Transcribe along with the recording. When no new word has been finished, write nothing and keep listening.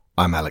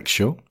I'm Alex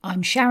Shaw.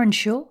 I'm Sharon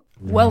Shaw.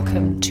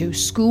 Welcome to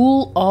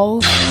School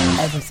of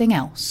Everything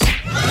Else.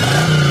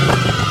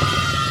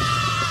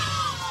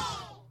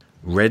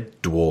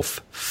 Red Dwarf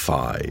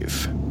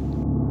 5.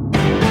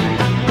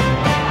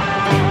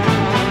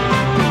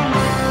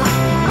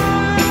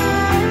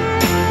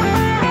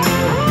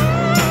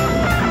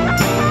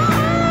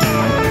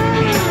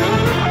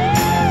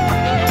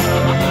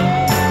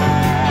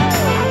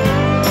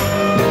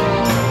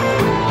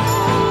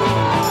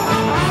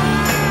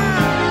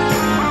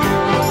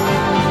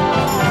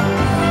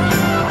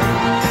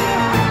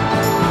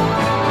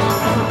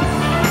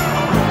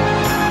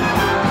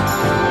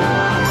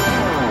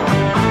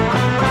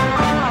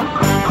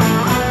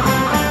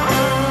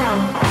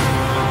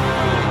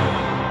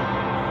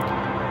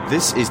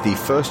 This is the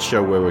first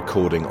show we're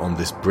recording on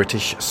this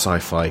British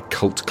sci-fi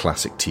cult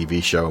classic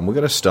TV show, and we're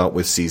going to start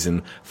with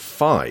Season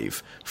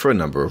 5 for a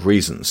number of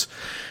reasons.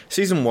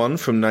 Season 1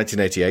 from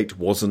 1988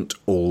 wasn't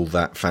all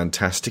that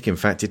fantastic. In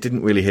fact, it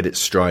didn't really hit its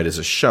stride as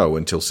a show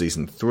until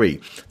Season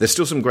 3. There's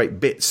still some great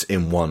bits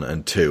in 1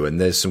 and 2,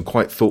 and there's some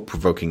quite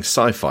thought-provoking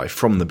sci-fi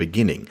from the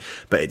beginning,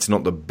 but it's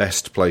not the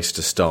best place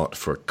to start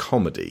for a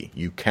comedy.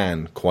 You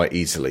can quite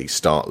easily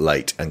start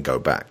late and go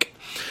back.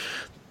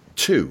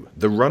 2.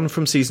 The run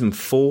from season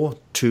 4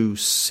 to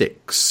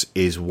 6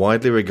 is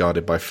widely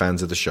regarded by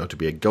fans of the show to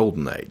be a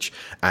golden age.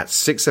 At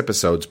 6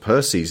 episodes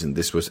per season,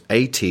 this was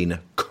 18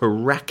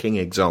 cracking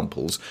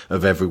examples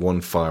of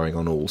everyone firing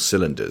on all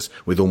cylinders,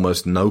 with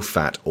almost no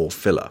fat or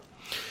filler.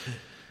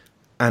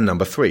 And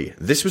number 3,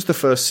 this was the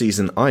first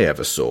season I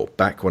ever saw,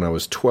 back when I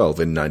was 12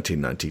 in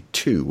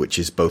 1992, which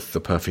is both the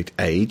perfect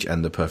age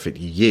and the perfect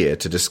year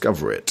to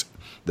discover it.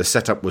 The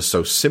setup was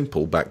so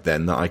simple back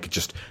then that I could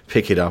just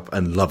pick it up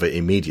and love it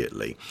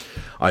immediately.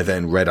 I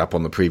then read up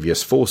on the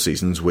previous 4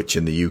 seasons, which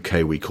in the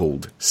UK we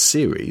called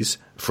series,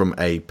 from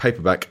a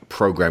paperback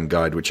program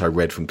guide which I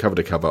read from cover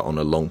to cover on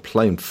a long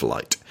plane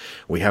flight.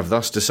 We have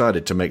thus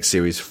decided to make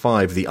Series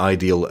 5 the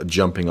ideal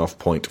jumping off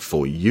point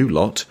for you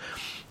lot.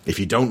 If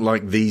you don't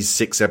like these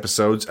 6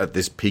 episodes at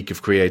this peak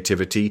of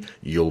creativity,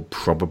 you'll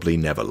probably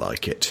never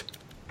like it.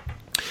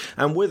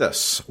 And with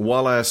us,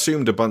 while I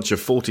assumed a bunch of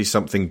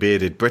 40-something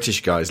bearded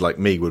British guys like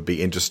me would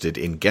be interested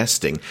in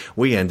guesting,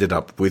 we ended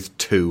up with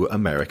 2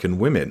 American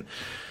women.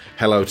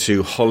 Hello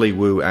to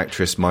Hollywoo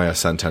actress Maya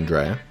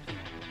Santandrea.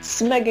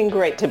 Smegging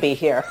great to be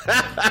here.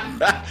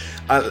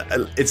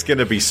 It's going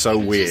to be so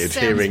weird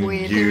hearing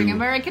you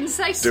Americans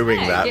say doing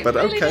smeg. that, but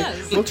really okay,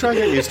 does. We'll try and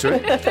get used to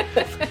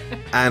it.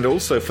 And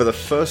also, for the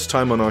first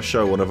time on our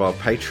show, one of our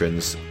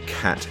patrons,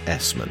 Kat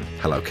Essman.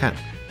 Hello, Kat.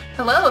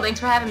 Hello, thanks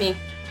for having me.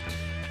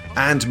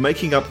 And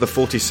making up the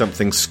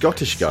 40-something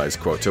Scottish guys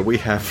quota we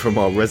have from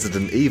our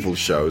Resident Evil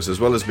shows,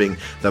 as well as being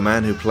the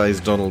man who plays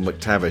Donald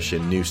McTavish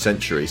in New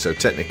Century, so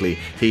technically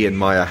he and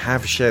Maya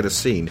have shared a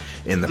scene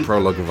in the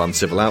prologue of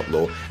Uncivil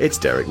Outlaw, it's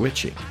Derrick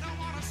Ritchie.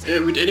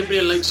 Would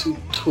anybody like some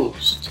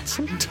toast?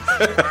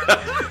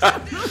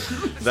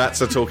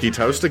 That's a talkie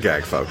toaster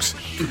gag, folks.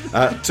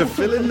 To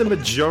fill in the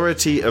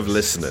majority of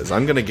listeners,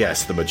 I'm going to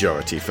guess the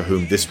majority for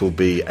whom this will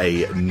be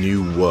a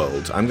new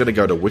world, I'm going to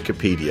go to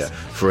Wikipedia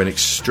for an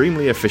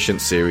extremely efficient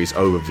series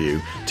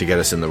overview to get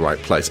us in the right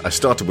place. I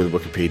started with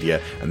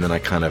Wikipedia and then I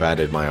kind of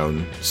added my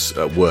own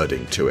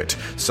wording to it.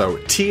 So,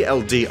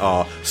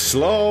 TLDR,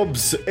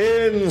 slobs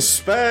in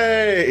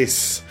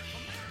space!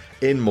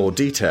 In more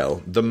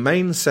detail, the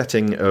main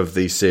setting of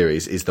the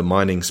series is the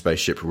mining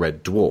spaceship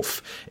Red Dwarf.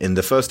 In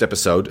the first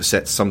episode,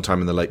 set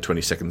sometime in the late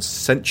 22nd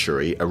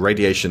century, a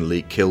radiation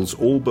leak kills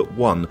all but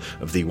one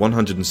of the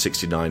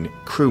 169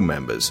 crew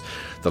members.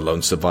 The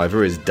lone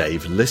survivor is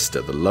Dave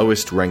Lister, the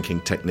lowest-ranking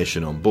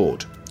technician on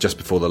board. Just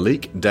before the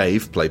leak,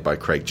 Dave, played by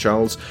Craig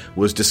Charles,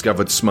 was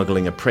discovered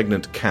smuggling a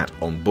pregnant cat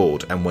on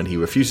board, and when he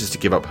refuses to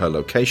give up her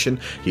location,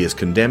 he is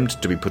condemned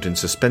to be put in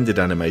suspended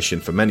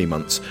animation for many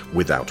months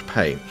without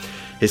pay.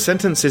 His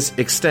sentence is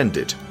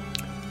extended.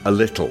 A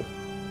little.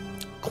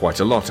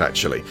 Quite a lot,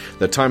 actually.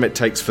 The time it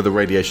takes for the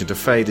radiation to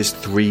fade is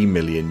 3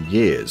 million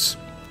years.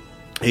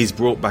 He's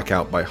brought back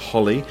out by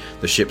Holly,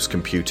 the ship's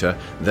computer,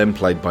 then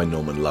played by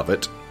Norman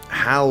Lovett.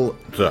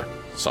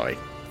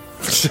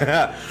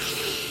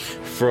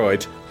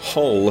 Freud.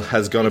 Hull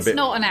has gone a bit... It's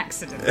not an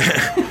accident.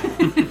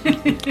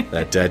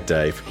 They're dead,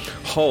 Dave.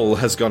 Hull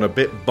has gone a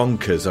bit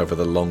bonkers over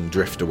the long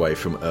drift away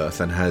from Earth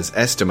and has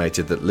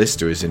estimated that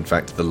Lister is in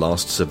fact the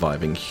last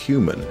surviving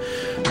human.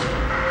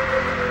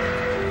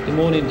 Good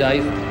morning,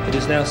 Dave. It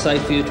is now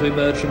safe for you to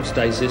emerge from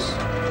stasis.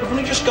 I've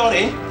only just got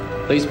in.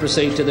 Please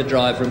proceed to the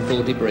drive room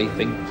for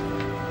debriefing.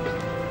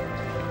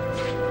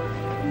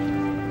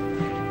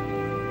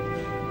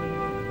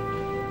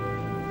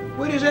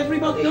 Where is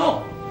everybody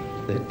on?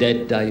 They're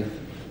dead, Dave.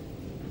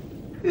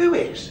 Who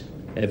is?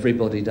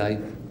 Everybody, Dave.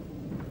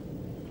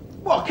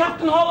 What,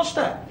 Captain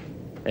Hollister?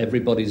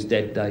 Everybody's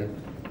dead, Dave.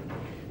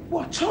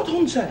 What, Todd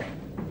Hunter?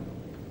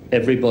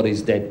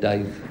 Everybody's dead,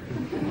 Dave.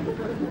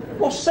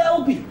 What,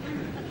 Selby?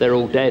 They're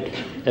all dead.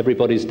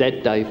 Everybody's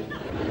dead, Dave.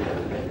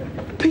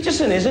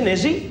 Peterson isn't,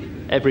 is he?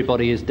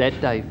 Everybody is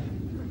dead, Dave.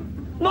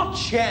 Not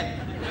Chen.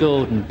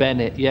 Gordon,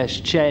 Bennett, yes,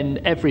 Chen,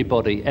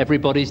 everybody.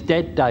 Everybody's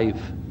dead, Dave.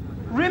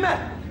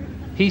 Rimmer!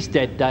 He's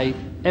dead, Dave.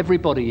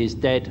 Everybody is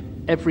dead.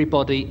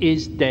 Everybody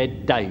is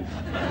dead, Dave.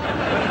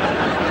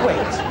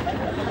 Wait.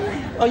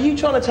 Are you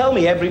trying to tell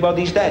me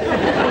everybody's dead?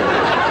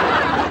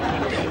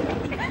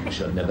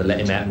 Should have never let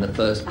him out in the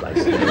first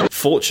place.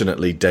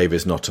 Fortunately, Dave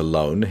is not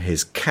alone.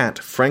 His cat,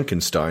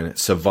 Frankenstein,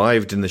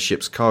 survived in the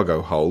ship's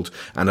cargo hold,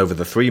 and over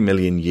the 3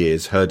 million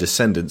years, her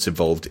descendants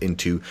evolved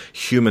into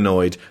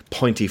humanoid,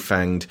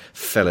 pointy-fanged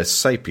Felis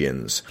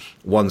sapiens.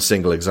 One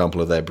single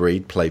example of their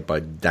breed, played by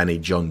Danny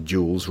John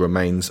Jules,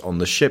 remains on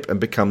the ship and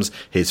becomes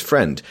his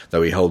friend,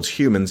 though he holds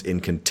humans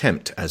in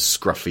contempt as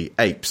scruffy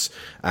apes,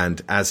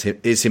 and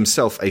is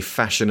himself a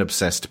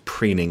fashion-obsessed,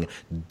 preening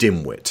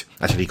dimwit.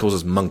 Actually, he calls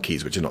us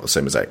monkeys, which are not the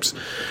same as apes.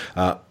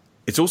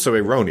 It's also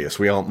erroneous.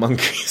 We aren't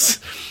monkeys.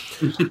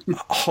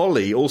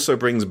 Holly also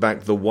brings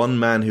back the one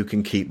man who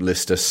can keep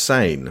Lister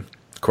sane. ?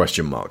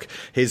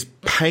 His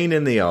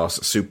pain-in-the-arse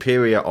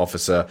superior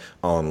officer,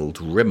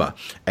 Arnold Rimmer,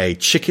 a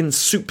chicken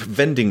soup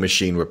vending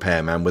machine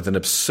repairman with an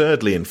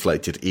absurdly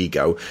inflated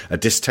ego, a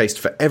distaste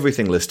for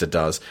everything Lister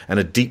does, and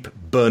a deep,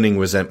 burning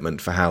resentment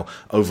for how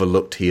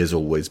overlooked he has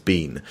always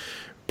been.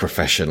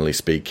 Professionally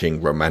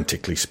speaking,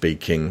 romantically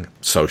speaking,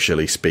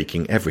 socially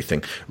speaking,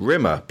 everything.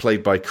 Rimmer,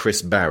 played by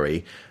Chris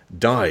Barry,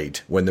 died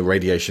when the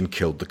radiation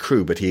killed the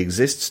crew, but he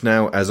exists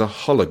now as a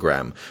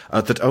hologram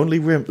that only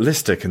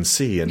Lister can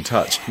see and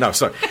touch. No,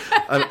 sorry.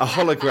 A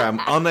hologram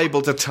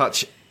unable to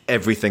touch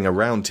everything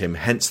around him,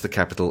 hence the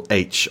capital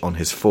H on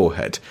his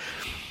forehead.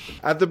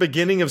 At the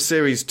beginning of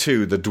Series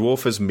 2, the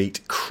Dwarfers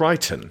meet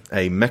Kryten,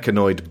 a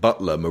mechanoid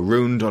butler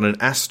marooned on an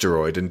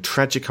asteroid and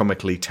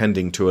tragicomically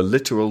tending to a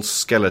literal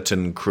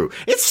skeleton crew.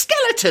 It's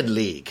Skeleton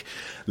League!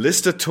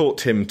 Lister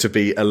taught him to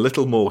be a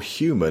little more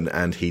human,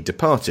 and he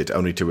departed,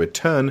 only to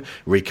return,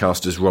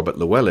 recast as Robert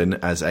Llewellyn,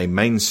 as a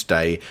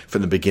mainstay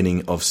from the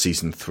beginning of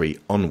Season 3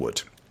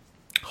 onward.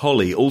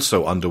 Holly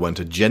also underwent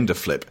a gender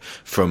flip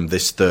from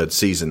this third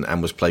season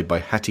and was played by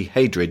Hattie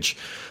Hadridge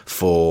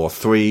for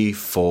 3,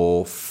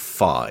 4,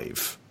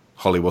 5.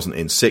 Holly wasn't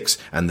in 6,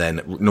 and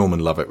then Norman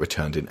Lovett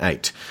returned in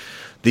 8.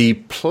 The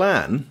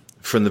plan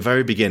from the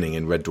very beginning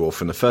in Red Dwarf,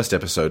 from the first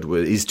episode,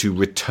 is to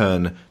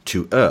return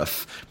to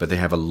Earth, but they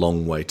have a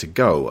long way to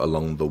go.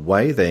 Along the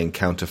way, they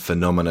encounter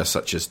phenomena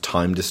such as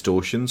time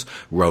distortions,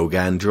 rogue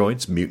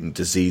androids, mutant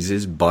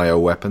diseases,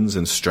 bioweapons,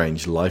 and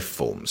strange life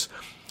forms.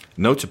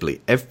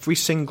 Notably, every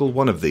single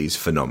one of these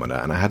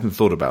phenomena, and I hadn't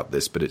thought about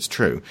this, but it's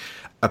true,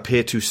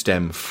 appear to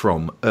stem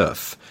from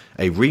Earth.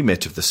 A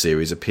remit of the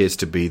series appears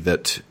to be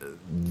that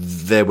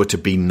there were to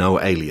be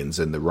no aliens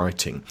in the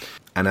writing,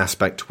 an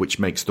aspect which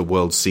makes the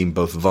world seem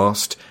both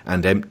vast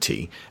and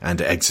empty and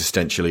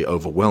existentially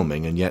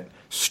overwhelming, and yet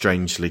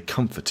strangely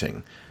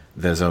comforting.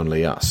 There's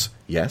only us.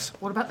 Yes?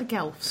 What about the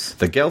Gelfs?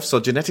 The Gelfs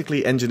are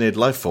genetically engineered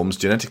life forms,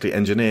 genetically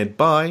engineered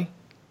by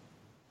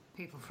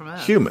People from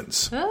Earth.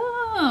 humans.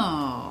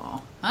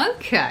 Oh,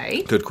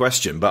 okay. Good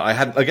question, but I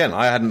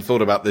hadn't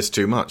thought about this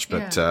too much.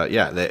 But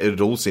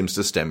it all seems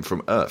to stem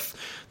from Earth.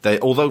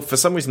 Although for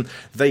some reason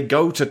they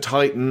go to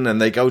Titan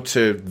and they go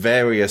to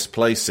various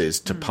places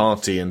to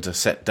party and to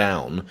set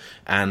down,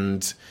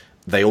 and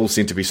they all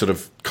seem to be sort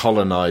of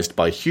colonized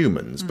by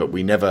humans, but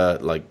we never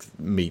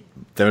meet.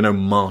 There are no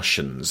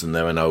Martians and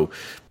there are no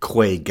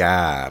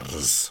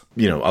Quagars,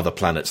 other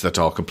planets that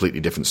are completely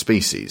different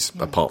species,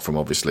 apart from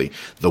obviously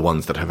the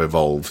ones that have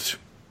evolved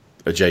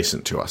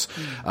adjacent to us.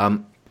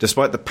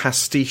 Despite the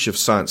pastiche of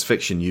science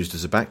fiction used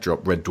as a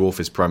backdrop, Red Dwarf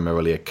is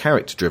primarily a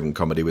character-driven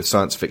comedy with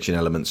science fiction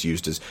elements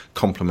used as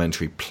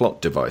complementary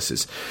plot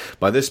devices.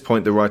 By this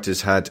point, the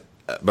writers had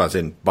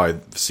by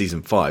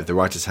season 5, the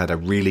writers had a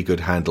really good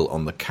handle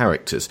on the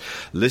characters.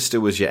 Lister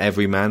was your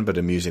everyman, but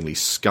amusingly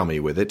scummy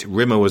with it.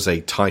 Rimmer was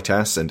a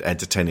tight-ass and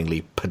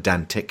entertainingly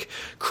pedantic.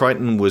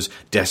 Kryten was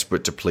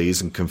desperate to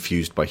please and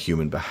confused by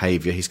human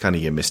behaviour. He's kind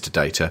of your Mr.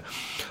 Data.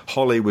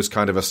 Holly was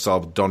kind of a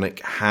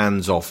sardonic,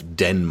 hands-off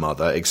den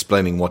mother,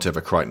 explaining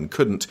whatever Kryten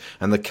couldn't,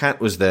 and the cat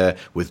was there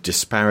with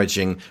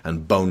disparaging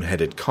and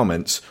boneheaded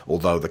comments,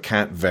 although the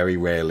cat very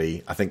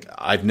rarely... I think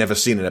I've never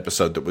seen an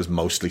episode that was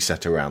mostly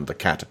set around the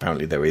cat.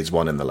 Apparently there is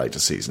one in the later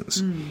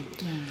seasons.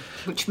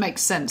 Which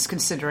makes sense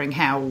considering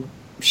how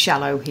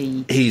shallow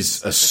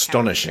he's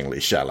astonishingly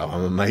shallow.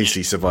 I'm amazed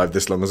he survived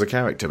this long as a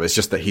character, but it's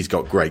just that he's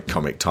got great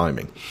comic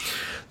timing.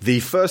 The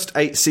first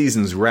 8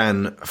 seasons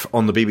ran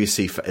on the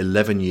BBC for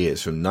 11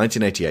 years, from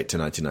 1988 to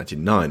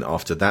 1999.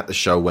 After that, the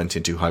show went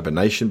into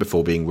hibernation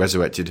before being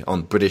resurrected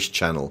on British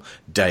channel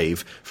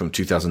Dave from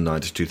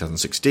 2009 to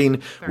 2016.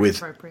 Very with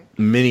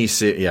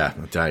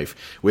appropriate. Dave.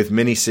 With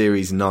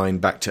miniseries 9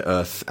 Back to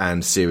Earth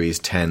and series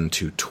 10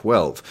 to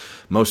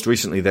 12. Most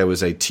recently, there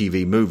was a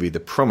TV movie, The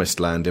Promised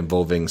Land,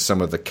 involving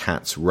some of the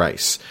cat's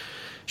race.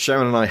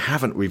 Sharon and I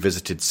haven't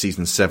revisited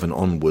season 7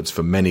 onwards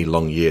for many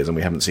long years, and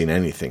we haven't seen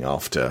anything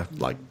after,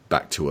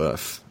 Back to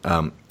Earth.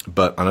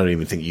 But I don't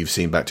even think you've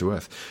seen Back to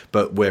Earth.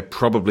 But we're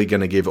probably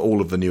going to give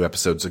all of the new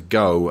episodes a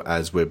go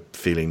as we're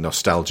feeling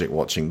nostalgic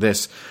watching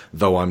this,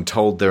 though I'm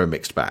told they're a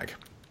mixed bag.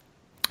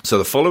 So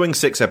the following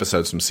 6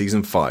 episodes from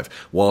Season 5,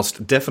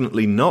 whilst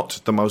definitely not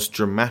the most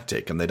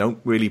dramatic, and they don't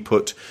really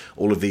put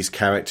all of these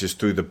characters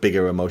through the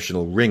bigger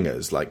emotional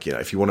ringers, like,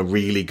 if you want a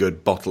really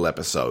good bottle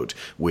episode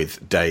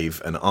with Dave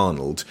and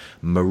Arnold,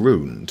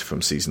 Marooned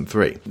from Season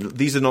 3.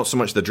 These are not so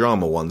much the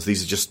drama ones,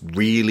 these are just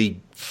really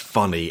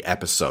funny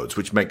episodes,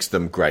 which makes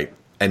them great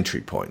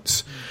entry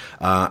points.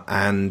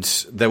 And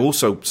they're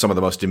also some of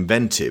the most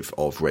inventive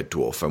of Red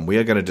Dwarf, and we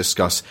are going to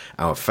discuss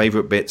our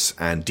favourite bits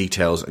and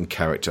details and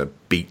character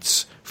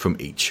beats from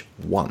each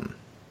one.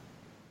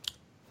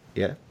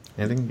 Yeah?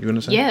 Anything you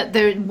want to say?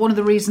 Yeah, one of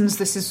the reasons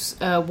this is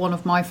one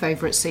of my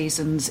favourite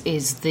seasons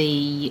is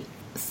the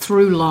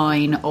through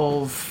line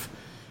of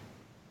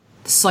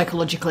the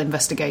psychological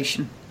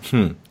investigation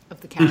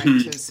of the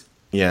characters.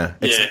 Yeah,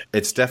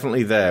 it's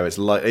definitely there. It's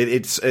like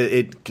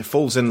it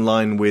falls in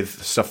line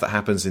with stuff that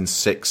happens in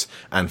 6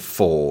 and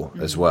 4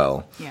 as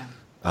well. Yeah.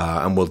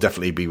 And we'll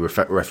definitely be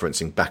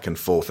referencing back and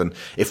forth. And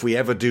if we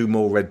ever do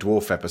more Red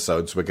Dwarf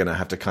episodes, we're going to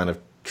have to kind of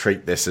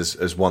treat this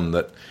as one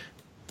that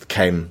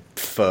came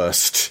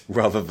first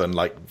rather than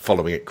like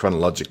following it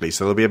chronologically.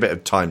 So there'll be a bit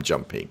of time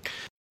jumping.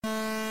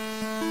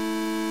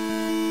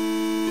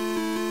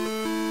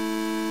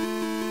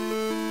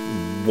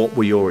 What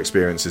were your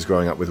experiences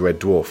growing up with Red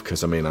Dwarf?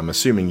 Because, I mean, I'm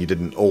assuming you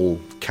didn't all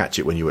catch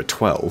it when you were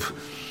 12.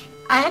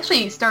 I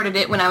actually started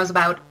it when I was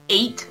about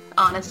 8,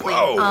 honestly.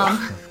 Whoa.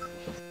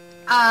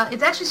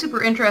 It's actually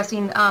super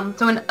interesting.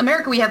 So in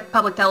America we have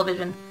public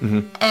television,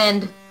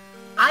 and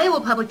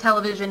Iowa public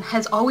television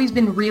has always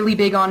been really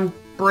big on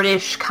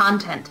British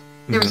content.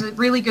 There was a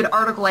really good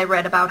article I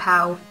read about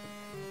how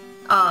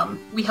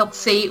we helped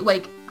save,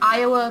 like,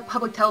 Iowa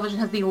public television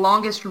has the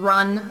longest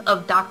run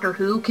of Doctor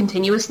Who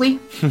continuously.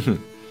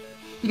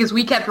 Because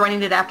we kept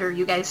running it after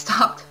you guys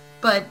stopped.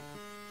 But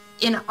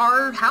in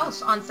our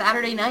house on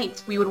Saturday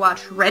nights, we would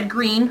watch Red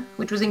Green,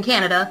 which was in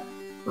Canada,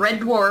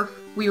 Red Dwarf.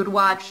 We would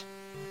watch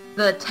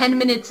the 10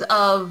 minutes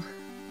of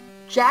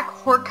Jack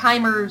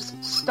Horkheimer's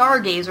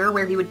Stargazer,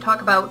 where he would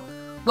talk about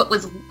what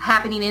was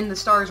happening in the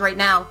stars right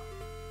now.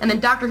 And then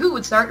Doctor Who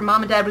would start, and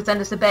Mom and Dad would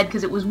send us to bed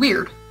because it was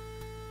weird.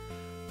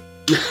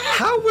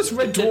 How was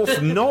Red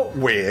Dwarf not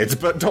weird,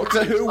 but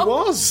Doctor Who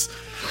was?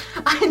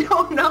 I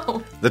don't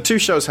know. The two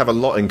shows have a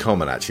lot in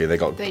common, actually. They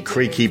got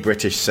creaky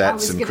British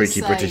sets and creaky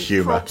British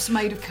humour. Props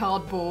made of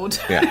cardboard.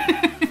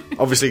 Yeah.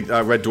 Obviously,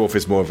 Red Dwarf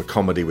is more of a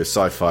comedy with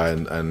sci-fi,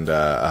 and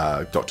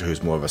Doctor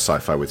Who's more of a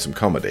sci-fi with some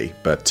comedy.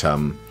 But,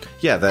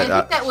 yeah. I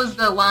think that was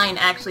the line,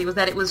 actually, was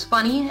that it was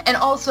funny. And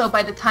also,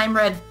 by the time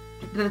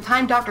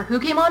Doctor Who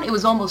came on, it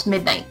was almost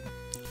midnight.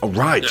 Oh,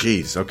 right.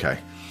 Jeez. Okay.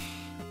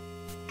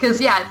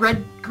 Because, yeah,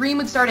 Red Green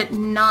would start at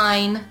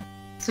 9...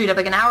 So you'd have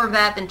like an hour of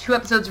that, then 2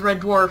 episodes of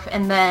Red Dwarf,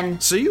 and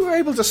then... So you were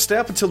able to stay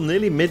up until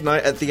nearly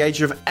midnight at the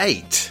age of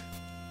 8?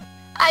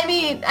 I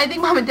mean, I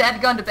think Mom and Dad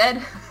had gone to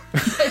bed.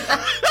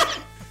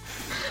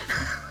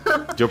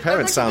 Your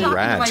parents sound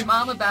rad. I was talking to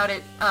my mom about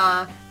it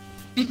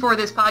before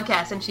this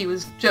podcast, and she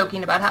was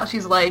joking about how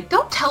she's like,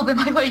 don't tell them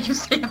I let you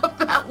stay up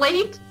that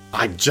late.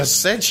 I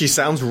just said she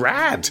sounds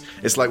rad.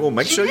 It's like, well,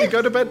 make sure you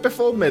go to bed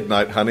before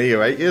midnight, honey.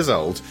 You're 8 years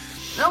old.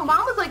 No,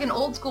 Mom was like an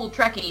old school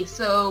Trekkie,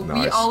 so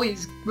Nice. We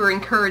always were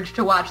encouraged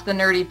to watch the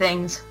nerdy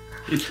things.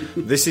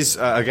 This is,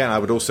 again, I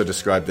would also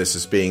describe this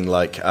as being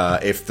like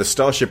if the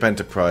Starship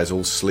Enterprise,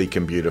 all sleek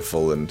and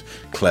beautiful and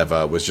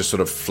clever, was just sort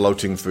of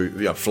floating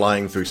through,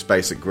 flying through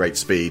space at great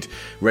speed,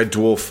 Red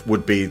Dwarf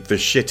would be the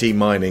shitty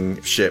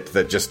mining ship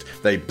that just,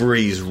 they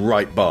breeze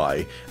right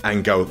by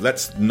and go,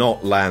 let's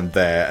not land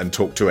there and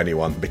talk to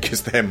anyone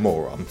because they're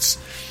morons.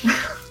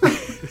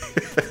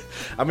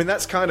 I mean,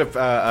 that's kind of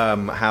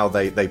how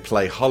they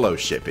play Hollow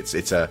Ship.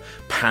 It's a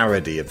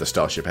parody of the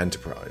Starship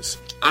Enterprise.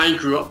 I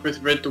grew up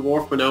with Red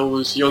Dwarf when I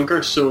was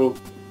younger, so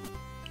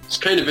it's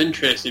kind of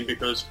interesting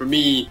because for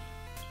me,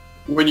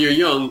 when you're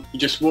young, you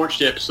just watch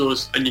the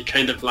episodes and you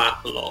kind of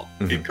laugh a lot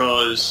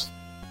because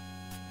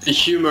the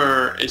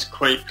humour is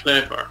quite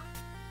clever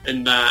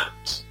in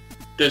that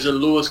there's a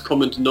lowest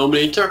common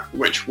denominator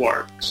which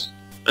works.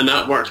 And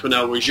that worked when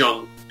I was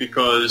young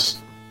because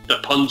the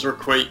puns were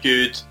quite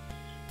good.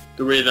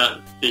 The way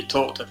that they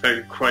talked I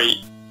found quite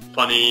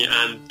funny,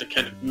 and the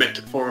kind of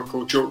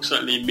metaphorical jokes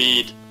that they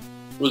made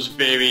was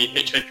very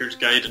Hitchhiker's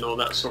Guide and all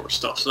that sort of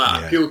stuff, so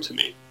that appealed to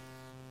me.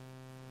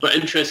 But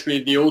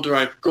interestingly, the older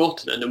I've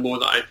gotten and the more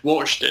that I've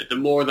watched it, the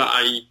more that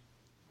I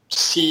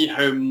see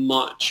how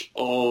much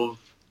of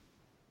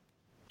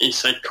a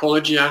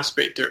psychology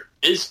aspect there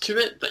is to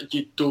it that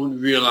you don't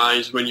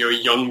realise when you're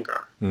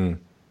younger.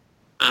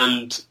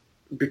 And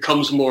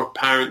becomes more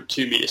apparent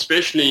to me,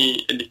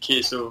 especially in the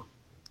case of,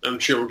 I'm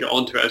sure we'll get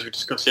onto it as we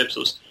discuss the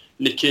episodes,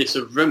 in the case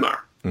of Rimmer.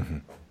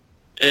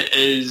 It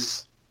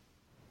is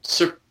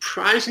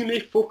surprisingly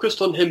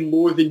focused on him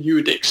more than you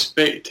would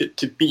expect it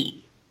to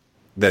be.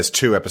 There's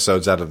 2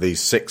 episodes out of these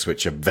 6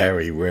 which are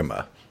very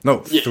Rimmer.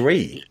 No,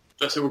 3.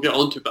 That's what we'll get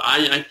onto, but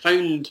I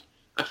found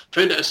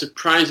it a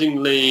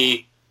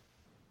surprisingly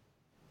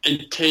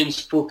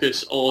intense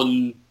focus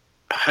on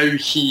how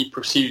he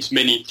perceives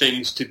many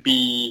things to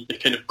be the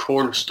kind of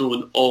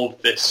cornerstone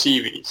of this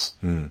series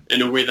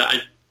in a way that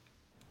I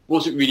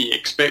wasn't really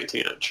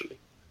expecting, actually.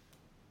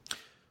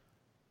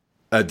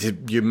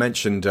 You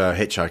mentioned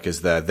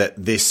Hitchhikers there.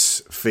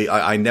 That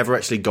I never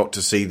actually got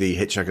to see the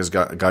Hitchhiker's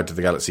Guide to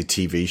the Galaxy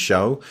TV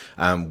show.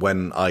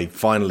 When I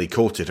finally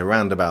caught it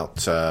around about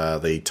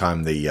the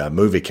time the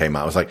movie came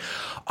out, I was like,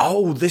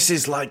 "Oh,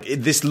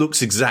 this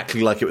looks exactly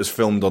like it was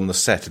filmed on the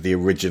set of the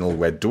original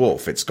Red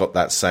Dwarf." It's got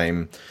that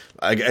same.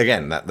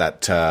 Again,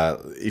 that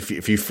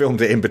if you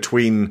filmed it in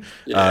between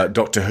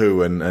Doctor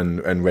Who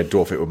and Red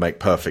Dwarf, it would make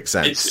perfect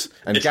sense.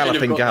 And it's Galloping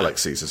kind of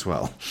Galaxies as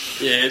well.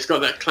 Yeah, it's got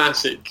that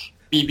classic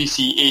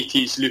BBC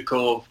 80s look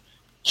of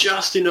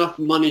just enough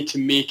money to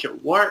make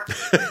it work,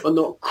 but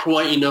not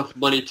quite enough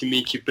money to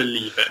make you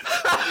believe it.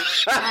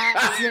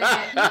 You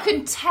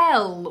can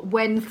tell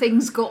when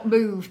things got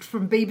moved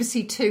from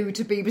BBC 2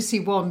 to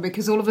BBC 1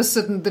 because all of a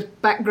sudden the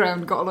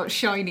background got a lot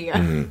shinier.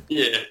 Mm-hmm.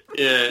 Yeah,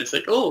 it's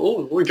like,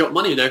 oh, we got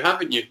money now,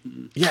 haven't you?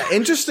 Yeah,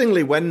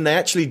 interestingly, when they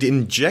actually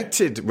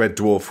injected Red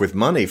Dwarf with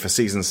money for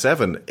season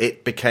 7,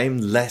 it became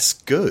less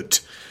good.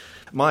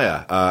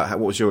 Maya, what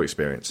was your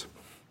experience?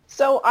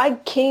 So I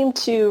came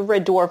to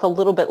Red Dwarf a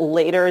little bit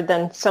later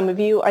than some of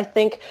you, I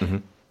think. Mm-hmm.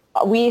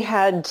 We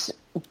had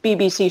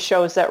BBC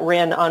shows that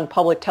ran on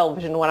public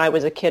television when I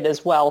was a kid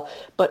as well.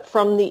 But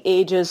from the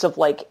ages of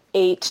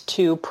 8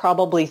 to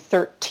probably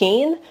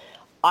 13,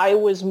 I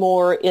was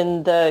more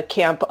in the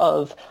camp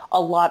of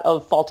a lot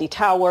of Faulty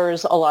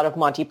Towers, a lot of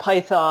Monty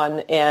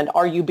Python, and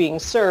Are You Being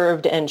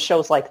Served, and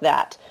shows like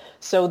that.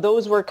 So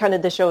those were kind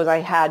of the shows I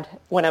had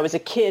when I was a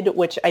kid,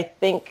 which I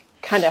think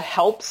kind of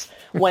helps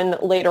when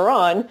later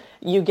on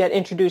you get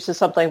introduced to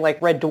something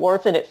like Red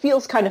Dwarf and it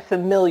feels kind of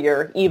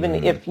familiar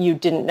even if you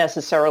didn't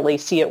necessarily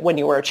see it when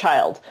you were a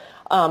child.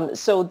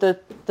 So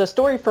the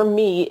story for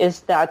me is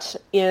that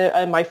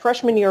in my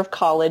freshman year of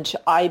college,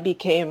 I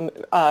became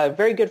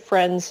very good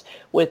friends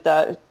with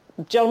a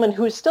gentleman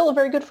who is still a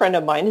very good friend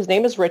of mine. His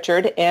name is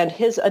Richard, and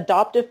his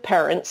adoptive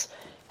parents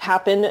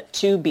happen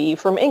to be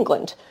from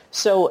England.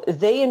 So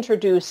they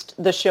introduced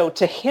the show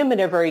to him at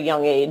a very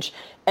young age.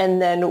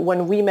 And then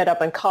when we met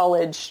up in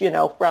college,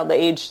 around the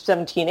age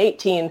 17,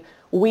 18,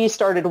 we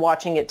started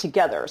watching it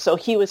together. So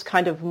he was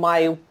kind of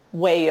my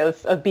way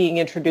of being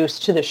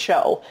introduced to the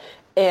show.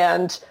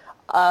 And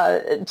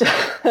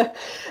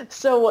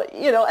so,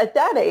 at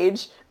that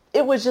age,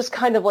 it was just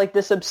kind of like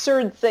this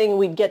absurd thing.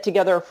 We'd get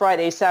together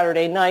Friday,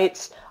 Saturday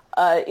nights.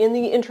 In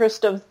the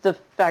interest of the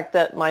fact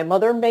that my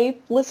mother may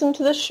listen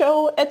to this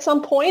show at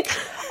some point,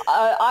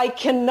 I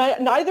can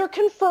neither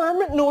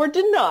confirm nor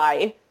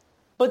deny,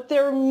 but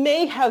there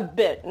may have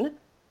been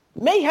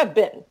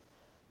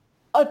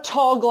a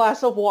tall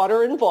glass of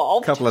water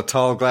involved. Couple of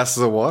tall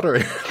glasses of water.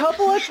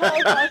 Couple of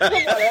tall glasses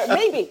of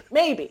water.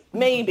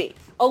 Maybe.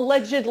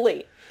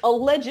 Allegedly.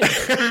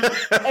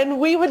 And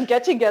we would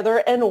get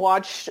together and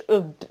watch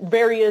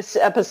various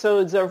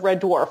episodes of Red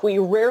Dwarf. We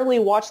rarely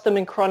watched them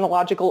in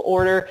chronological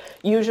order.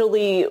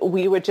 Usually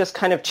we would just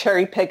kind of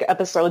cherry pick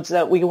episodes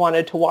that we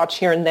wanted to watch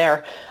here and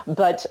there.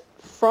 But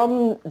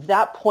from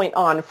that point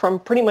on, from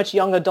pretty much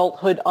young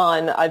adulthood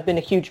on, I've been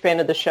a huge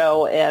fan of the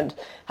show and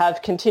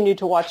have continued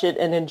to watch it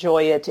and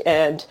enjoy it.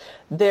 And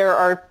there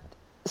are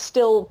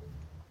still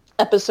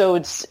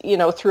episodes,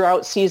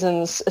 throughout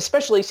seasons,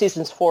 especially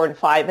seasons 4 and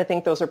 5. I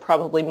think those are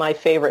probably my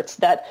favorites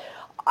that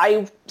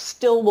I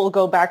still will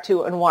go back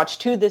to and watch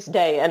to this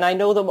day. And I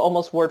know them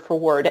almost word for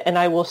word. And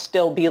I will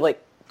still be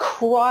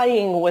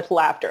crying with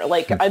laughter.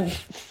 I'm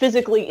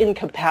physically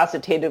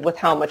incapacitated with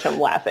how much I'm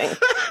laughing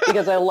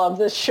because I love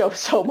this show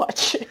so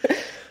much.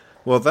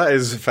 Well, that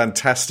is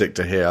fantastic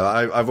to hear.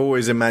 I've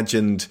always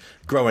imagined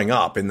growing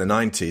up in the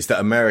 90s that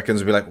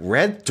Americans would be like,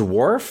 Red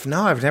Dwarf?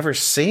 No, I've never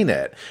seen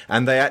it.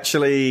 And they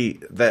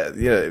actually,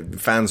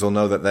 fans will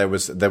know that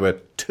there were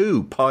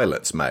 2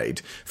 pilots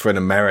made for an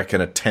American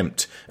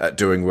attempt at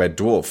doing Red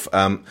Dwarf.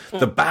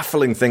 The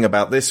baffling thing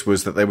about this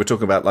was that they were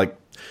talking about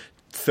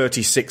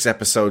 36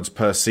 episodes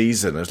per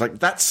season. It was like,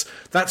 that's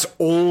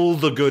all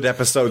the good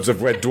episodes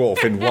of Red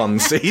Dwarf in one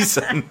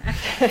season.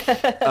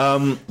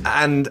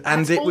 And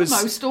that's it was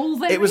almost all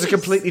there it was is. A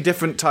completely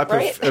different type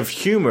of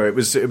humor. It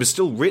was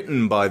still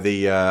written by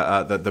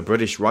the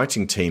British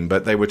writing team,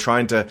 but they were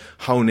trying to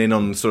hone in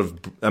on sort of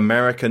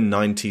American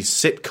 90s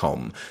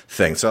sitcom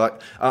thing. So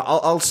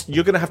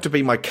you're going to have to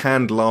be my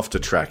canned laughter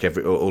track,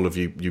 all of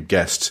you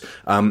guests.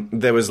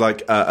 There was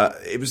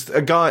it was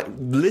a guy,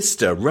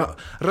 Lister,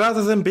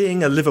 rather than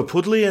being a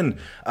Liverpudlian,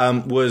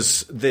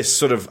 was this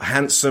sort of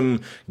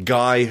handsome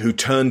guy who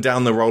turned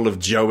down the role of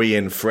Joey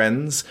in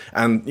Friends.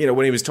 And,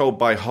 when he was told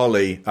by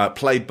Holly,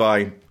 played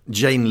by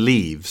Jane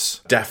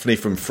Leaves, Daphne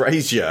from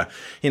Frasier,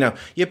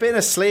 you've been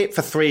asleep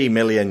for 3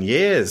 million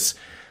years.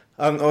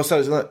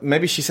 Also,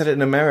 maybe she said it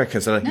in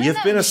American. So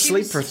you've been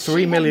asleep for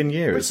 3 million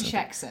years. British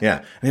accent. Yeah.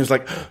 And he was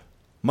like,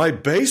 my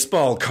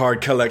baseball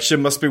card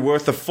collection must be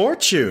worth a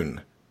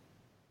fortune.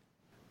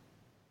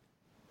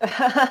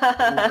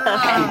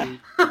 Wow.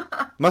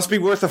 Must be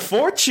worth a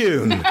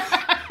fortune.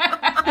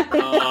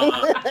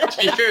 To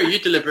be fair, you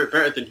deliver it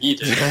better than he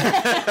did.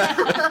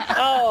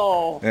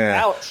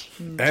 Ouch.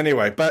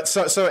 Anyway, but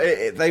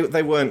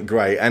they weren't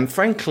great, and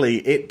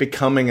frankly, it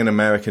becoming an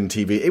American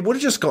TV, it would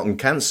have just gotten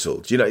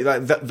cancelled. You know,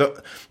 like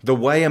the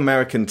way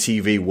American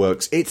TV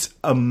works, it's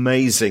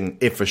amazing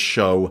if a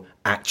show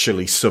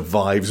actually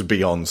survives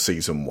beyond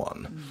season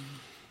 1.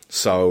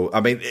 So,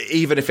 I mean,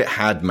 even if it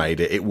had made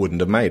it, it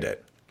wouldn't have made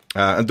it.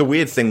 And the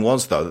weird thing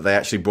was, though, that they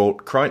actually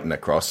brought Kryten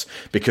across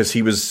because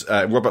he was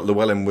Robert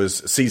Llewellyn was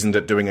seasoned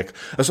at doing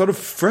a sort of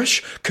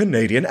fresh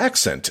Canadian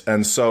accent,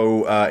 and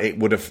so it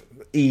would have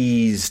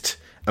eased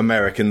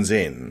Americans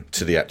in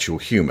to the actual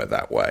humour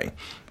that way.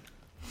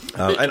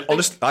 And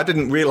honestly, I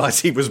didn't realise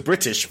he was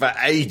British for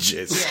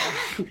ages.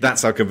 Yeah.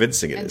 That's how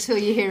convincing it is. Until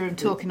you hear him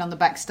talking on the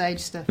backstage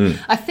stuff.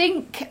 I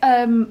think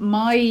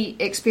my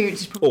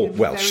experience is probably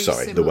Welsh,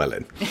 very similar.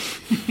 Llewellyn.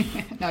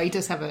 No, he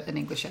does have an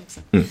English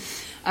accent.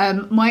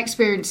 My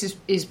experience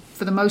is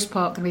for the most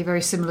part going to be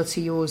very similar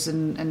to yours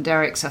and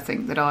Derrick's. I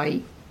think that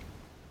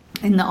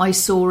I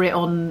saw it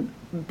on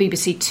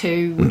BBC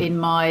Two in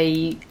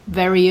my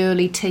very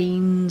early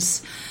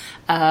teens,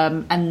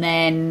 and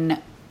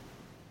then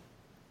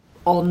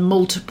on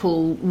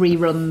multiple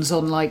reruns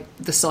on like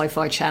the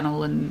Sci-Fi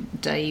Channel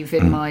and Dave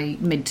in my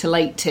mid to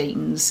late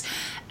teens.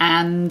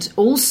 And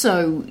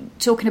also,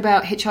 talking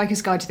about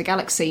Hitchhiker's Guide to the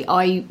Galaxy,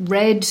 I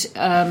read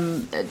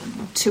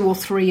 2 or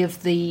 3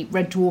 of the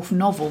Red Dwarf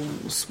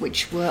novels,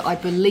 which were, I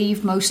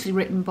believe, mostly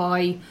written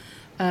by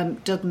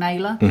Doug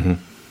Naylor.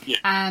 Yeah.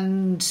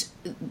 And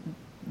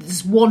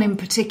there's one in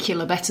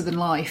particular, Better Than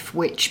Life,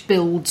 which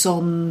builds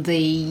on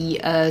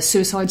the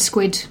Suicide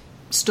Squid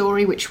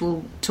story, which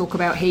we'll talk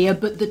about here,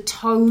 but the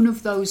tone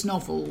of those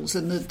novels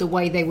and the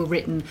way they were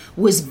written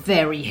was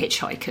very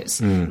Hitchhikers.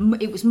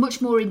 It was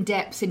much more in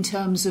depth in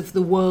terms of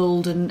the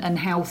world and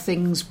how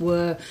things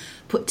were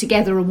put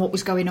together and what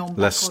was going on.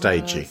 Less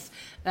stagey.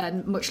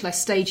 And much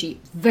less stagey.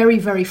 Very,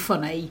 very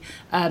funny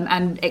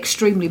and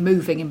extremely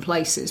moving in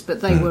places. But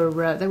they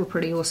were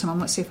pretty awesome. I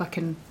might see if I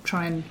can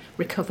try and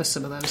recover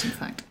some of those, in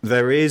fact.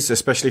 There is,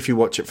 especially if you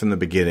watch it from the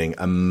beginning,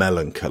 a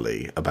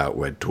melancholy about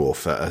Red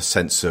Dwarf, a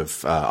sense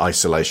of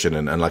isolation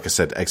and, like I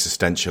said,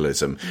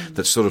 existentialism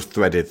that's sort of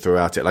threaded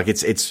throughout it. Like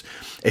it's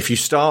if you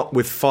start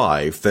with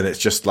 5, then it's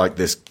just like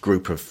this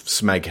group of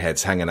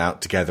smegheads hanging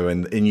out together,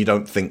 and you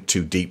don't think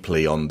too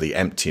deeply on the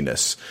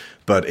emptiness.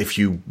 But if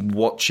you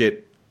watch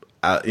it,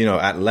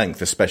 at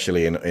length,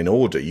 especially in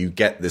order, you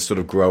get this sort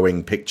of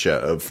growing picture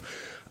of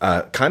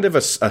kind of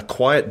a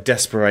quiet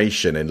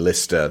desperation in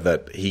Lister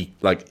that he,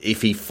 like,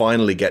 if he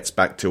finally gets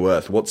back to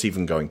Earth, what's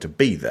even going to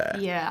be there?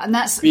 Yeah, and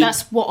that's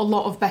what a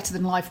lot of Better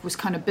Than Life was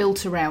kind of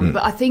built around.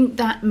 But I think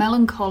that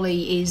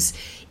melancholy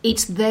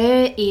it's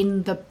there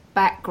in the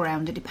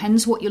background. It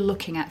depends what you're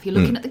looking at. If you're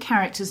looking at the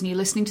characters and you're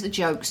listening to the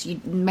jokes, you're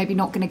maybe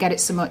not going to get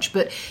it so much.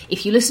 But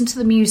if you listen to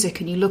the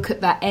music and you look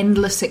at that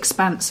endless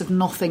expanse of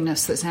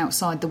nothingness that's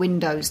outside the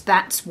windows,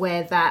 that's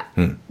where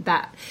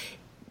that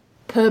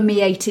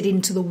permeated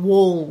into the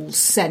walls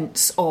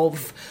sense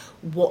of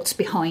what's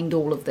behind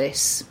all of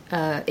this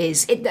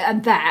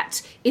and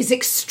that is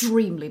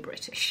extremely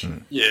British.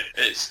 Yeah,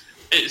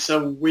 it's a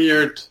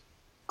weird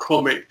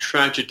comic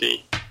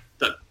tragedy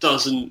that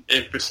doesn't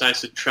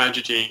emphasise the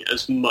tragedy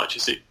as much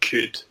as it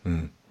could.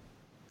 If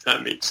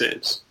that makes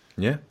sense.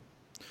 Yeah.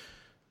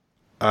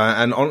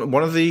 And on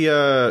one of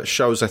the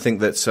shows, I think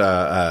that's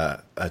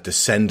a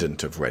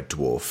descendant of Red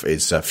Dwarf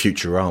is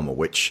Futurama,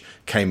 which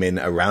came in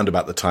around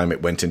about the time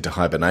it went into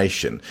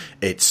hibernation.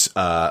 It's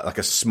like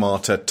a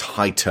smarter,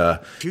 tighter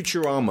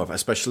Futurama,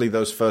 especially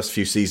those first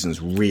few seasons,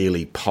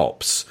 really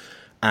pops,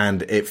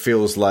 and it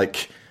feels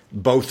like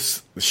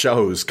both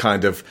shows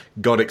kind of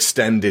got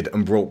extended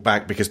and brought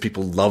back because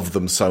people love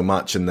them so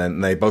much, and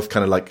then they both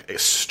kind of like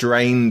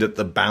strained at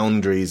the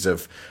boundaries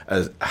of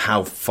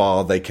how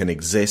far they can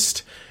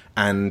exist.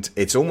 And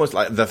it's almost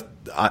like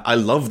I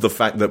love the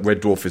fact that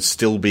Red Dwarf is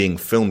still being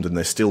filmed and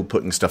they're still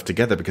putting stuff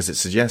together, because it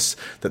suggests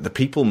that the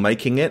people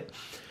making it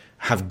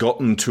have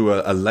gotten to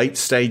a late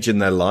stage in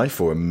their life,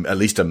 or at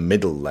least a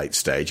middle late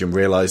stage, and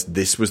realised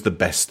this was the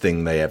best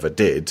thing they ever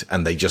did,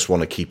 and they just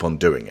want to keep on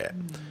doing it.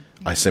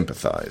 I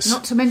sympathise.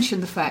 Not to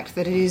mention the fact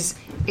that it is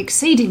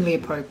exceedingly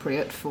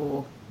appropriate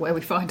for where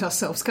we find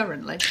ourselves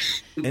currently.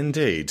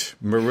 Indeed.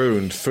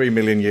 Marooned 3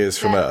 million years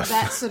from Earth.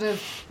 That sort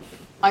of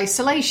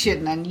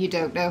isolation, and you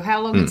don't know how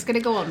long it's going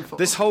to go on for.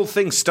 This whole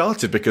thing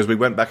started because we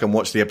went back and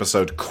watched the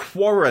episode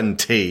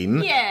Quarantine,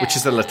 which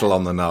is a little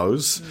on the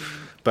nose.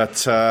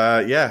 But,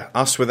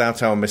 us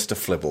without our Mr.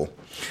 Flibble.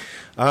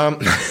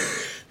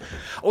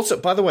 Also,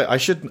 by the way, I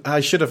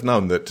should have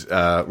known that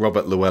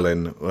Robert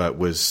Llewellyn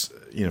was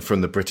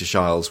from the British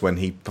Isles when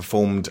he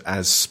performed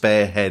as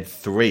Sparehead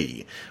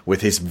 3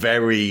 with his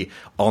very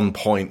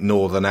on-point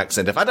northern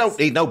accent of, I don't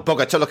need no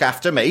bugger to look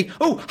after me.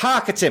 Oh,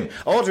 hark at him,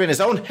 ordering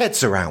his own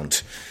heads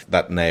around.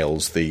 That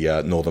nails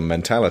the northern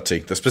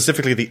mentality,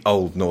 specifically the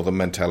old northern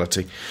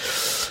mentality.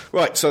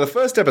 Right, so the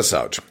first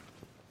episode,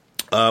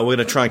 we're going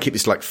to try and keep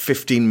this like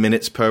 15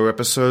 minutes per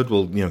episode,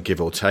 we'll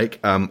give or take.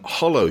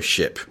 Hollow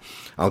Ship.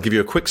 I'll give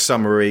you a quick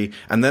summary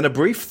and then a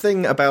brief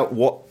thing about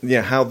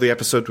how the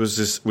episode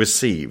was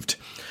received.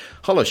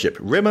 Holoship.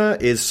 Rimmer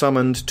is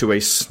summoned to a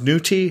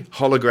snooty,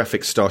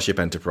 holographic Starship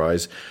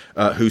Enterprise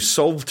who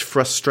solved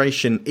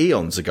frustration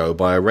eons ago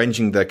by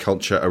arranging their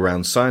culture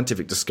around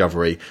scientific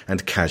discovery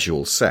and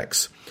casual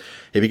sex.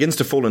 He begins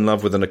to fall in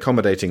love with an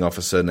accommodating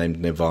officer named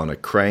Nirvana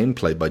Crane,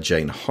 played by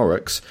Jane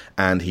Horrocks,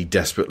 and he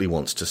desperately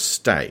wants to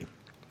stay.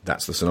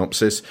 That's the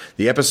synopsis.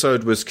 The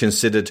episode was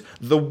considered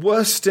the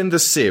worst in the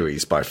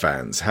series by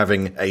fans,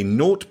 having a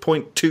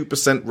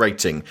 0.2%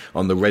 rating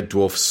on the Red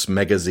Dwarf's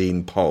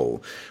magazine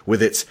poll.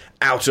 With its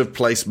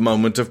out-of-place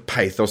moment of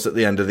pathos at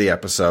the end of the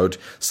episode,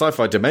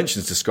 Sci-Fi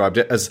Dimensions described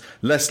it as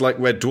less like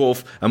Red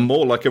Dwarf and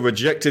more like a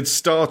rejected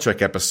Star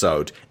Trek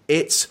episode.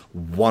 It's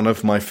one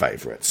of my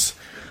favourites.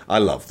 I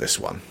love this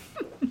one.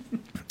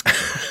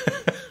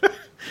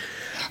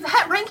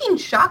 That ranking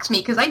shocks me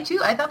because I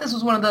thought this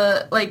was one of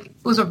the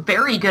was a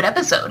very good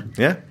episode.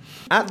 Yeah.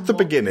 At the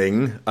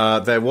beginning,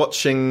 they're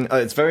watching.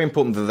 It's very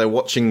important that they're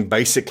watching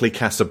basically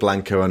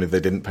Casablanca, only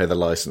they didn't pay the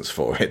license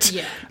for it.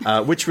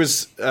 Yeah. Which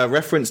was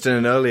referenced in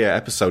an earlier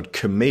episode,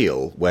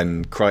 Camille,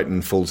 when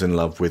Kryten falls in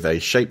love with a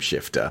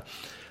shapeshifter.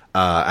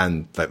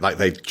 And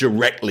they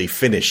directly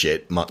finish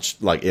it, much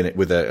like in it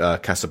with a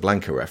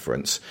Casablanca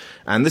reference.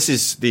 And this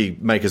is the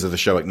makers of the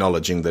show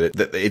acknowledging that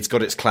it's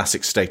got its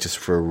classic status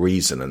for a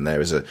reason. And there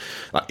is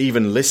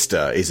even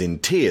Lister is in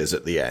tears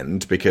at the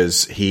end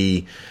because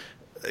he's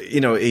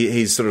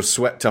sort of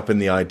swept up in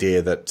the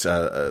idea that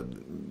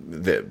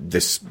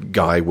this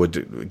guy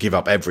would give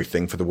up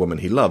everything for the woman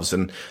he loves.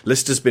 And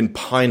Lister's been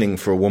pining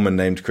for a woman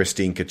named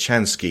Christine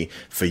Kachansky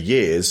for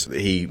years.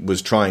 He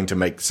was trying to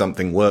make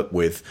something work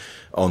with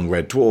on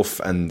Red Dwarf,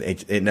 and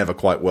it never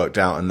quite worked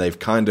out, and they've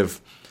kind of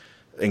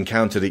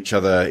encountered each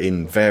other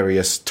in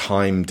various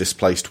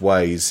time-displaced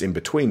ways in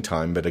between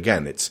time, but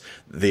again, it's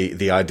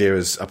the idea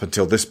is, up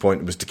until this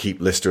point, was to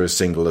keep Lister as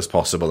single as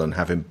possible and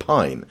have him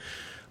pine.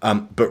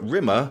 But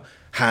Rimmer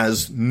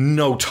has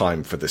no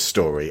time for this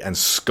story and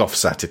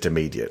scoffs at it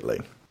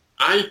immediately.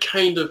 I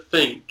kind of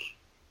think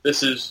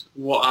this is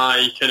what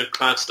I kind of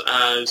classed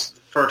as the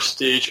first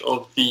stage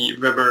of the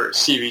Rimmer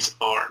series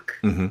arc,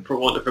 for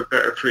want of a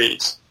better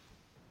phrase.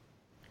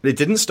 It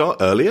didn't start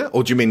earlier?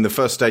 Or do you mean the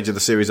first stage of the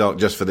series arc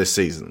just for this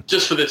season?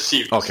 Just for this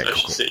series, okay, I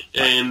should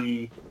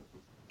say.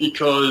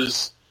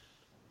 Because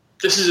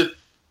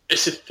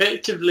it's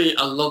effectively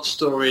a love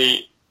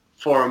story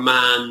for a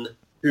man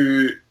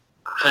who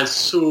has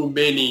so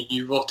many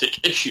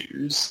neurotic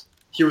issues.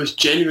 He was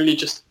genuinely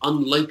just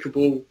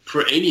unlikable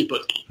for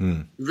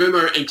anybody.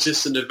 Rimmer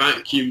exists in a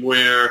vacuum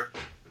where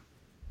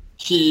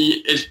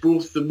he is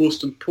both the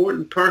most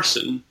important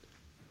person,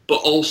 but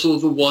also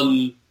the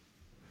one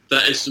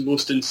that is the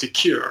most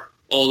insecure,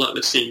 all at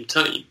the same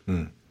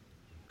time.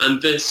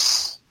 And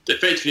this,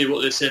 effectively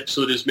what this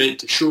episode is meant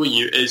to show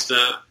you is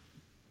that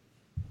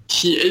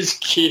he is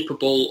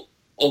capable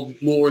of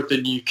more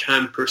than you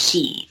can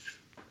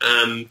perceive,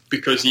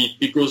 because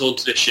he goes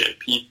onto the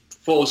ship, he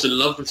falls in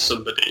love with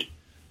somebody,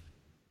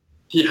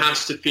 he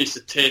has to face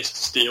a test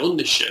to stay on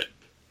the ship,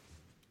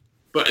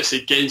 but it's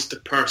against the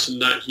person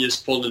that he has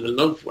fallen in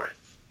love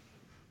with.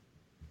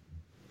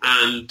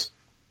 And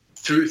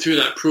through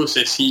that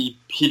process, he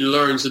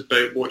learns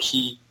about what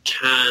he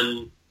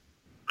can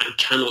and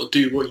cannot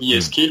do, what he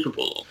is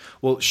capable of.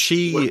 Well,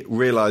 she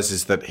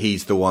realises that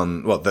he's the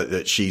one,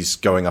 that she's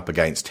going up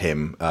against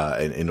him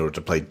in order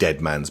to play dead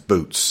man's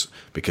boots,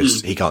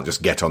 because he can't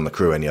just get on the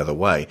crew any other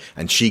way.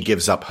 And she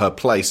gives up her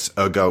place,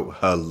 ergo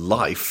her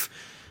life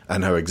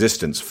and her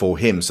existence for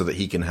him so that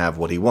he can have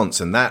what he wants.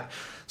 And that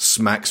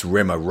smacks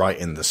Rimmer right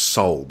in the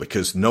soul,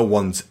 because no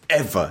one's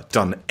ever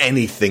done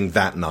anything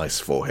that nice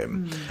for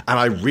him. And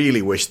I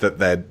really wish that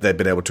they'd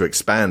been able to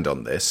expand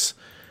on this.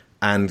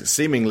 And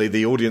seemingly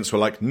the audience were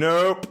like,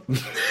 nope.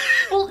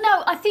 Well,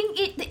 no, I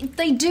think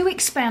they do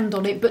expand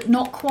on it, but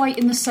not quite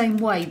in the same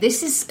way.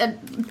 This is,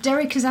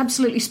 Derrick is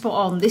absolutely spot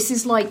on. This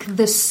is like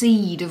the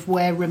seed of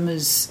where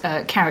Rimmer's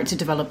character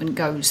development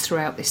goes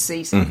throughout this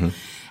season.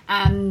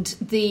 And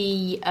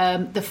the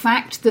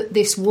fact that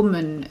this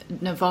woman,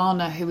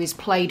 Nirvana, who is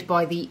played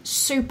by the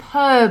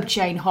superb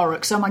Jane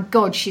Horrocks, oh my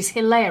God, she's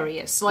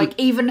hilarious. Like,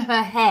 even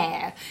her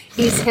hair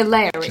is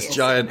hilarious. Just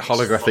giant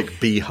holographic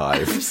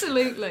beehive.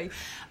 Absolutely.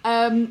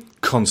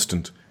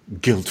 Constant,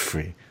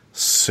 guilt-free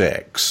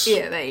sex.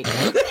 Yeah, there you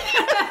go.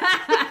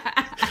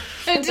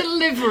 Her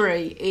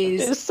delivery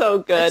is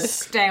so good.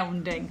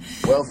 Astounding.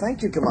 Well,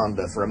 thank you,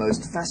 Commander, for a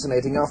most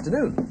fascinating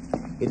afternoon.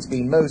 It's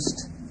been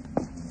most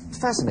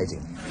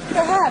fascinating.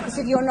 Perhaps,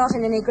 if you're not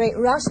in any great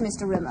rush,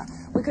 Mr. Rimmer,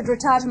 we could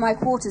retire to my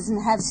quarters and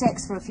have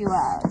sex for a few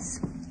hours.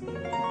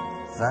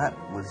 That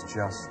was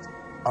just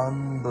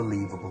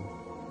unbelievable.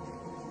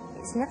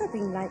 It's never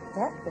been like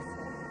that before.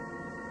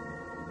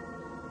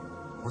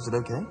 Was it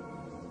okay?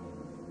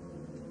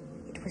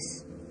 It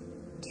was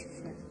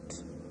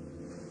different.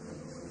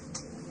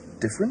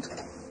 Different?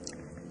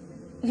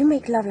 You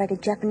make love like a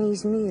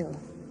Japanese meal.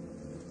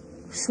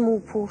 Small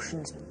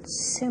portions, but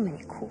so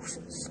many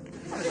courses.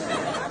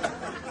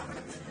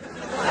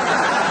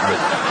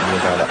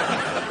 About it.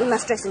 We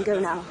must dress and go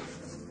now.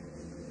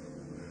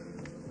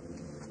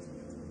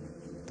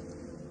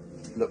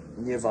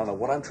 Nirvana,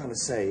 what I'm trying to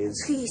say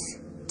is... Please,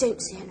 don't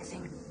say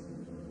anything.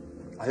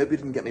 I hope you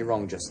didn't get me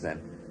wrong just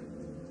then.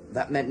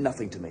 That meant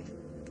nothing to me.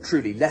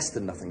 Truly, less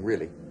than nothing,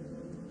 really.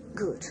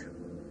 Good.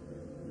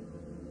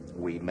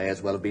 We may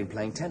as well have been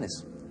playing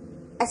tennis.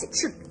 As it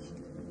should be.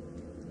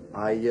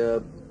 I,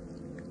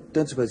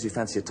 don't suppose you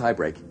fancy a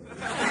tie-break?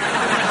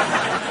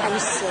 I'm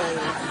sorry.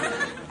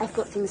 I've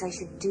got things I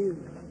should do.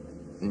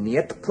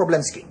 Niet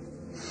problemski.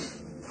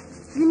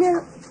 You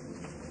know,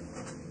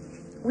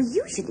 we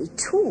usually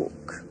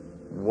talk.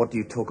 What do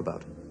you talk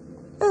about?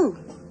 Oh,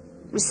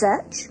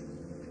 research,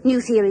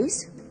 new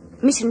theories,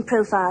 mission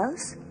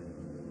profiles.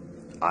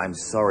 I'm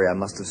sorry, I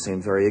must have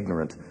seemed very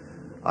ignorant.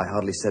 I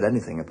hardly said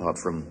anything apart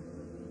from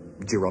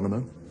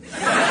Geronimo.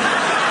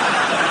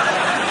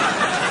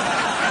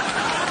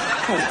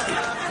 Thank you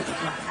for the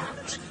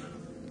workout.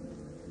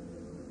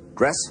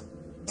 Dress?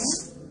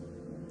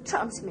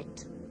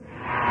 Transmit.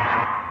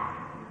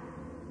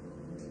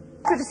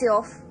 Privacy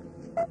off.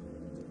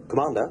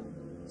 Commander,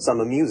 some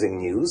amusing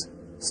news.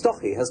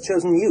 Stochy has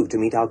chosen you to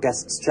meet our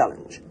guest's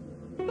challenge.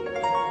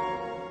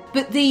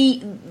 But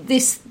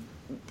this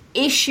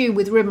issue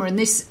with Rimmer, and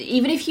this,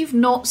 even if you've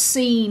not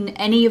seen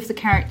any of the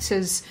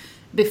characters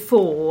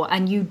before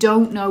and you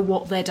don't know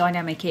what their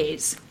dynamic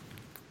is,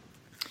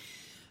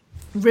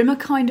 Rimmer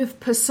kind of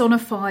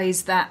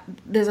personifies that.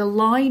 There's a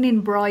line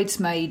in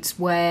Bridesmaids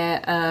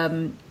where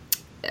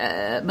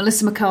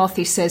Melissa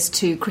McCarthy says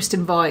to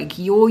Kristen Wiig,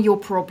 "You're your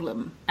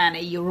problem,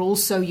 Annie, you're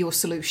also your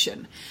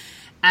solution."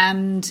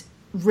 And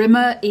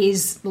Rimmer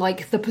is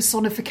like the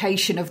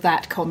personification of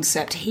that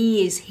concept.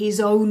 He is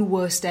his own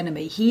worst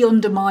enemy. He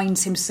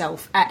undermines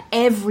himself at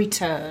every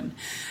turn.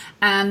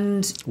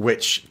 And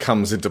which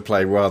comes into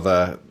play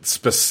rather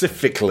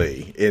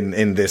specifically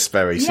in this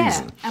very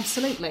season. Yeah,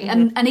 absolutely.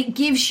 Mm-hmm. And it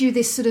gives you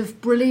this sort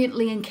of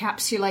brilliantly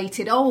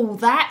encapsulated, oh,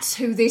 that's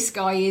who this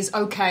guy is.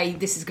 Okay,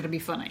 this is going to be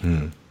funny.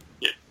 Mm.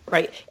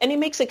 Right. And he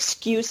makes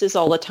excuses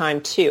all the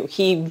time, too.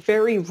 He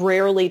very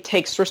rarely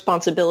takes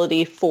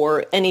responsibility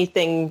for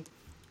anything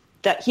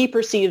that he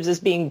perceives as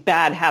being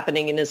bad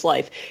happening in his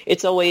life.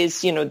 It's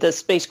always, the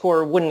Space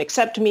Corps wouldn't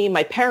accept me,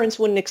 my parents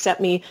wouldn't accept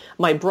me,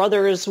 my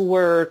brothers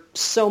were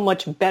so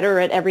much better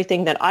at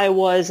everything than I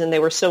was, and they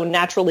were so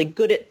naturally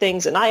good at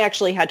things, and I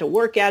actually had to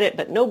work at it,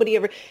 but nobody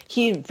ever...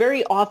 He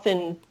very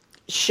often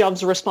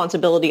shoves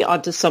responsibility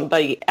onto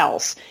somebody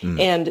else.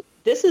 And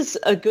this is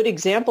a good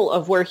example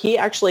of where he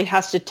actually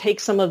has to take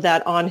some of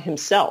that on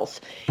himself.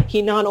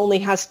 He not only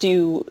has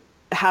to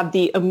have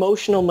the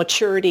emotional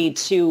maturity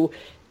to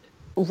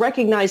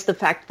recognize the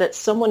fact that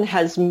someone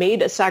has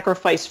made a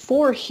sacrifice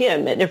for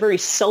him in a very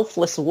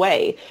selfless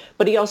way,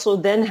 but he also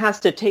then has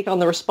to take on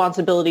the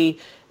responsibility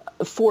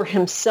for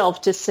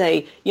himself to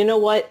say, you know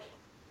what,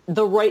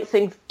 the right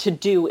thing to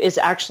do is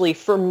actually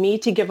for me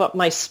to give up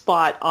my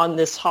spot on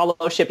this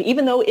hollow ship.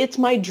 Even though it's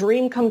my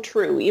dream come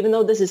true, even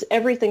though this is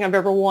everything I've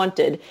ever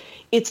wanted,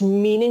 it's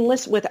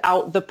meaningless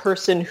without the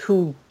person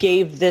who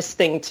gave this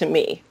thing to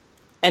me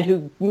and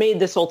who made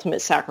this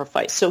ultimate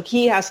sacrifice. So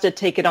he has to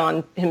take it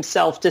on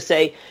himself to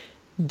say,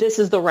 this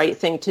is the right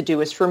thing to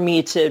do, is for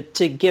me to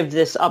give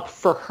this up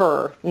for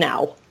her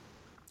now.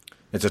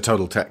 It's a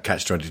total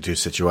catch-22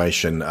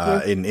 situation.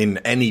 In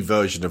any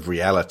version of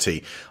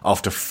reality,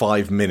 after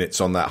 5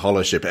 minutes on that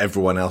holoship,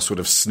 everyone else would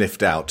have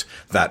sniffed out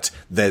that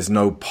there's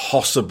no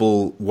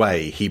possible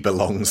way he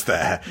belongs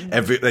there.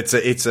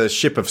 It's a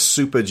ship of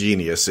super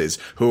geniuses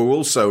who are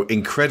also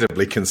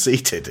incredibly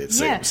conceited, it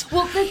seems.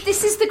 Well,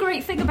 this is the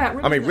great thing about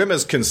Rimmer. I mean,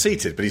 Rimmer's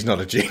conceited, but he's not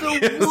a genius.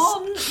 The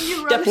one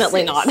neurosis,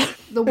 definitely not.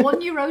 The one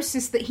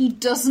neurosis that he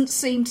doesn't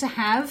seem to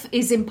have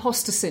is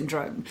imposter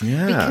syndrome.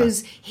 Yeah.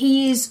 Because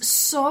he is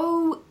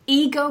so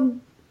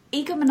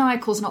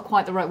egomaniacal is not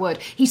quite the right word.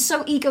 He's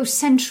so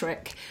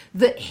egocentric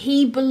that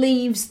he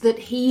believes that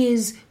he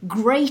is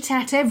great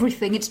at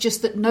everything. It's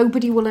just that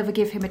nobody will ever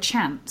give him a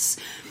chance.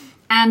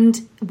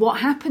 And what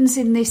happens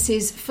in this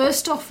is,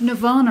 first off,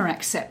 Nirvana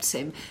accepts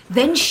him.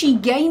 Then she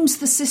games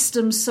the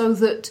system so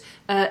that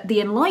the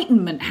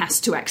Enlightenment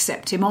has to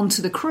accept him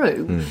onto the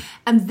crew.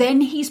 And then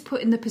he's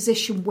put in the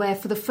position where,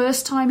 for the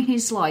first time in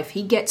his life,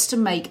 he gets to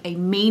make a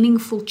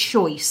meaningful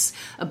choice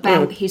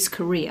about his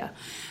career.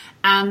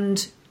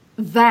 And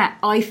that,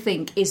 I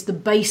think, is the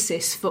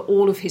basis for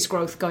all of his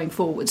growth going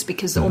forwards,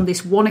 because on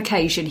this one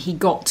occasion, he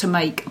got to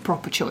make a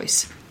proper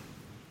choice.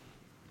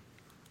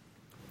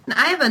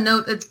 I have a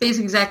note that's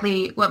basically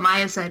exactly what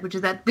Maya said, which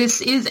is that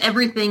this is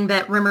everything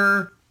that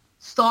Rimmer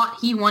thought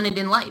he wanted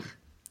in life.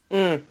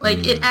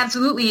 It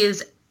absolutely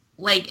is,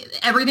 like,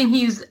 everything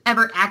he's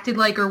ever acted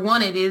like or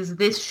wanted is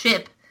this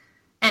ship,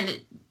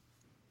 and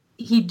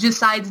he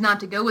decides not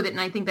to go with it, and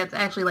I think that's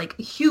actually, like,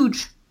 a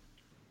huge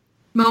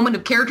moment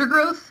of character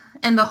growth.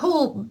 And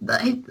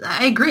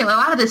I agree, a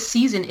lot of this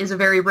season is a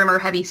very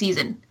Rimmer-heavy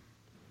season.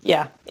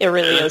 Yeah, it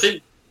really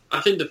is.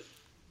 I think the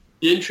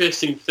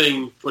interesting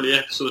thing for the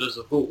episode as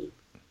a whole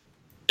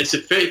is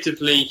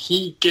effectively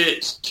he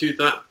gets to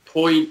that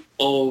point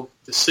of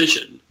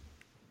decision.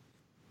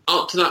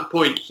 Up to that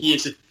point, he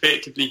is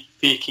effectively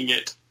faking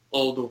it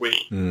all the way.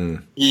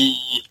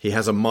 He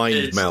has a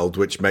mind meld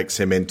which makes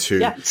him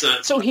into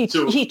So he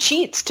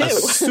cheats too. A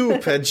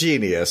super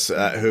genius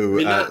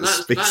who that's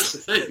speaks. the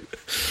thing.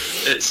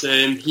 It's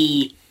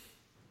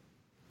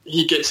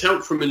he gets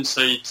help from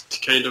inside to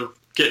kind of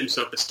get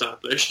himself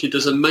established. He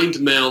does a mind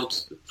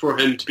meld for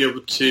him to be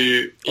able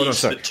to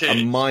ace the test.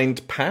 A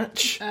mind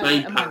patch?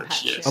 Mind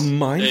patch, yes. A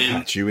mind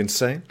patch, you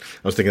insane?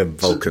 I was thinking of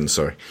Vulcan,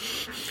 sorry.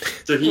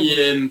 So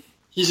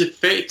he's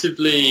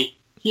effectively...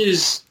 He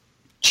is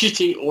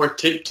cheating or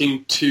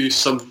attempting to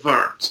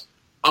subvert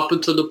up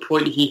until the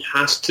point he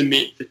has to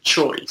make the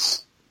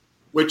choice,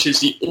 which is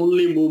the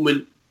only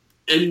moment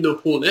in the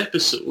whole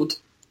episode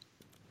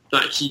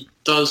that he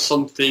does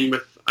something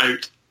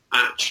without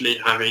actually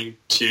having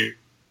to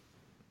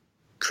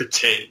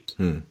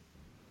pretend.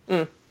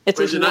 It's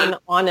his one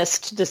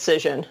honest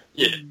decision.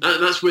 Yeah,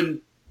 that's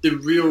when the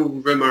real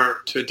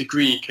Rimmer, to a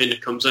degree, kind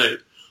of comes out.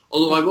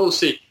 Although I will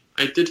say,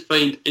 I did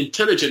find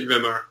intelligent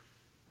Rimmer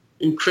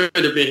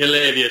incredibly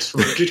hilarious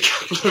for a good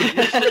couple of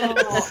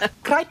minutes.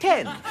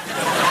 Kryten!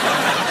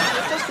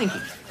 Just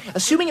thinking.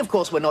 Assuming, of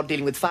course, we're not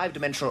dealing with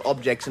five-dimensional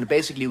objects in a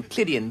basically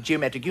Euclidean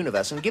geometric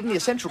universe, and given the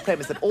essential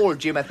premise that all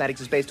geomathematics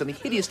is based on the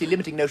hideously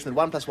limiting notion that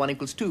 1 + 1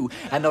 = 2,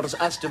 and not as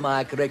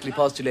Ostermeyer correctly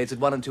postulates that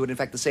 1 and 2 are in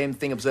fact the same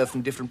thing observed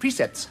from different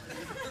precepts.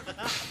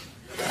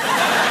 The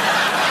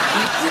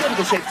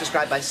theoretical shapes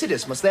described by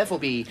Sidus must therefore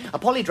be a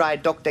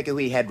polydried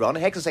docdecahedron, a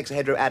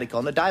hexasexahedro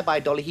adicon, a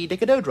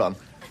dibidolihedecadodron.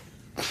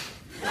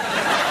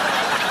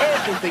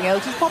 Everything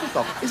else is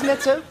poppycock, isn't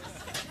that so?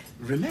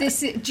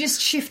 This is just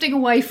shifting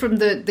away from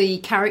the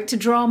character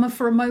drama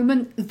for a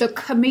moment. The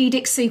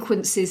comedic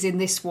sequences in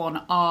this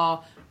one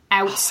are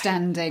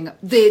outstanding.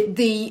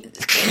 The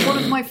one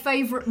of my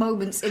favourite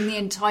moments in the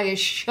entire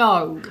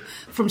show,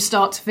 from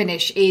start to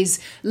finish, is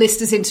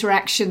Lister's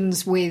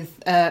interactions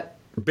with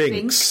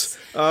Binks.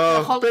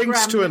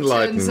 Binks to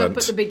enlightenment. Turns up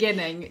at the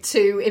beginning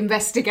to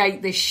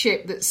investigate this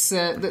ship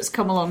that's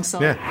come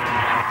alongside.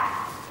 Yeah.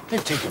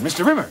 They've taken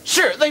Mr. Rimmer.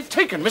 Sir, they've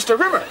taken Mr.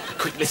 Rimmer.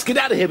 Quick, let's get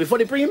out of here before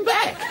they bring him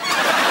back.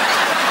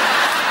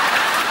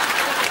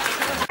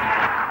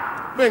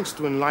 Binks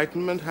to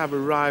enlightenment have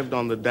arrived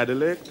on the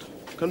Derrick.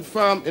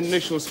 Confirm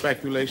initial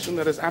speculation.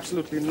 There is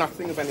absolutely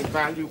nothing of any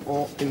value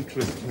or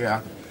interest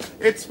here.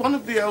 It's one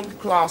of the old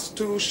Class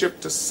II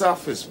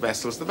ship-to-surface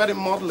vessels, the very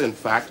model, in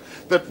fact,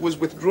 that was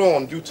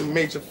withdrawn due to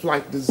major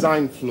flight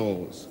design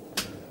flaws.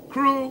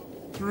 Crew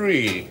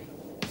 3.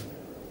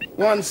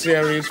 1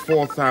 series,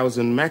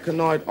 4,000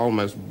 mechanoid,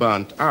 almost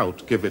burnt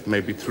out. Give it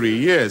maybe 3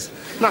 years.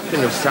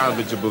 Nothing of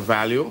salvageable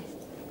value.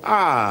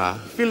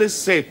 Felis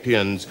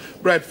sapiens,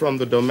 bred from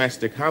the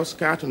domestic house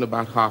cat and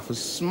about half as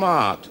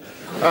smart.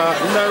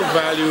 No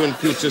value in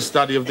future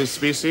study of this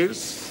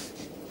species.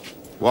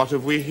 What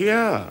have we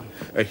here?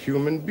 A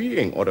human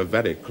being, or a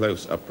very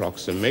close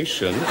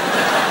approximation.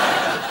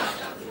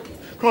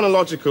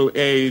 Chronological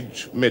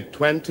age,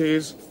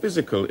 mid-20s.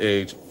 Physical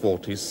age,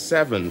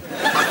 47.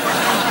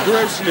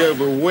 Grossly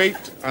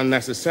overweight,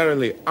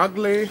 unnecessarily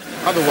ugly,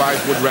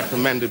 otherwise would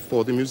recommend it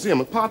for the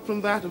museum. Apart from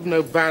that, of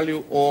no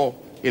value or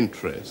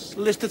interest.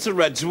 Listed to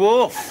Red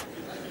Dwarf.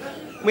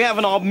 We have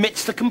in our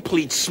midst a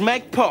complete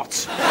smeg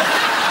pot.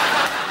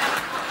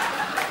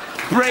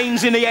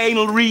 Brains in the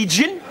anal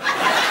region.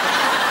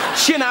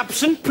 Chin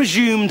absent,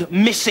 presumed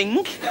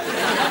missing.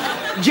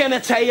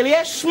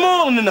 Genitalia,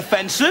 small and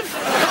inoffensive.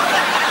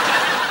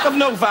 Of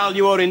no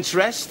value or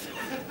interest.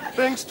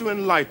 Thanks to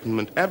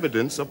enlightenment,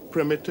 evidence of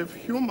primitive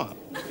humor.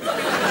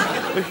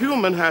 The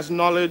human has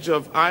knowledge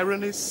of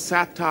irony,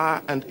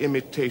 satire, and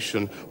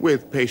imitation.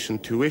 With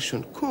patient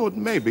tuition, could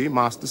maybe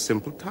master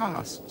simple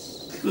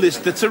tasks.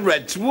 Listed to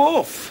Red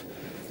Dwarf.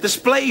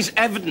 Displays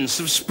evidence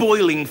of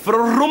spoiling for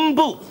a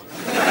rumble.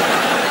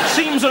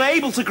 Seems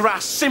unable to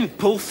grasp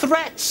simple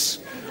threats.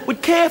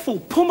 With careful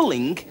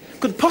pummeling,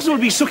 could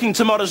possibly be sucking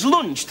tomorrow's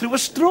lunch through a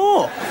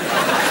straw.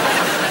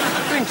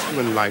 Thanks to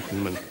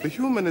enlightenment, the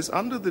human is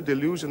under the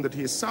delusion that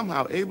he is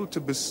somehow able to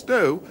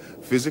bestow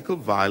physical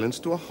violence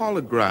to a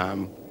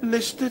hologram.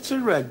 Listed to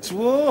Red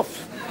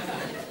Dwarf.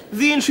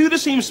 The intruder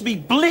seems to be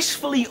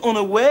blissfully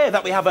unaware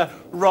that we have a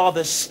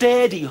rather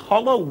sturdy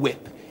hollow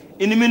whip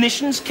in the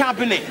munitions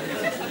cabinet.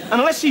 And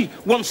unless he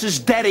wants his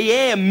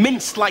derriere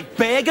minced like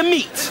burger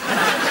meat,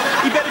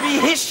 he better be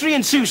history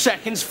in 2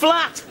 seconds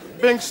flat.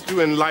 Thanks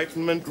to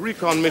enlightenment,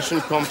 recon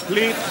mission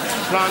complete.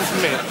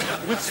 Transmit.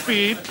 With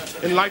speed.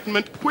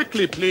 Enlightenment,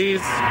 quickly,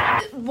 please.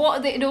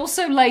 What it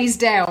also lays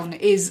down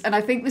is, and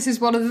I think this is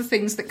one of the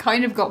things that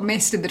kind of got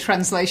missed in the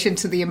translation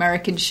to the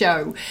American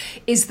show,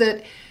 is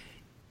that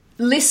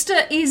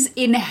Lister is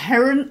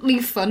inherently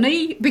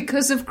funny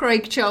because of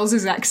Craig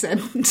Charles's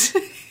accent.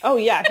 Oh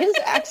yeah, his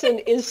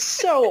accent is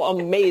so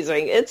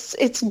amazing.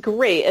 It's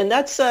great, and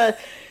that's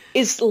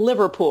is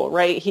Liverpool,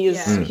 right? He's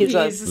a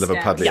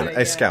Liverpudlian,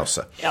 a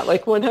Scouser. Yeah,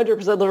 like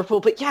 100%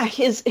 Liverpool. But yeah,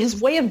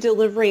 his way of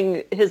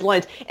delivering his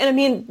lines, and I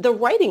mean, the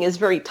writing is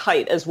very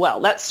tight as well.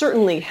 That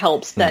certainly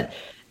helps. That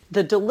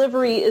the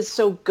delivery is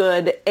so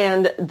good,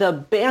 and the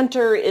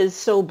banter is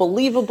so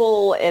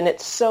believable, and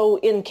it's so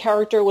in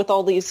character with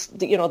all these,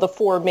 the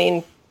 4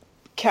 main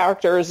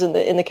characters in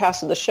the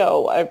cast of the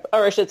show,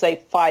 or I should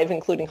say 5,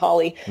 including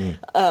Holly.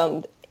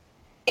 And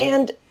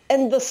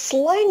the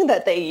slang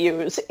that they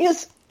use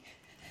is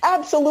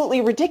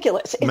absolutely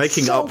ridiculous. It's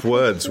making up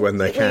words when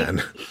they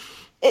can.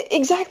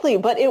 Exactly,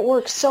 but it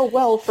works so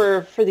well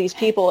for these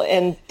people,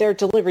 and their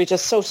delivery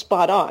just so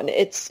spot on.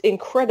 It's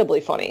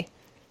incredibly funny.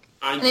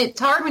 And it's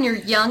hard when you're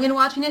young and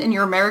watching it, and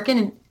you're American,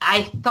 and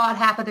I thought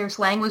half of their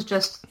slang was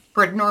just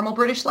normal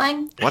British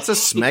slang. What's a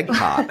smeg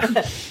pot?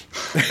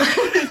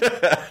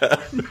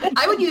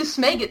 I would use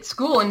smeg at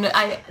school, and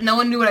no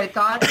one knew what I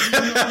thought. No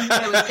one knew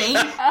what I was saying.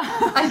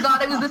 I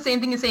thought it was the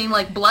same thing as saying,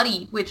 like,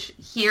 bloody, which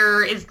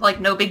here is, like,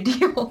 no big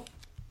deal.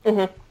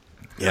 Mm-hmm.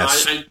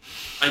 Yes.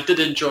 I did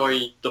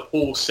enjoy the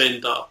whole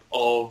send-up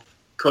of...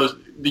 Because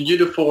the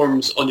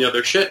uniforms on the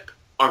other ship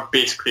are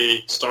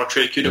basically Star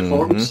Trek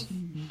uniforms.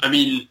 Mm-hmm. I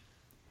mean,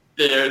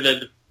 they're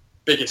the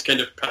biggest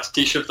kind of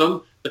pastiche of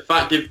them. The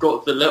fact they've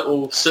got the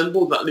little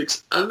symbol that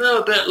looks a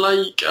little bit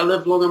like I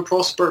live long and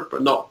prosper,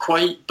 but not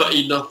quite, but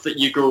enough that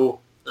you go,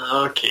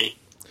 okay,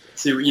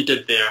 see what you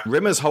did there.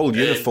 Rimmer's whole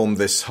uniform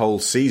this whole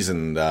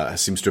season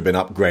seems to have been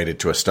upgraded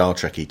to a Star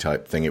Trek-y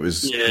type thing. It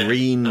was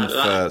green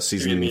for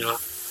season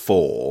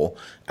 4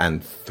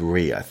 and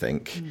 3, I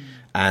think.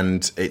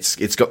 And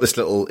it's got this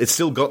little... It's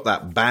still got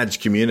that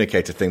badge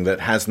communicator thing that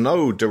has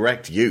no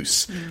direct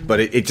use. But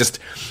it just...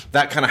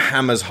 That kind of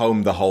hammers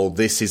home the whole,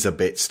 this is a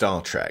bit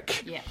Star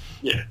Trek. Yeah.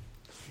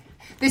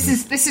 This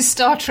is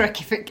Star Trek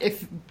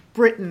if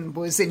Britain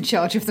was in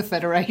charge of the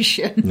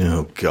Federation.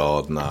 Oh,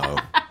 God, no.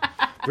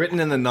 Britain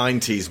in the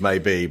 90s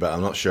maybe, but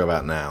I'm not sure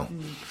about now.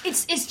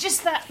 It's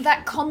just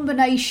that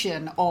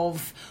combination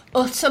of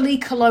utterly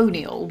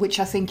colonial, which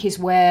I think is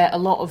where a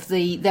lot of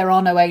there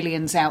are no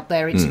aliens out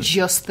there, it's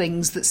just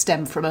things that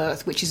stem from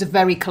Earth, which is a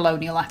very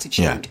colonial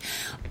attitude.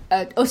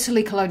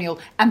 Utterly colonial,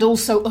 and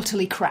also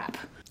utterly crap.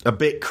 A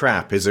bit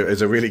crap is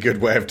a really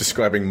good way of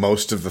describing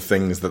most of the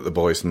things that the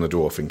boys from the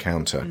Dwarf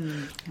encounter.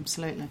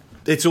 Absolutely.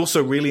 It's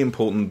also really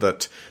important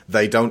that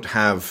they don't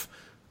have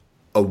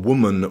a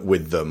woman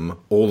with them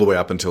all the way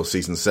up until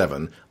season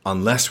 7,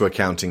 unless we're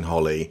counting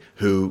Holly,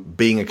 who,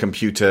 being a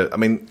computer, I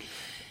mean,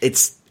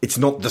 it's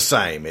not the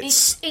same.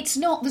 It's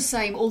not the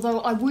same, although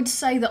I would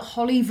say that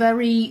Holly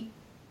very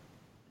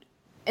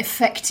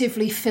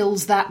effectively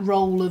fills that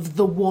role of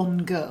the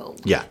one girl.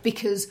 Yeah.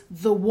 Because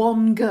the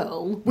one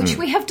girl, which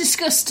we have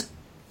discussed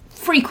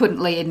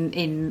frequently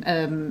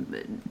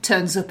in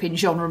turns up in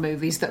genre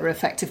movies that are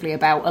effectively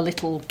about a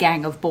little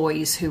gang of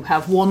boys who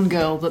have one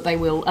girl that they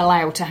will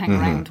allow to hang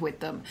around with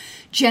them.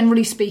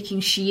 Generally speaking,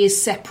 she is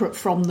separate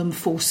from them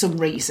for some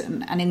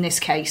reason, and in this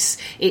case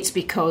it's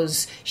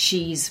because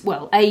she's,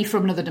 well, A,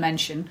 from another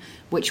dimension,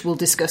 which we'll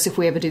discuss if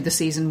we ever do the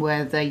season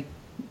where they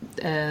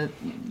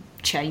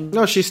change.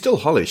 No, she's still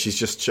Holly. She's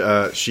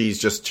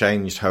just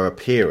changed her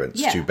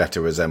appearance to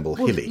better resemble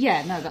Hilly.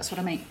 Yeah, no, that's what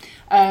I mean.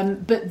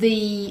 But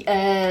the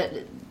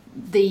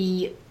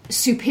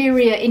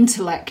superior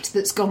intellect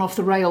that's gone off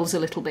the rails a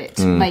little bit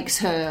makes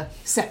her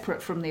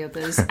separate from the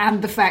others,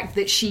 and the fact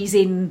that she's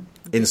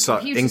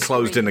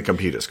enclosed in a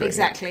computer screen.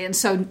 Exactly, and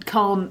so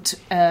can't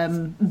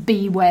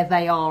be where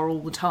they are all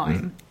the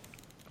time.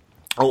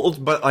 Oh,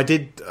 but I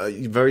did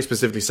very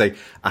specifically say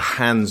a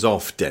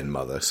hands-off den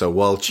mother. So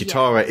while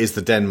Chitara is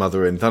the den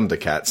mother in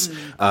Thundercats,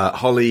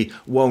 Holly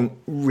won't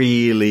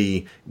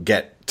really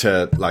get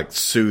to like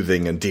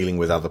soothing and dealing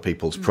with other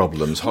people's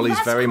problems. Holly's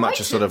very much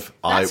a sort of...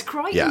 That's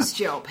Kryten's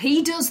job.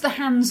 He does the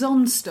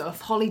hands-on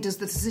stuff. Holly does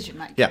the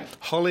decision-making. Yeah,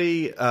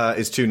 Holly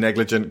is too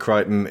negligent.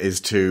 Kryten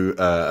is too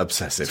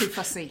obsessive. Too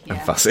fussy,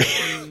 And fussy,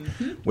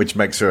 which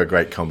makes her a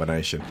great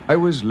combination. I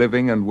was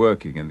living and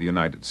working in the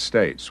United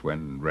States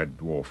when Red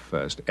Dwarf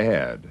first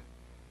aired.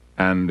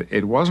 And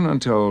it wasn't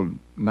until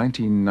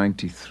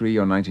 1993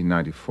 or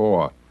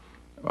 1994,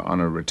 on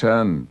a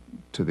return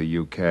to the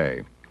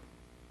UK,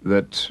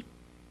 that...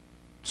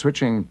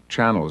 switching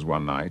channels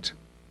one night,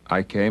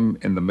 I came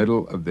in the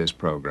middle of this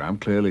program,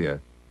 clearly a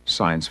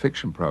science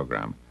fiction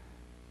program,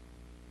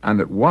 and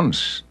at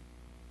once,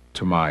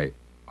 to my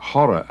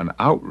horror and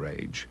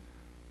outrage,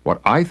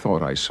 what I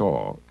thought I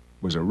saw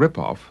was a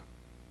rip-off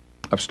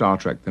of Star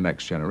Trek: The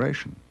Next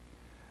Generation.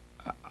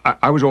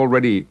 I was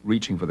already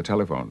reaching for the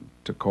telephone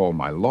to call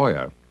my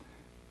lawyer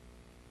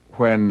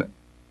when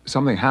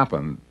something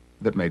happened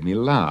that made me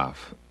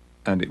laugh,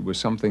 and it was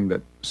something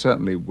that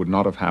certainly would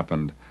not have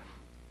happened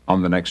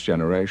on The Next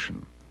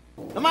Generation.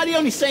 Am I the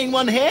only sane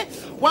one here?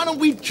 Why don't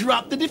we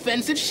drop the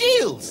defensive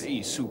shields?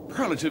 A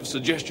superlative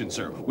suggestion,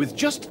 sir, with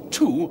just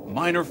 2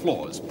 minor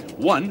flaws.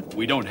 1,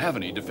 we don't have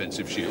any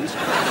defensive shields.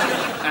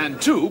 And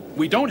 2,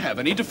 we don't have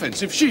any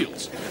defensive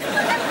shields.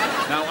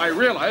 Now, I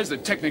realize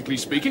that technically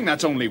speaking,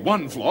 that's only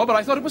 1 flaw, but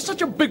I thought it was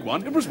such a big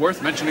one, it was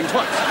worth mentioning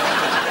twice.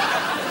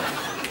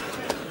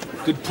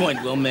 Good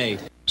point, well made.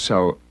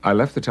 So I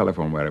left the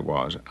telephone where it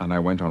was, and I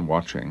went on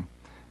watching,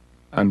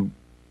 and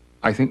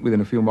I think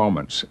within a few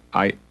moments,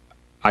 I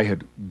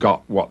had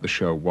got what the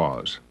show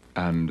was,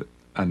 and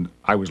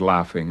I was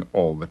laughing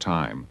all the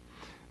time.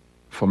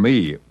 For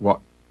me, what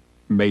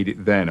made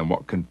it then and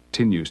what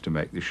continues to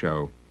make the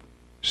show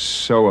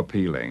so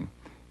appealing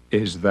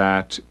is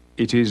that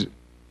it is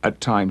at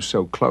times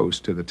so close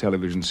to the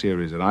television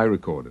series that I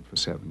recorded for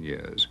 7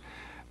 years,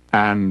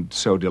 and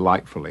so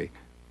delightfully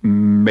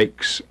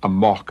makes a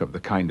mock of the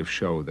kind of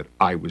show that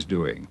I was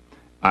doing.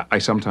 I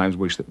sometimes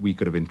wish that we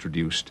could have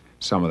introduced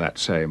some of that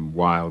same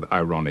wild,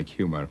 ironic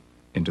humor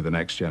into the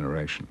next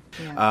generation.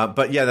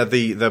 But yeah,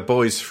 the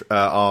boys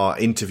are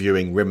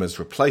interviewing Rimmer's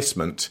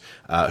replacement,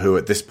 who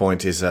at this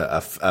point is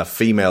a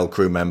female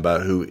crew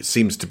member who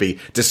seems to be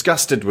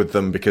disgusted with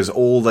them because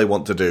all they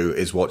want to do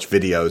is watch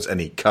videos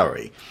and eat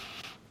curry.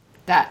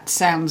 That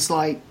sounds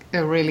like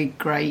a really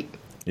great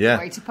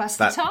way to pass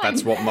the time.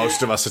 That's what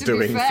most of us are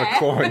doing for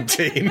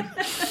quarantine.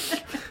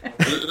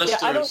 Yeah,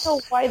 I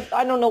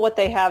don't know what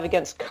they have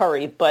against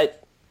curry,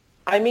 but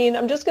I mean,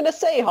 I'm just going to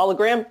say,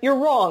 hologram, you're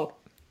wrong.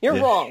 You're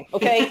wrong,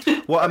 okay?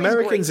 Well,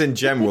 Americans in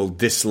general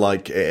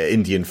dislike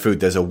Indian food.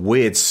 There's a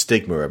weird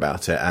stigma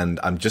about it, and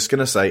I'm just going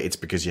to say it's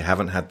because you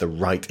haven't had the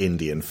right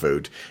Indian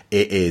food.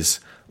 It is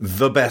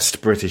the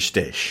best British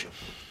dish.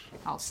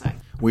 I'll say.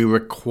 We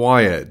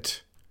required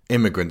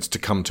immigrants to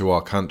come to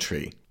our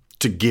country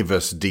to give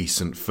us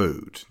decent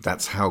food.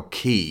 That's how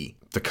key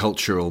the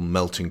cultural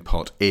melting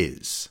pot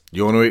is.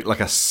 You want to eat like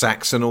a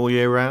Saxon all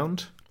year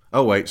round?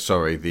 Oh, wait,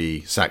 sorry,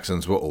 the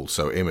Saxons were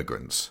also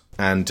immigrants.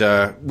 And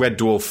Red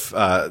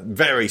Dwarf,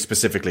 very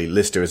specifically,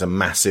 Lister is a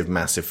massive,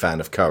 massive fan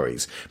of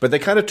curries. But they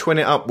kind of twin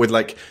it up with,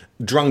 like,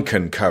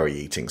 drunken curry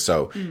eating.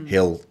 So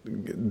he'll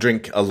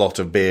drink a lot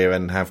of beer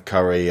and have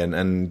curry,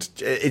 and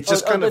it's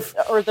just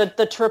Or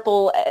the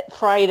triple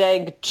fried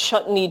egg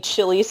chutney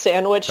chili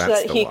sandwich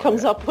that he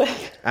comes up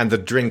with. And the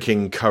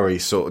drinking curry,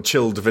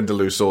 chilled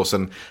vindaloo sauce,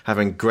 and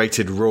having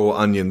grated raw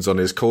onions on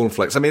his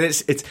cornflakes. I mean,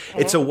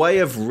 it's a way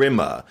of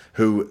Rimmer,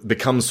 who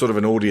becomes sort of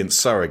an audience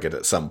surrogate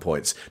at some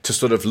points, to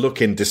sort of look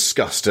in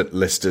disgust at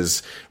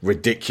Lister's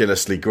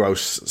ridiculously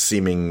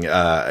gross-seeming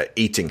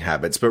eating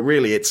habits. But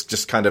really, it's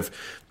just kind of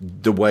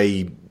the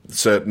way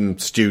certain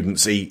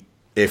students eat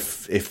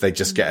if they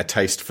just get a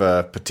taste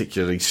for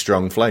particularly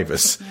strong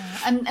flavours.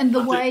 Yeah. And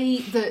the way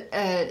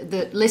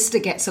that Lister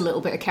gets a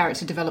little bit of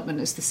character development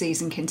as the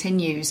season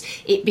continues,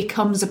 it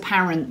becomes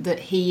apparent that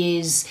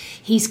he's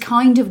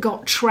kind of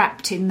got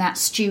trapped in that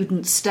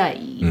student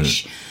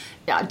stage.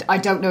 I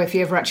don't know if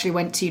he ever actually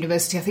went to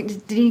university. I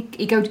think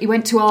he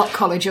went to art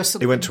college or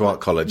something. He went to art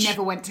college.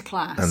 Never went to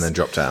class. And then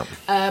dropped out.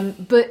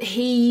 But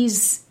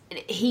he's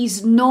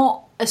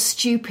not a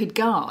stupid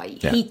guy.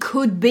 Yeah. He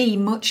could be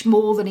much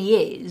more than he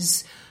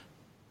is,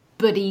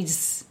 but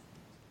he's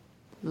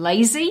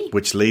lazy.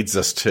 Which leads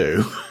us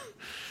to...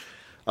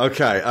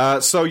 Okay,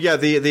 so yeah,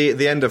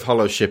 the end of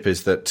Hollow Ship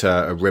is that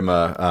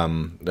Rimmer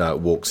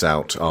walks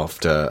out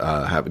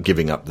after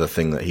giving up the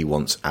thing that he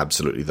wants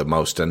absolutely the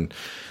most, and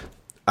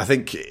I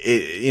think,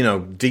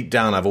 deep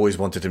down, I've always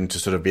wanted him to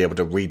sort of be able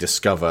to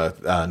rediscover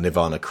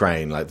Nirvana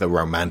Crane. Like, the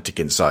romantic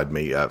inside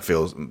me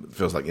feels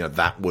like,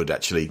 that would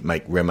actually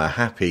make Rimmer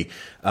happy.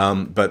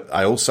 But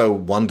I also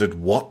wondered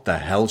what the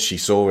hell she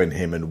saw in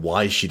him and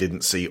why she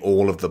didn't see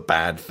all of the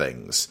bad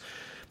things.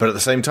 But at the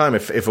same time,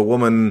 if a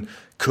woman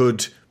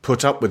could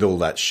put up with all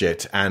that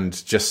shit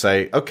and just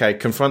say, okay,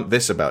 confront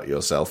this about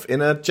yourself in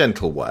a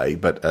gentle way,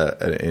 but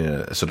in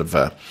a sort of...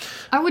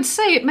 I would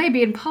say it may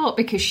be in part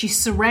because she's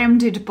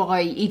surrounded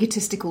by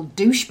egotistical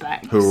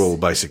douchebags. Who are all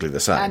basically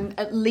the same. And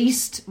at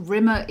least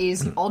Rimmer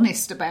is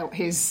honest about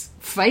his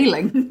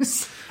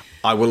failings.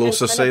 I will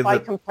also say that... By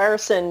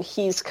comparison,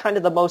 he's kind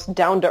of the most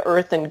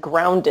down-to-earth and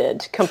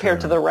grounded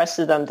compared to the rest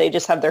of them. They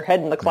just have their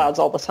head in the clouds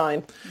all the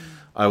time.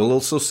 I will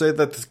also say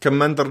that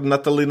Commander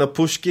Natalina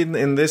Pushkin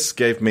in this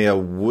gave me a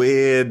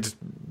weird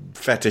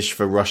fetish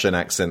for Russian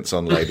accents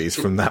on ladies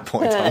from that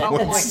point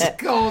onwards. Oh my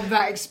god,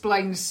 that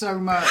explains so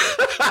much.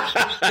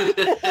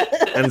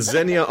 And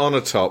Xenia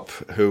Onatop,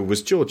 who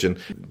was Georgian,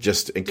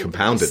 just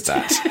compounded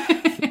that.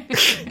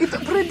 It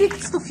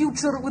predicts the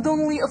future with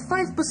only a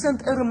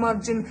 5% error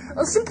margin,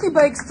 simply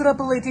by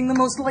extrapolating the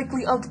most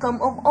likely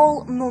outcome of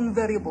all known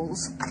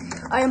variables.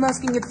 I am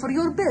asking it for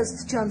your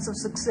best chance of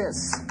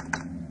success.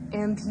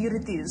 And here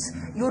it is.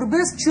 Your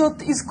best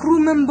shot is crew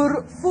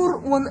member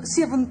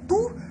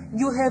 4172.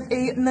 You have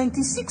a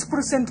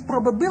 96%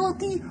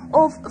 probability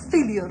of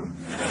failure.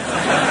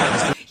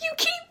 You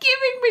keep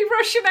giving me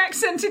Russian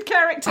accented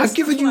characters. I've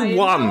given you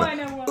one. One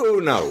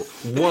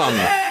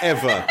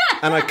ever.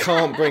 And I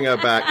can't bring her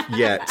back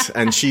yet.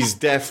 And she's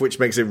deaf, which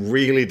makes it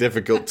really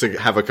difficult to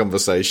have a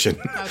conversation.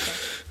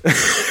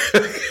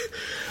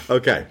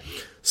 Okay.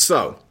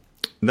 So,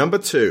 number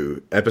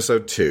 2,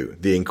 episode 2,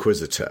 The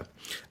Inquisitor.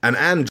 An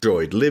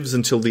android lives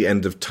until the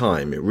end of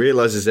time. It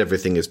realizes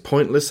everything is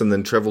pointless and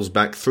then travels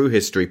back through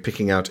history,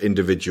 picking out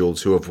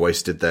individuals who have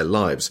wasted their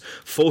lives,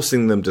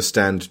 forcing them to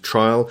stand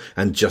trial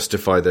and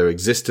justify their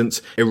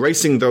existence,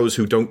 erasing those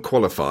who don't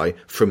qualify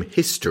from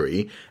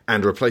history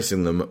and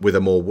replacing them with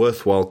a more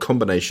worthwhile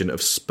combination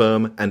of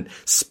sperm and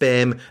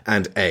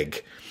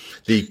egg.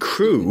 The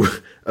crew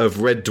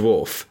of Red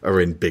Dwarf are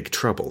in big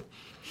trouble.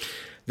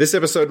 This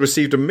episode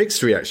received a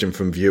mixed reaction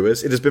from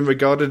viewers. It has been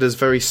regarded as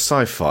very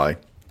sci-fi,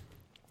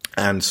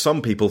 and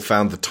some people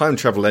found the time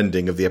travel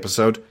ending of the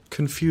episode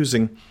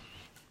confusing.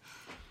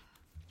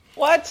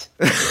 What?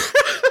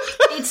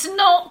 It's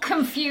not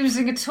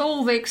confusing at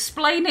all. They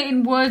explain it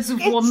in words of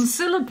one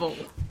syllable.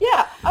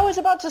 Yeah, I was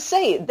about to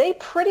say, they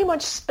pretty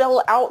much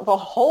spell out the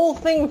whole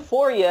thing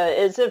for you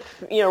as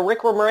if, Rick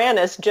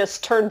Moranis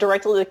just turned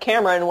directly to the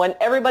camera and went,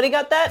 everybody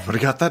got that? Everybody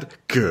got that?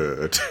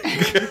 Good.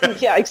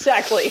 Yeah,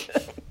 exactly.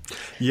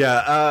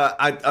 Yeah,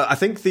 I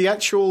think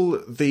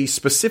the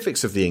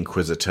specifics of the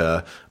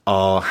Inquisitor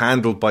are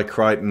handled by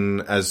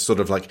Kryten as sort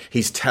of like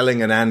he's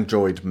telling an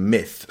android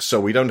myth, so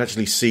we don't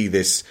actually see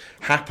this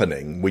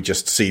happening. We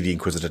just see the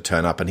Inquisitor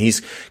turn up, and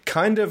he's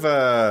kind of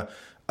a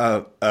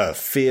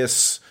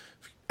fierce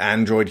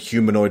android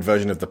humanoid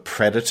version of the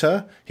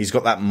Predator. He's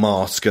got that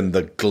mask and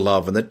the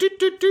glove and the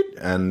doot,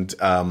 and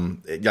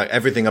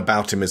everything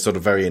about him is sort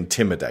of very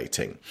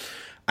intimidating.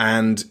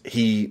 And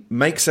he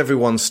makes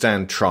everyone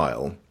stand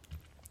trial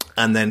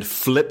and then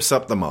flips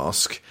up the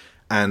mask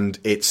and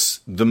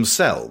it's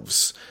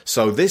themselves.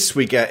 So this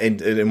we get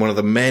in one of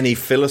the many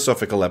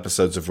philosophical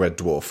episodes of Red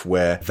Dwarf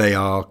where they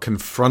are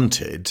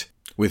confronted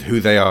with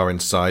who they are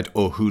inside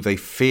or who they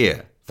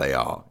fear they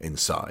are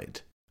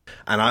inside.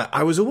 And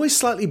I was always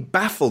slightly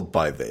baffled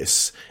by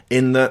this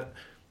in that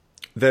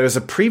there is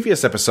a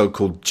previous episode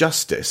called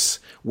Justice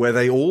where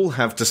they all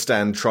have to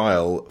stand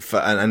trial for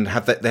and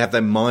they have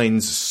their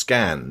minds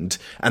scanned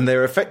and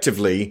they're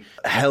effectively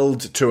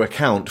held to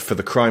account for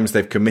the crimes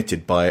they've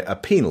committed by a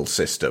penal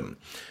system.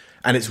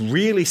 And it's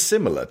really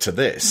similar to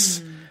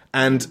this.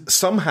 And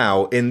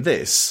somehow in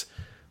this,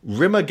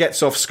 Rimmer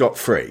gets off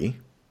scot-free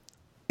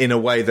in a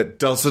way that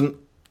doesn't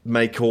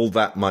make all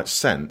that much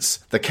sense.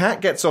 The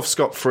cat gets off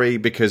scot-free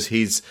because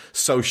he's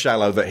so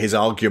shallow that his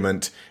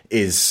argument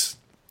is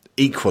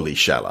equally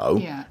shallow.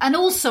 Yeah, and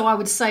also I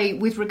would say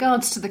with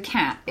regards to the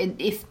cat,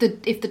 if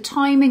the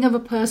timing of a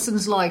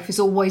person's life is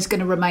always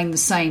going to remain the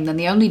same, then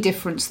the only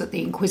difference that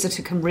the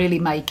Inquisitor can really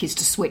make is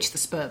to switch the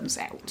sperms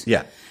out.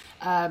 Yeah.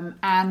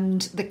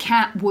 And the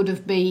cat would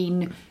have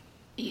been,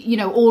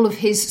 all of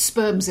his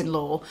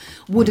sperms-in-law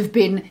would have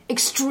been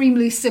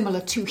extremely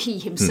similar to he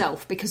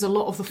himself, because a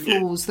lot of the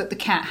flaws that the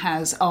cat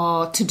has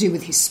are to do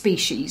with his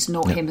species,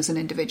 not him as an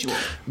individual.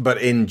 But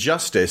in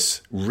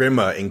Justice,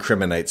 Rimmer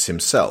incriminates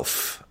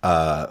himself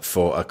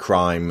for a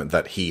crime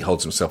that he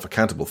holds himself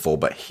accountable for.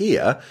 But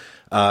here,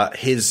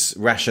 his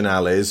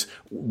rationale is,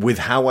 with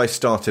how I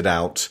started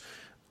out,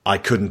 I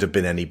couldn't have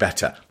been any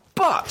better.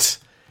 But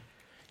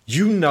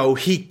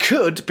he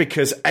could,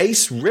 because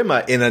Ace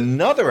Rimmer in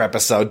another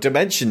episode,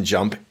 Dimension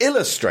Jump,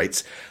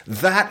 illustrates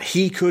that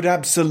he could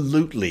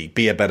absolutely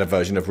be a better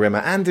version of Rimmer.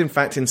 And in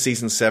fact, in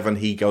season 7,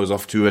 he goes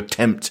off to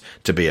attempt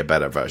to be a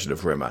better version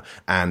of Rimmer.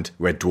 And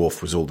Red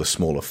Dwarf was all the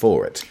smaller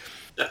for it.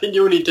 I think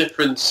the only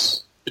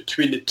difference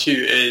between the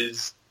two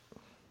is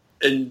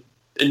in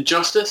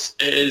Justice,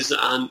 it is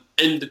an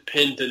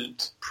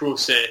independent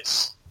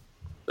process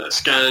that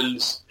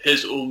scans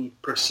his own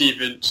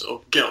perceivance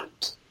of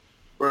guilt.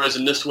 Whereas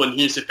in this one,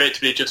 he's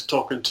effectively just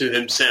talking to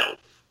himself.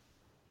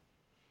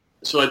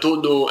 So I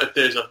don't know if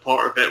there's a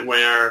part of it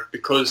where,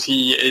 because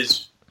he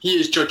is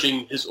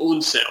judging his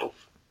own self,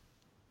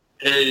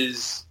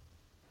 his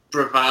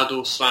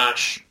bravado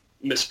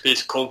 /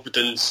 misplaced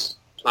confidence,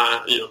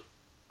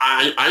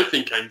 I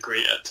think I'm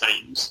great at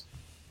times,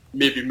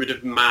 maybe would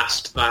have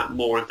masked that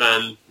more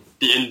than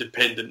the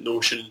independent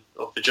notion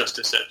of the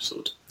Justice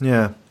episode.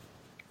 Yeah.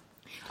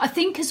 I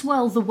think as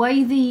well, the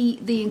way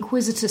the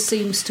Inquisitor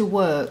seems to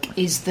work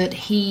is that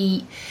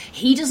he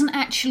doesn't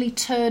actually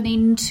turn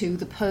into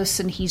the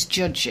person he's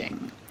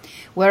judging.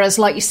 Whereas,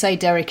 like you say,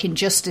 Derrick, in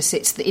Justice,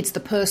 it's the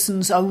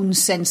person's own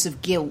sense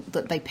of guilt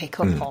that they pick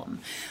up on.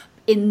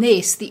 In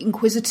this, the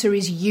Inquisitor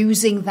is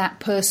using that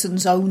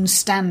person's own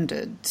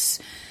standards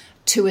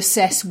to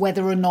assess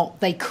whether or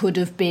not they could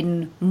have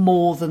been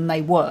more than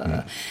they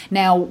were.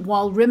 Now,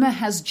 while Rimmer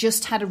has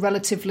just had a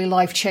relatively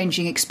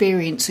life-changing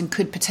experience and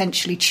could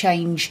potentially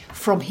change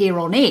from here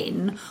on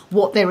in,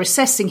 what they're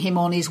assessing him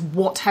on is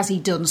what has he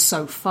done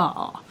so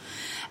far.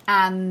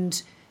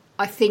 And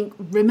I think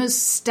Rimmer's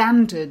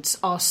standards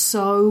are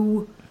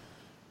so...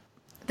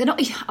 They're not...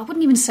 I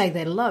wouldn't even say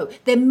they're low.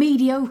 They're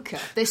mediocre.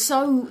 They're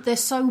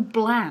so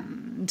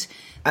bland.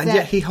 And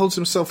yet he holds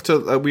himself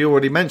to, we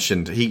already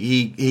mentioned,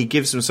 he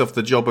gives himself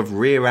the job of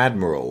Rear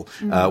Admiral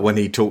when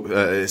he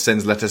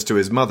sends letters to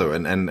his mother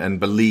and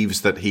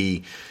believes that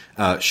he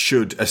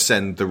should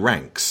ascend the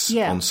ranks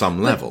on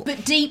some level.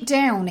 But deep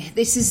down,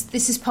 this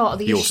is part of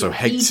the issue. He also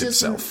hates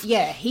himself.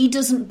 Yeah, he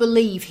doesn't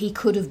believe he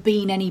could have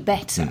been any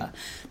better.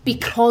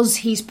 Because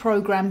he's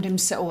programmed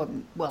himself,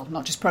 well,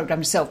 not just programmed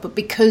himself, but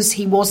because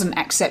he wasn't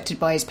accepted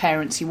by his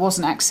parents, he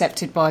wasn't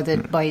accepted by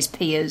his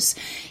peers,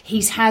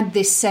 he's had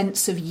this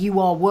sense of you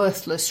are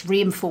worthless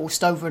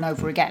reinforced over and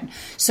over again.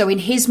 So in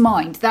his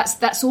mind,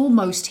 that's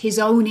almost his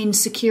own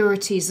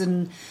insecurities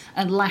and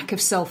lack of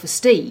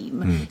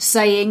self-esteem,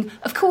 saying,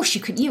 of course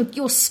you could,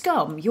 you're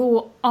scum,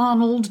 you're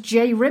Arnold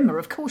J. Rimmer,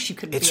 of course you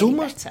couldn't be any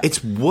better.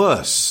 It's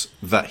worse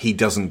that he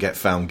doesn't get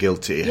found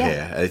guilty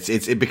here.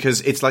 It's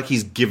because it's like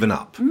he's given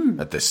up.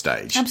 at this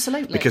stage.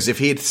 Absolutely. Because if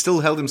he had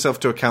still held himself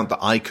to account that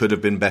I could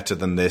have been better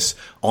than this,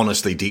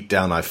 honestly, deep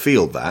down I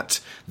feel that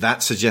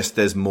suggests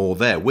there's more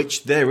there,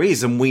 which there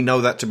is, and we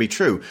know that to be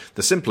true.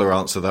 The simpler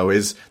answer, though,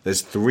 is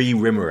there's 3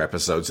 Rimmer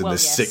episodes in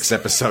this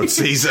 6-episode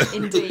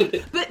season.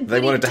 Indeed. But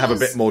they wanted to have a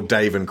bit more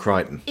Dave and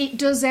Kryten. It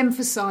does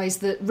emphasise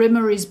that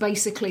Rimmer is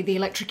basically the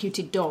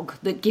electrocuted dog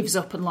that gives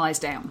up and lies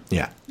down.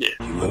 Yeah. You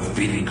have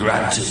been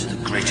granted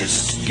the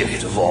greatest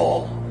gift of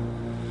all,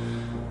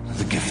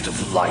 the gift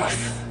of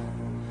life.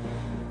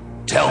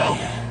 Tell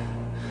me,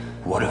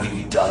 what have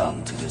you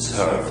done to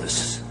deserve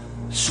this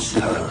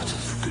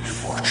superlative good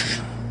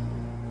fortune?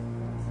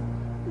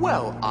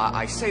 Well,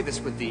 I say this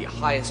with the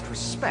highest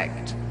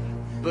respect,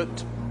 but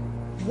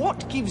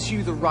what gives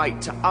you the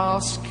right to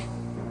ask...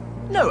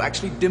 No,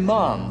 actually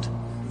demand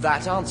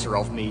that answer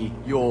of me,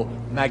 your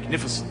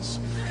magnificence?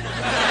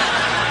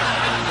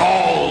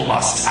 All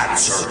must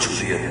answer to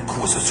the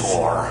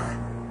Inquisitor.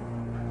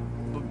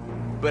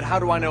 But how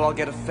do I know I'll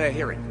get a fair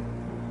hearing?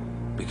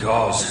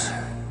 Because,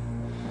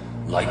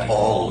 like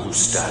all who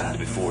stand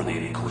before the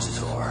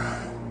Inquisitor,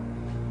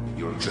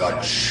 your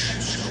judge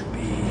shall be...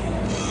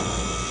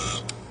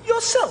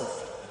 yourself!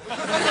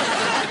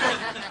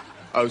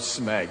 Oh,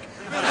 Smeg.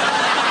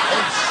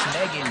 Oh,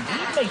 Smeg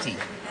indeed, matey.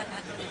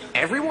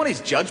 Everyone is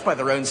judged by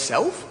their own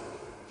self?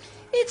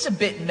 It's a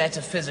bit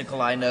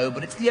metaphysical, I know,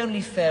 but it's the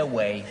only fair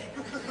way.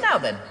 Now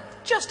then,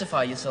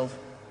 justify yourself.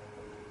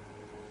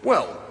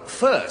 Well,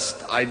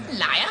 first, Liar!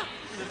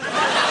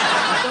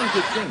 I've done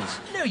good things.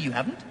 No, you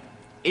haven't.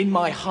 In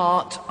my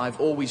heart, I've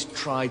always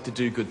tried to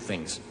do good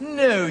things.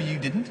 No, you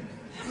didn't.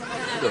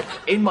 Look,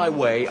 in my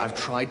way, I've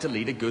tried to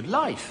lead a good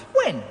life.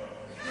 When?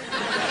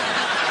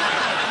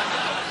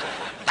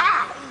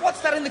 Ah!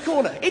 What's that in the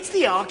corner? It's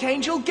the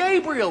Archangel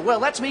Gabriel. Well,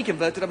 that's me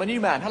converted. I'm a new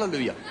man.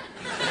 Hallelujah.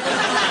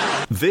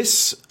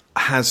 This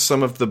has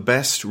some of the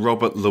best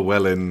Robert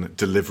Llewellyn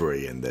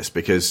delivery in this,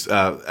 because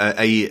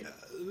a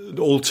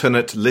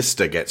alternate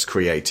Lister gets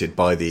created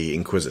by the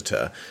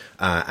Inquisitor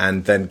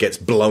and then gets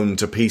blown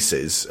to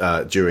pieces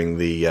during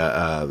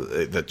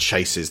the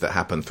chases that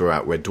happen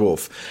throughout Red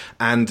Dwarf.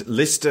 And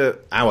Lister,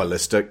 our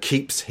Lister,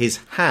 keeps his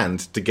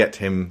hand to get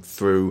him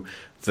through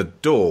the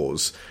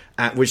doors,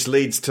 which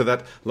leads to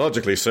that,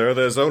 logically, sir,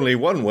 there's only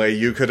one way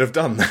you could have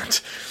done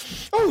that.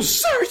 Oh,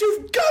 sir,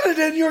 you've got it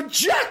in your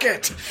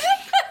jacket!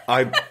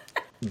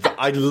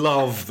 I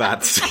love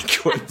that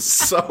sequence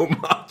so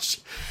much.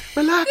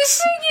 Relax.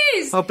 The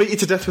thing is... I'll beat you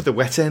to death with the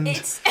wet end.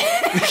 It's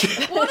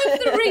one of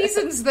the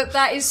reasons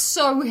that is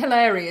so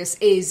hilarious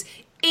is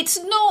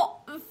it's not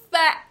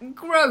that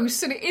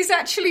gross, and it is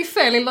actually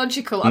fairly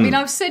logical. I mean,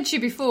 I've said to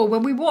you before,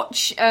 when we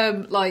watch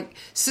like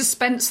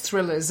suspense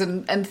thrillers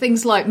and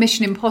things like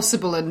Mission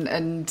Impossible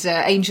and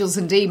Angels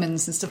and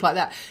Demons and stuff like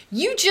that,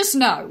 you just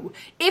know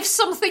if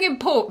something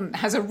important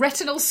has a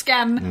retinal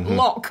scan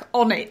lock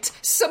on it,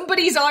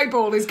 somebody's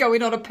eyeball is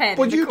going on a pen.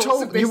 Well, you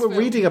were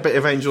reading a bit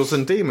of Angels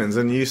and Demons,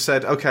 and you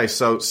said, okay,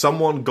 so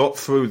someone got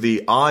through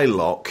the eye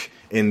lock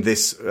in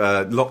this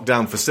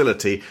lockdown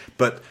facility,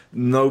 but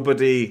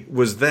nobody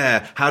was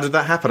there. How did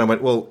that happen? I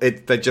went, well,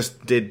 they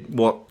just did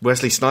what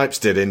Wesley Snipes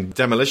did in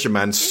Demolition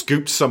Man,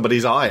 scooped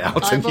somebody's eye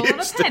out and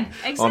used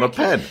it on a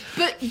pen.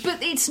 But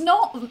it's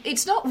not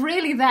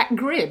really that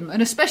grim,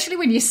 and especially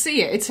when you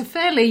see it, it's a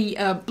fairly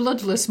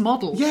bloodless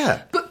model.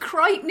 Yeah. But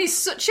Kryten is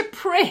such a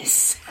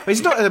priss.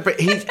 He's not.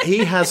 But he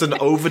has an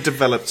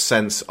overdeveloped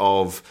sense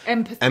of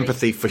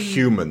empathy for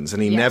humans,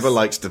 and he never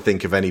likes to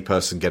think of any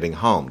person getting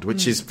harmed,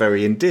 which is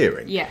very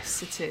endearing.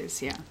 Yes, it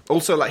is. Yeah.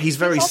 Also, like he's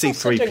very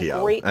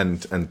C-3PO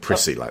and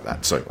prissy like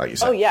that. So, like you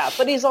said. Oh yeah,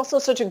 but he's also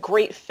such a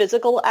great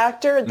physical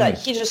actor that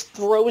he just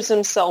throws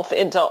himself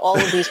into all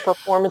of these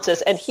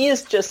performances, and he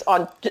is just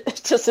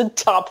in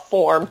top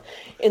form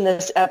in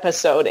this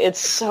episode.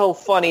 It's so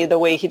funny the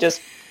way he just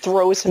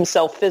throws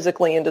himself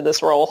physically into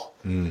this role.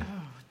 Oh,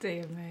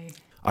 dear me.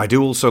 I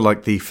do also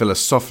like the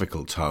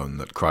philosophical tone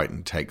that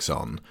Kryten takes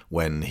on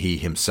when he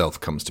himself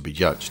comes to be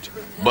judged.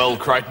 Well,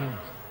 Kryten,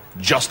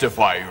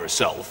 justify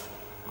yourself.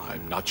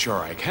 I'm not sure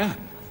I can.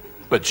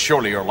 But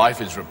surely your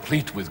life is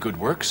replete with good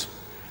works.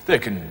 There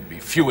can be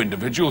few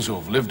individuals who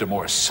have lived a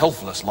more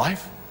selfless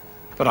life.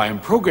 But I am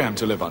programmed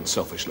to live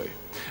unselfishly,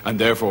 and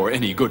therefore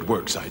any good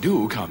works I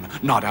do come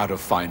not out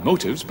of fine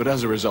motives, but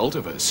as a result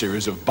of a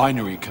series of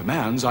binary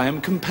commands I am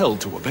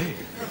compelled to obey.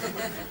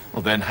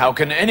 Well, then how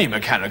can any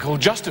mechanical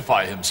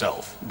justify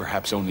himself?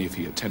 Perhaps only if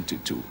he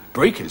attempted to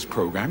break his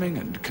programming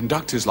and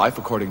conduct his life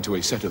according to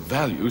a set of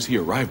values he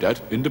arrived at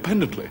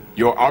independently.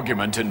 Your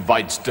argument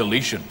invites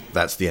deletion.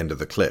 That's the end of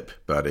the clip,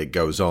 but it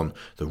goes on.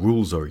 The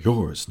rules are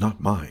yours,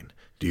 not mine.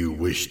 Do you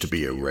wish to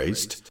be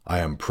erased? I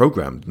am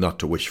programmed not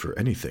to wish for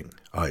anything.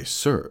 I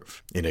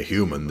serve. In a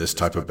human, this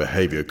type of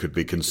behavior could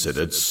be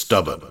considered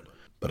stubborn.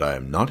 But I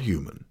am not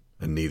human,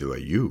 and neither are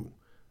you,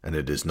 and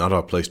it is not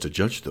our place to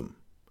judge them.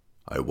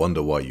 I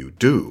wonder why you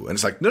do. And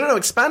it's like, no,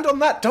 expand on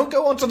that. Don't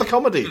go on to the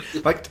comedy.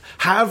 Like,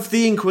 have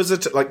the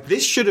Inquisitor... Like,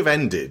 this should have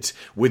ended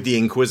with the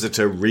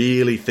Inquisitor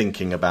really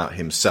thinking about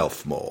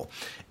himself more.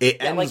 It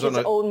ends like his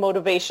on own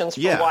motivations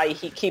for why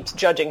he keeps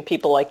judging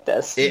people like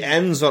this. It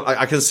ends on...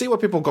 I can see why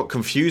people got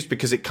confused,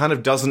 because it kind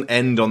of doesn't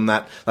end on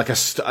that... Like,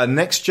 a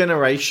Next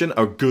Generation,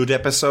 a good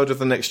episode of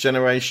The Next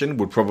Generation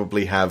would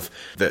probably have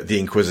the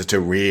Inquisitor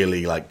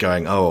really, like,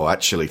 going, oh,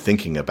 actually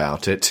thinking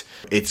about it.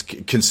 It's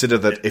consider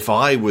that if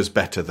I was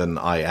better than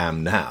I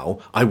am now,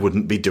 I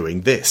wouldn't be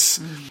doing this.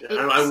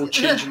 I will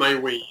change my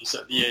ways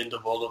at the end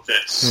of all of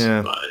this.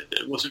 Yeah. But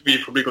it wasn't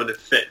really probably going to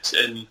fit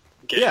in...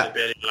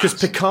 Because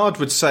Picard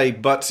would say,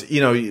 but,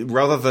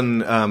 rather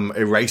than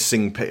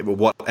erasing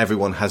what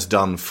everyone has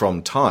done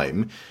from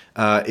time,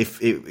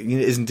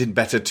 isn't it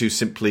better to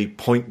simply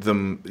point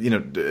them,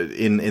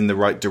 in the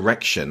right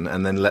direction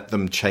and then let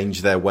them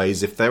change their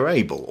ways if they're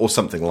able, or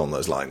something along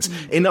those lines?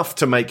 Enough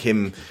to make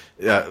him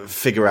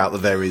figure out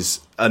that there is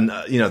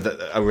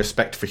a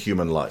respect for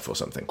human life or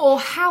something. Or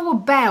how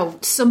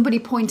about somebody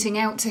pointing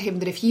out to him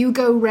that if you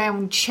go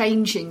round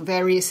changing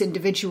various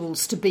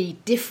individuals to be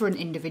different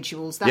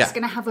individuals, that's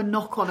going to have a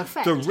knock-on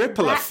effect. The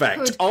ripple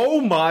effect.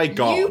 Oh my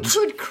God. You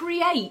could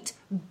create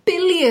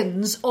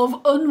billions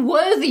of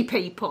unworthy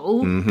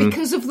people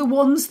because of the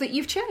ones that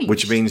you've changed.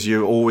 Which means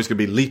you're always going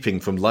to be leaping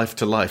from life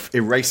to life,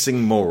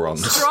 erasing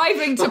morons.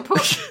 Striving to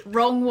put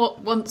wrong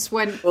what once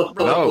went wrong.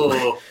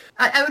 No.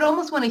 I would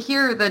almost want to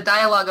hear the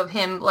dialogue of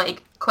him,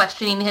 like,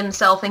 questioning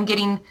himself and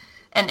getting...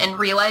 And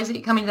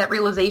realizing, coming to that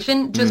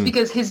realization, just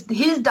because his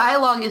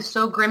dialogue is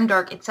so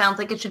grimdark, it sounds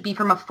like it should be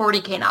from a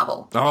 40K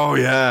novel. Oh,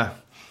 yeah.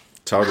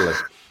 Totally.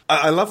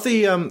 I love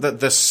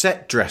the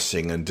set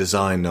dressing and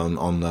design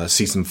on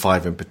season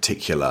 5 in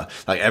particular.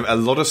 Like, a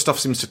lot of stuff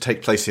seems to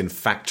take place in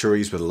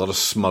factories with a lot of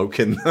smoke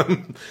in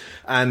them,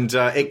 and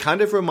it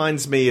kind of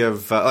reminds me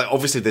of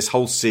obviously this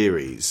whole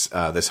series,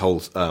 this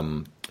whole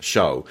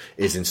show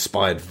is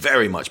inspired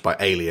very much by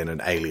Alien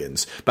and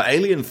Aliens, but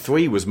Alien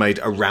 3 was made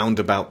around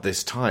about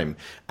this time,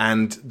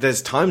 and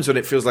there's times when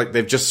it feels like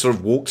they've just sort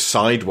of walked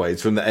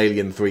sideways from the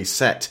Alien 3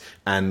 set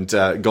and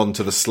gone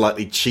to the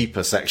slightly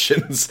cheaper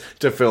sections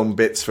to film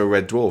bits for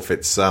Red Dwarf.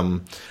 It's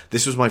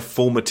this was my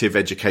formative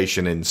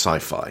education in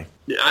sci-fi.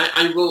 Yeah,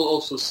 I will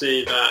also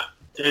say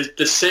that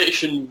the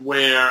section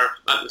where,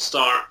 at the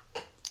start,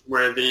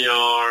 where they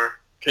are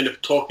kind of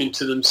talking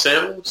to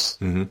themselves,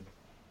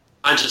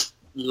 I just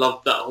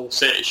love that whole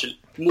section.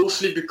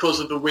 Mostly because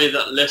of the way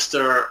that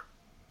Lester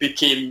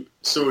became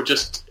so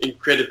just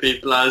incredibly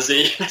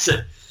blasé.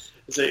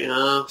 It's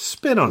like,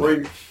 spin on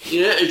it.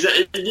 Yeah,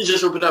 exactly. You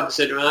just opened up and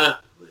said,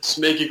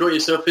 Smeg, you got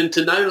yourself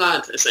into now,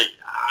 lad. It's like,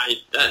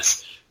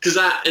 that's... Because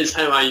that is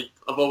how I've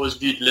always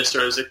viewed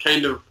Lester, as a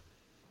kind of...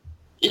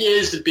 He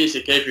is the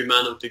basic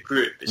everyman of the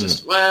group. It's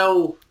just,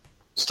 well,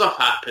 stuff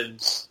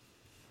happens.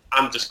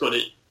 I'm just going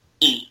to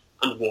eat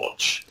and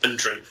watch and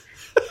drink.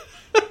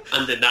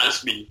 And then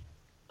that's me.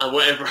 And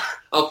whatever,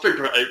 I'll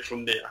figure it out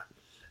from there.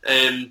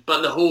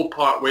 But the whole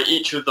part where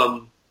each of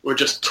them were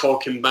just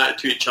talking back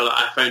to each other,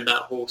 I found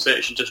that whole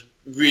section just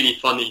really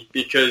funny,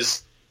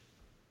 because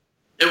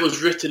it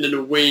was written in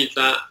a way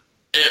that,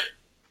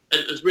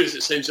 as weird as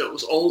it sounds, it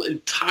was all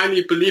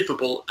entirely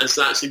believable, as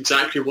that's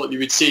exactly what they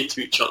would say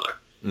to each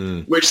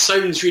other. Which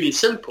sounds really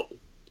simple,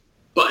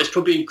 but it's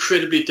probably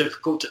incredibly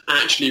difficult to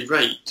actually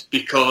write,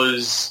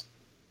 because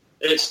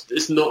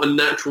it's not a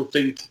natural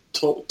thing to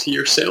talk to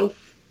yourself.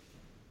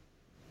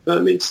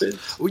 That makes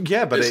sense. Well,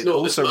 yeah, but it's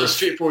not a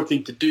straightforward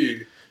thing to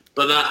do.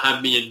 But that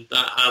had me in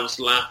that I was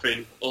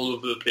laughing all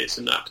over the place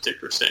in that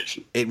particular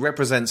section. It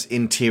represents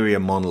interior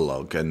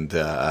monologue and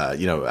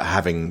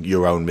having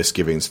your own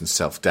misgivings and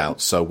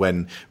self-doubt. So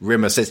when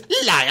Rimmer says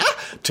 "liar"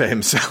 to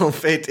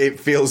himself,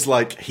 it feels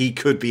like he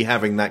could be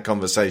having that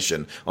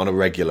conversation on a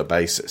regular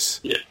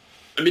basis. Yeah,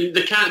 I mean,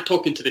 the cat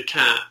talking to the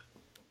cat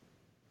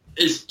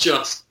is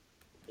just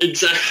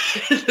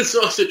exactly the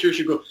sort of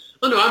situation you go,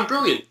 oh no, I'm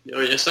brilliant.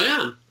 Oh yes, I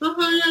am.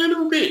 Oh yeah,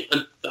 no, great.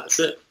 And that's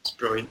it. It's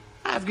brilliant.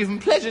 I've given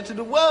pleasure to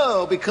the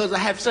world because I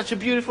have such a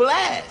beautiful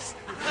ass.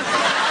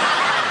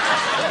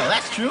 Well,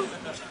 that's true.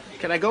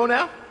 Can I go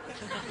now?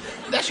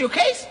 That's your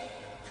case?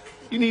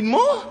 You need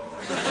more?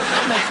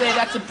 Some might say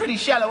that's a pretty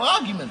shallow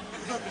argument.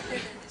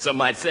 Some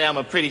might say I'm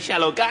a pretty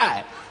shallow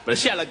guy, but a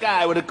shallow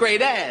guy with a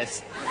great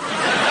ass.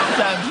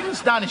 Sometimes you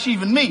astonish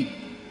even me.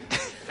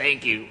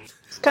 Thank you.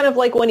 It's kind of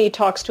like when he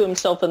talks to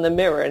himself in the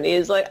mirror and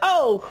he's like,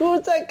 oh,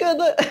 who's that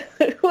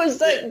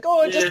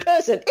gorgeous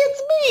person?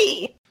 It's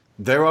me!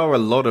 There are a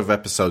lot of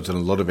episodes and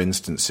a lot of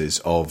instances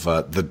of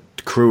the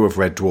crew of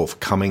Red Dwarf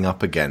coming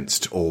up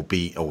against or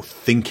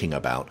thinking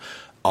about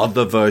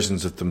other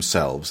versions of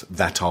themselves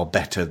that are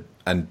better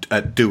and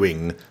at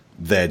doing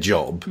their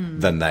job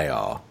than they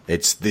are.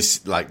 It's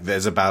this, like,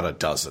 there's about a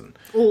dozen.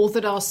 Or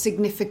that are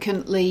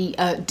significantly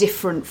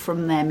different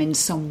from them in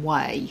some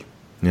way.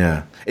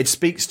 Yeah. It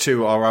speaks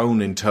to our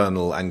own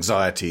internal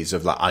anxieties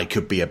of, like, I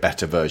could be a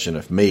better version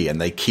of me, and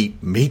they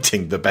keep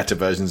meeting the better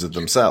versions of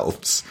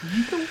themselves.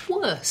 The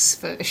worse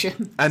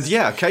version. And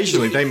yeah,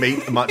 occasionally they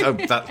meet,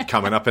 that's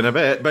coming up in a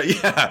bit, but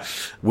yeah.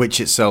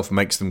 Which itself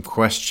makes them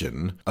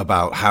question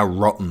about how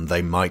rotten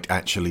they might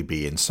actually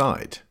be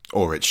inside.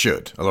 Or it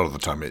should. A lot of the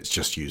time it's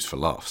just used for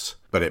laughs.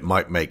 But it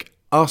might make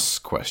us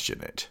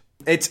question it.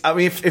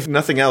 If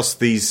nothing else,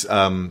 these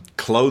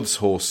clothes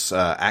horse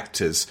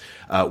actors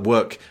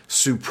work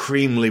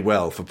supremely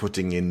well for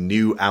putting in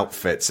new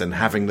outfits and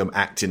having them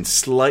act in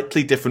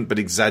slightly different but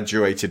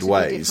exaggerated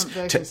ways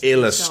to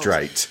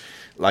illustrate,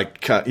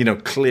 like,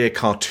 clear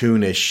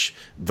cartoonish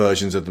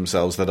versions of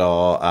themselves that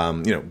are,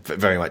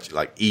 very much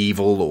like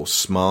evil or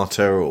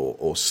smarter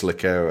or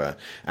slicker,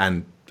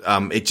 and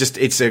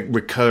it's a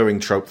recurring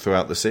trope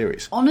throughout the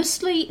series.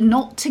 Honestly,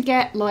 not to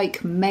get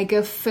like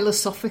mega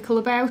philosophical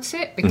about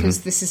it,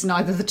 because this is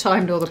neither the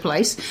time nor the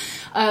place,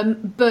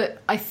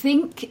 but I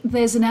think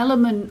there's an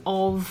element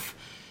of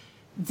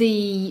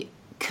the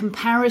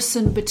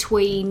comparison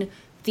between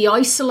the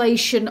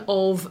isolation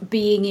of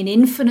being in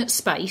infinite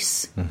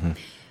space,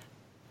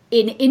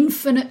 in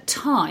infinite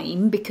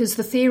time, because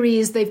the theory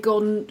is they've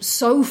gone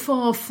so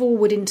far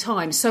forward in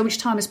time, so much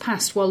time has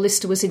passed while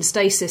Lister was in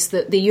stasis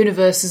that the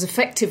universe has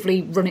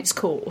effectively run its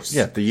course.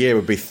 Yeah, the year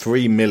would be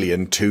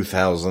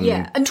 3,002,220.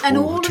 Yeah, and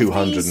all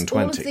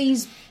of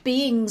these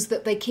beings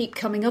that they keep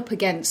coming up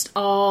against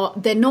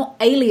they're not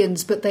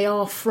aliens, but they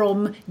are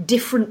from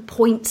different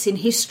points in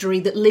history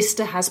that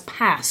Lister has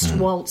passed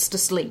whilst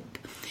asleep.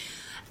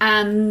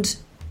 And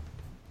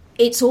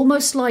it's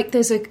almost like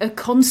there's a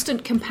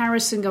constant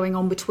comparison going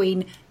on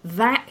between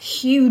that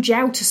huge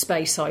outer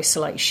space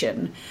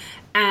isolation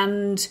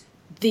and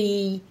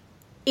the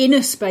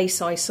inner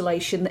space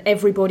isolation that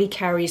everybody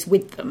carries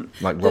with them.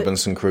 Like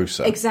Robinson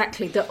Crusoe.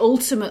 Exactly. That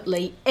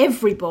ultimately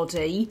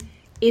everybody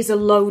is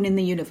alone in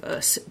the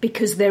universe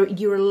because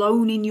you're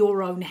alone in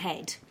your own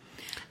head.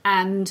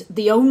 And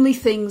the only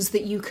things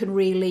that you can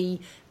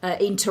really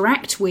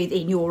interact with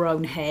in your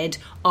own head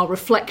are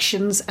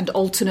reflections and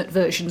alternate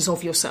versions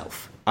of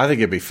yourself. I think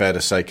it'd be fair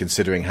to say,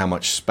 considering how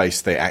much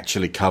space they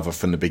actually cover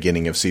from the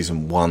beginning of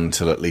season 1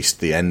 till at least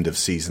the end of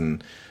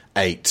season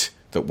 8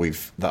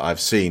 that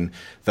I've seen,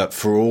 that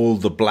for all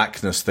the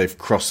blackness they've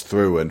crossed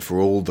through and for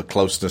all the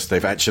closeness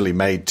they've actually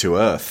made to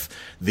Earth,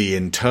 the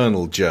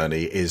internal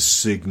journey is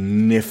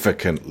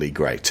significantly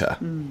greater.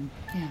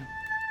 Yeah.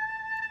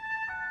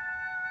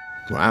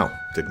 Wow,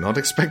 did not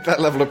expect that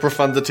level of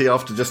profundity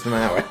after just an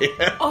hour.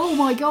 Oh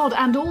my god,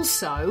 and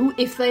also,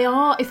 if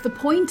the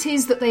point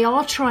is that they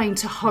are trying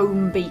to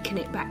home beacon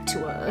it back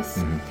to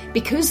Earth,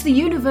 because the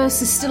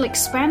universe is still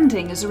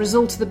expanding as a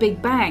result of the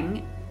Big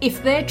Bang,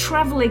 if they're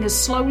travelling as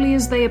slowly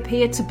as they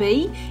appear to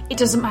be, it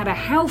doesn't matter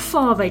how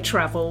far they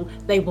travel,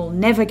 they will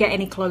never get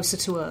any closer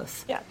to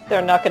Earth. Yeah,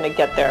 they're not going to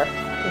get there.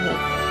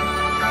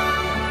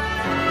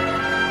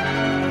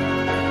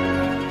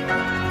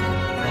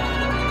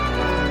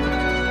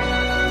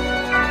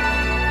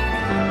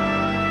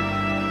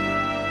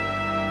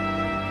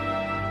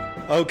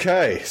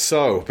 Okay,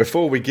 so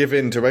before we give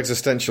in to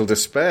existential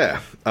despair,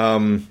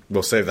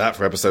 we'll save that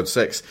for episode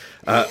 6.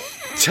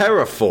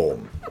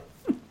 Terraform.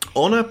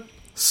 On a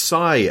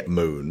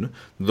psi-moon,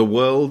 the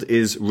world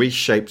is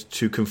reshaped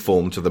to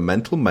conform to the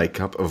mental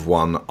makeup of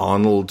one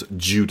Arnold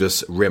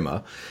Judas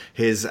Rimmer.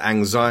 His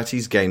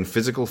anxieties gain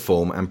physical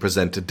form and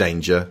present a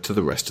danger to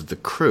the rest of the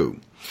crew.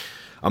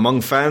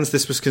 Among fans,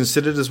 this was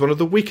considered as one of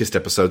the weakest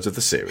episodes of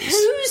the series.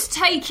 Who's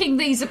taking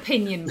these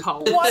opinion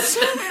polls? That's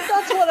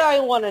what I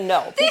want to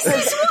know. This is one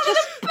of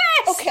the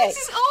best! Okay. This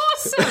is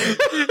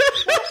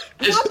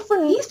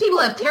awesome! These people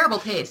have terrible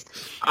taste.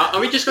 Are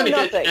we just going to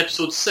get to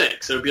episode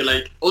 6 and be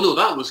like, oh no,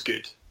 that was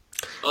good?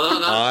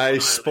 I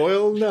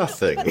spoil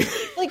nothing.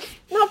 But,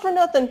 not for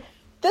nothing.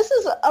 This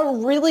is a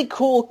really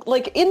cool,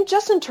 in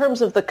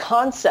terms of the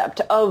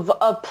concept of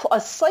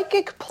a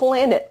psychic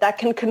planet that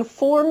can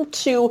conform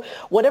to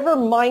whatever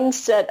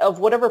mindset of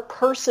whatever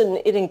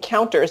person it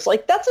encounters.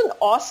 That's an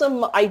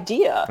awesome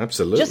idea.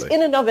 Absolutely. Just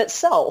in and of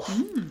itself.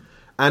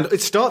 And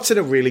it starts in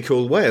a really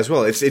cool way as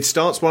well. It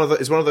starts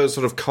it's one of those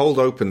sort of cold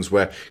opens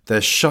where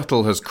their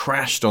shuttle has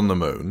crashed on the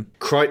moon.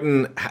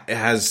 Kryten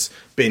has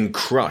been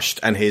crushed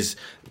and his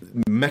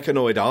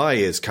mechanoid eye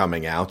is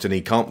coming out and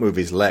he can't move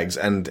his legs,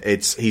 and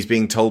he's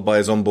being told by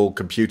his onboard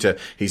computer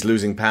he's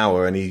losing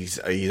power and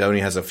he only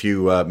has a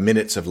few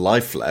minutes of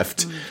life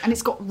left. And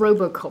it's got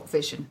Robocop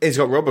vision. It's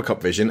got Robocop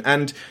vision,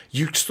 and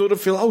you sort of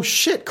feel, oh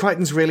shit,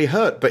 Kryten's really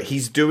hurt, but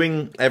he's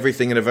doing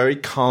everything in a very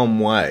calm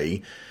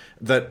way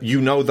that you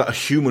know that a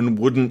human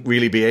wouldn't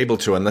really be able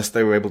to unless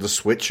they were able to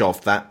switch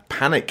off that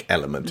panic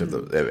element of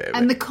the...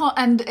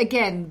 And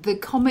again, the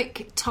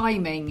comic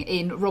timing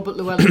in Robert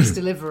Llewellyn's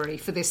delivery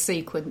for this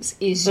sequence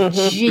is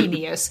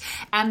genius.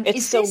 And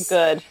it's so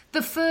good.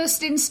 The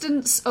first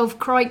instance of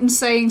Kryten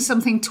saying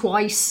something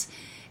twice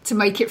to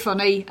make it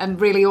funny,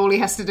 and really all he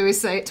has to do is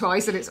say it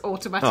twice and it's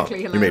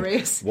automatically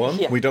hilarious. You mean,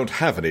 one, we don't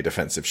have any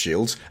defensive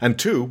shields, and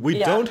two, we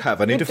don't have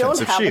any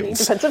defensive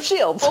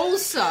shields.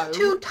 Also,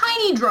 2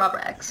 tiny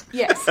drawbacks.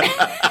 Yes.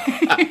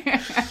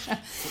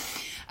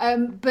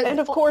 And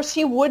of course,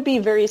 he would be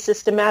very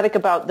systematic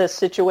about this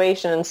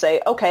situation and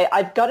say, okay,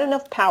 I've got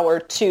enough power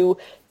to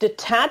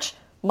detach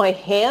my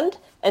hand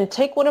and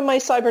take one of my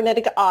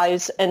cybernetic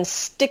eyes and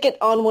stick it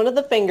on one of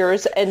the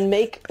fingers and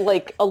make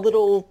like a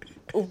little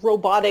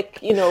robotic,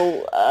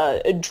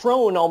 a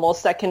drone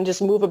almost that can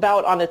just move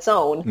about on its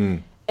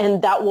own.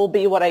 And that will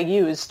be what I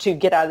use to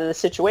get out of the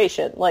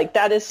situation. Like,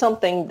 that is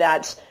something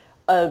that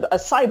a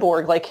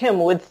cyborg like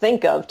him would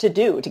think of to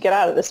do to get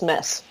out of this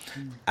mess.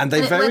 And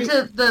it led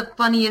to the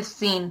funniest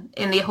scene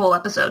in the whole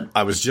episode.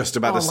 I was just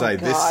about to say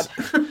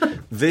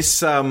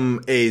this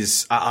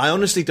is... I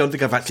honestly don't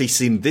think I've actually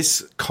seen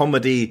this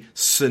comedy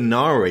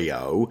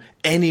scenario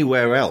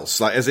anywhere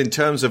else. Like, as in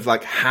terms of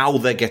like how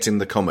they're getting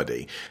the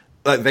comedy.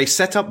 Like, they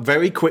set up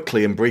very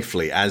quickly and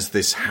briefly as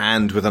this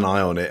hand with an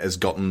eye on it has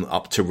gotten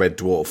up to Red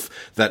Dwarf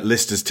that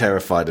Lister's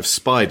terrified of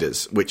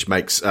spiders, which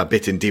makes a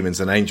bit in Demons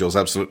and Angels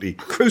absolutely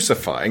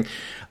crucifying.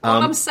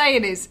 What I'm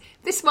saying is,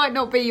 this might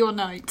not be your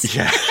night.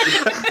 Yeah.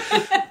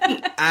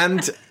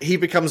 And he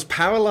becomes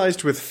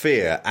paralysed with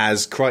fear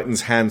as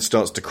Kryten's hand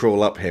starts to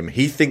crawl up him.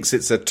 He thinks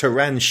it's a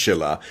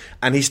tarantula,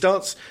 and he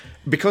starts...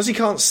 Because he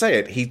can't say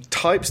it, he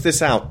types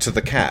this out to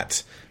the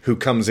cat, who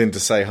comes in to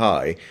say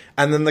hi,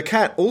 and then the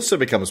cat also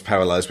becomes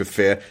paralysed with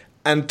fear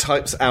and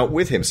types out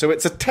with him. So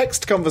it's a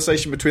text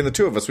conversation between the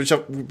two of us,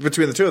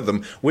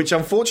 which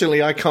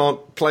unfortunately I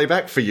can't play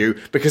back for you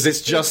because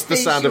it's just the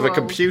sound of a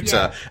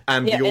computer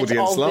and the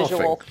audience laughing.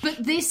 Visual. But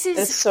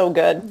it's so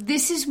good.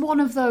 This is one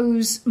of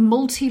those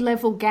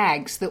multi-level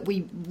gags that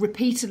we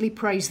repeatedly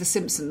praise The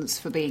Simpsons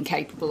for being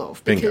capable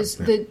of, because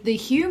the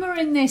humour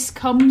in this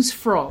comes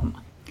from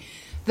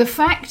the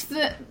fact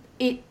that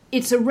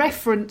it's a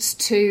reference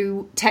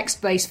to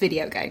text-based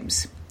video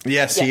games.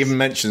 Yes, he even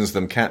mentions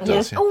them. Cat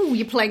does. Yeah. Oh,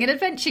 you're playing an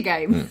adventure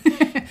game.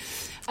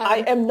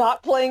 I am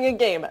not playing a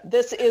game.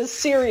 This is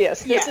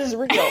serious. This is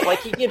real. Like,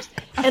 he gives,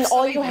 and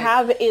all you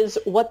have is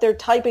what they're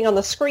typing on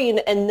the screen,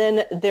 and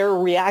then their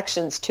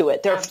reactions to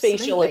it, their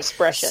facial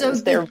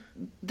expressions. So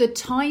the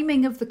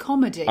timing of the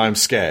comedy. I'm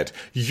scared.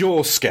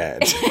 You're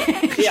scared.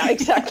 Yeah,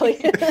 exactly.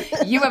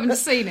 You haven't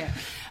seen it.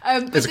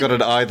 It's got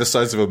an eye the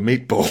size of a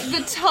meatball.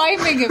 The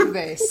timing of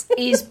this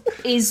is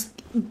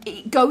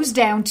it goes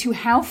down to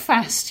how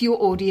fast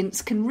your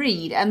audience can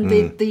read, and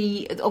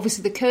the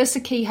obviously the cursor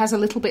key has a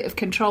little bit of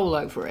control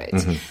over it.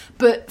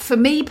 But for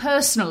me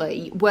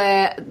personally,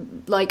 where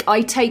like I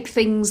take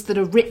things that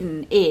are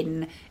written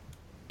in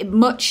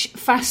much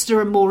faster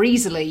and more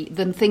easily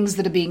than things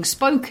that are being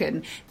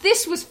spoken,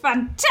 this was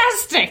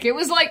fantastic. It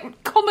was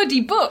like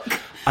comedy book.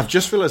 I've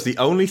just realised the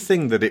only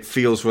thing that it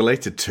feels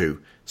related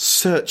to,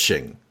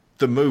 Searching,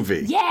 the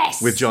movie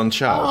with John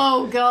Cho.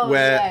 Oh, God,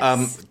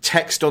 where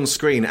text on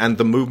screen and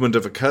the movement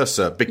of a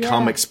cursor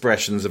become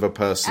expressions of a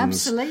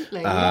person's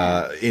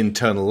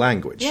internal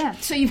language. Yeah,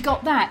 so you've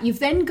got that. You've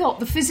then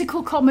got the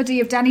physical comedy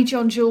of Danny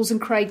John Jules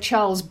and Craig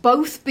Charles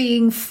both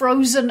being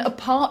frozen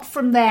apart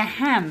from their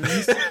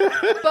hands,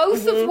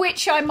 both of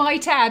which, I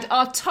might add,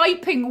 are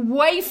typing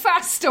way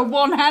faster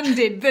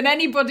one-handed than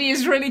anybody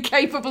is really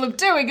capable of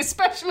doing,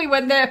 especially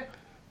when they're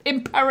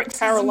in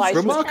paroxysms.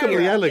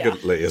 Remarkably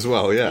elegantly as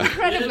well,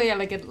 Incredibly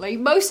elegantly.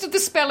 Most of the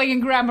spelling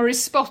and grammar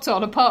is spot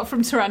on, apart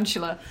from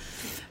tarantula.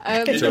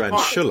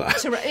 Tarantula?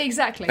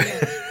 Exactly,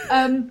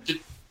 yeah.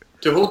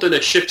 To hold in a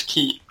shift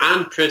key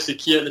and press the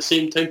key at the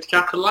same time to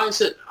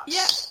capitalise it.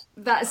 Yeah,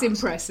 that's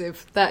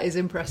impressive. That is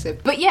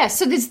impressive. But yeah,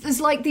 so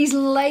there's like these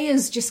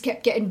layers just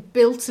kept getting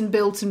built and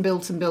built and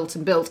built and built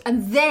and built.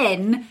 And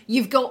then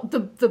you've got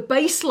the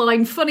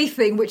baseline funny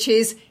thing, which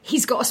is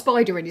he's got a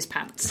spider in his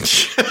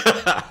pants.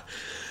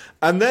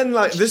 And then,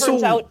 like, this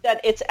turns out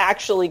that it's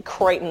actually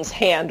Kryten's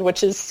hand,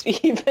 which is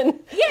even,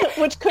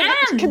 which could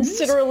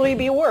considerably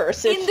be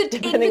worse,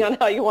 depending on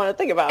how you want to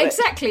think about it.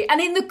 Exactly.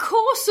 And in the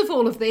course of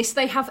all of this,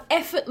 they have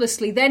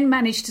effortlessly then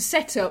managed to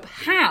set up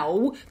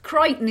how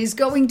Kryten is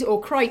going to,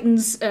 or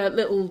Kryten's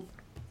little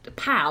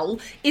pal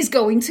is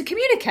going to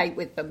communicate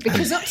with them.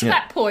 Because up to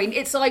that point,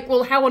 it's like,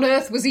 well, how on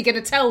earth was he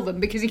going to tell them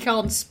because he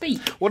can't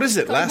speak? What is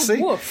it, Lassie?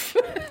 Woof.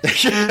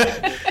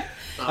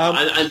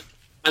 I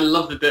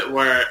love the bit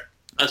where,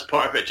 as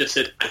part of it, just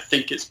said, I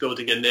think it's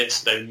building a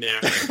nest down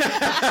there.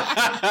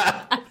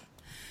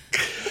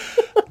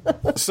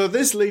 So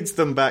this leads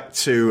them back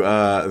to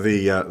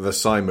the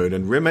Simoon,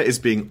 and Rimmer is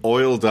being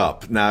oiled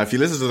up. Now, if you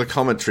listen to the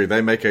commentary,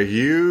 they make a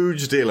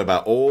huge deal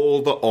about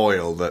all the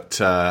oil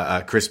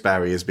that Chris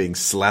Barry is being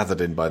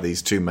slathered in by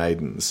these two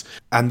maidens.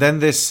 And then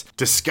this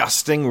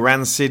disgusting,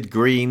 rancid,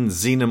 green,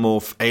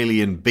 xenomorph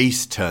alien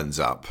beast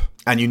turns up.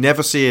 And you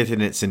never see it in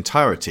its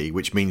entirety,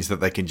 which means that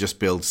they can just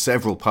build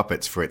several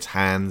puppets for its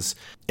hands,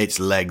 its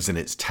legs, and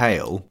its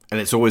tail. And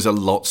it's always a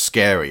lot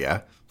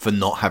scarier for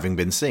not having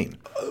been seen.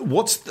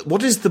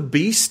 What is the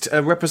beast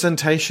a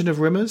representation of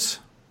Rimmer's?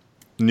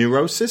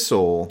 Neurosis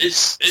or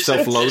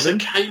self-loathing?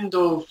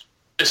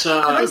 It's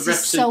a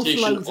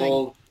representation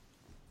of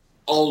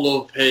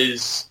all of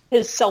his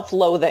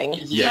self-loathing.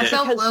 Yeah,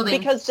 self-loathing.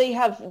 Because they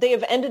have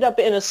ended up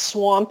in a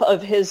swamp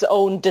of his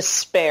own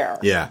despair.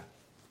 Yeah.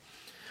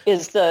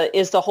 Is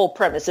the whole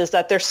premise, is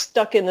that they're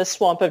stuck in the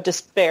swamp of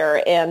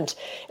despair, and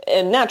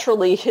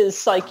naturally his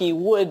psyche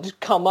would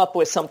come up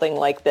with something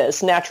like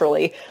this,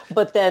 naturally,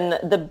 but then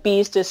the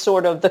beast is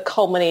sort of the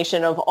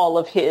culmination of all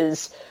of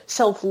his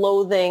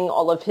self-loathing,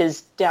 all of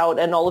his doubt,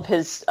 and all of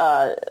his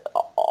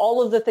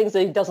all of the things that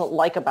he doesn't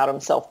like about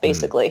himself,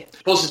 basically.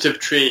 Positive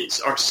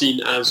traits are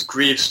seen as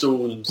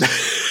gravestones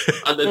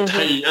and the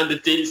time and the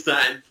dates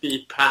that they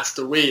passed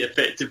away,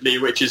 effectively,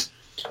 which is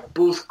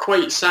both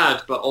quite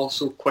sad but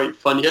also quite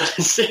funny.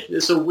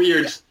 It's a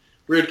weird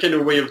kind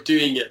of way of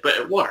doing it, but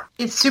it worked.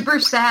 It's super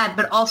sad,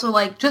 but also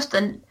like just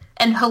and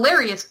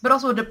hilarious, but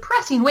also a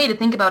depressing way to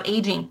think about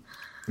aging.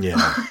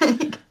 Yeah,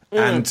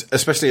 and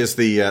especially as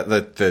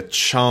the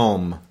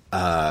charm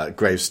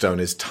gravestone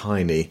is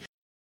tiny.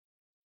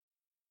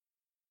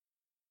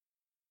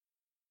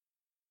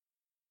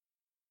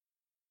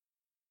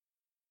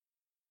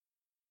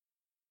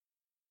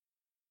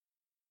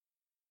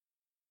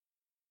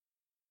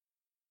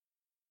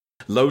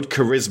 Load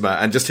charisma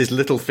and just his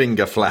little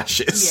finger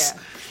flashes. Yeah.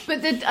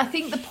 But I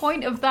think the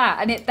point of that,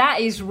 and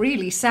that is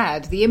really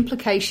sad, the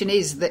implication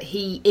is that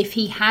if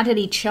he had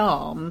any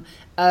charm,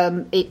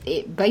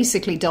 it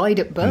basically died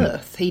at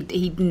birth.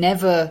 He'd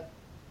never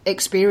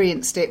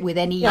experienced it with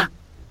any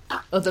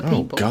other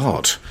people. Oh,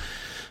 God.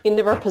 He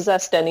never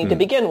possessed any to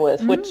begin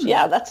with, which,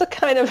 that's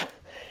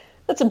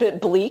a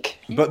bit bleak.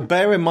 But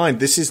bear in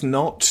mind, this is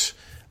not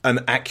an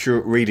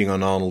accurate reading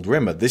on Arnold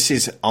Rimmer. This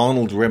is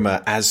Arnold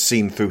Rimmer as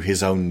seen through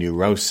his own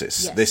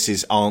neurosis. Yes. This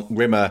is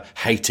Rimmer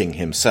hating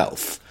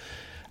himself.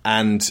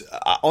 And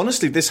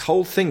honestly, this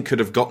whole thing could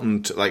have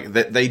gotten to, like,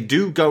 they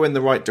do go in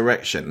the right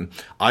direction.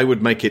 I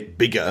would make it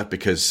bigger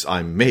because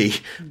I'm me.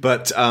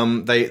 But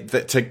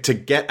to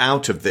get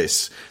out of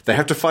this, they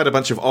have to fight a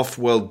bunch of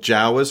off-world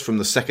Jawas from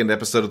the second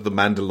episode of The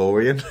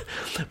Mandalorian.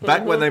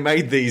 Back when they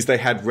made these, they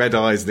had red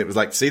eyes, and it was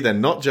like, see, they're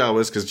not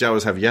Jawas because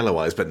Jawas have yellow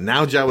eyes, but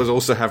now Jawas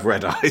also have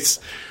red eyes.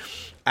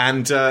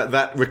 And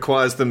that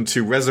requires them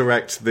to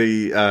resurrect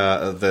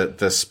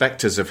the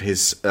spectres of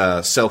his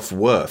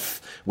self-worth,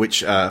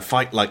 which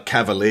fight like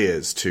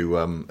cavaliers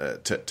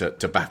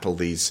to battle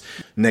these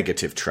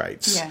negative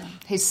traits. Yeah,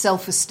 his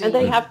self-esteem.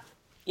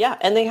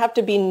 And they have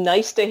to be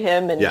nice to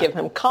him and give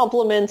him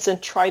compliments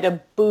and try to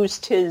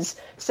boost his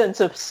sense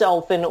of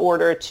self in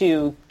order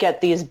to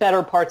get these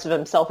better parts of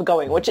himself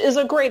going, which is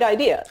a great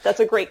idea. That's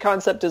a great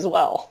concept as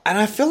well. And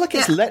I feel like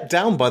it's let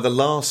down by the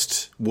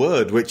last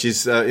word, which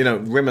is,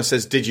 Rimmer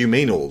says, did you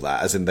mean all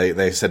that? As in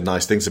they said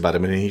nice things about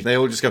him, and they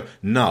all just go,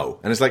 no.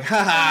 And it's like,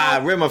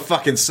 ha, Rimmer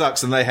fucking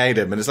sucks and they hate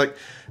him. And it's like,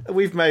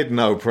 we've made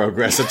no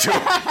progress at all.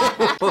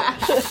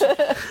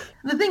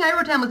 The thing I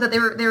wrote down was that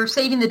they were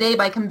saving the day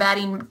by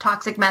combating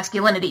toxic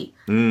masculinity.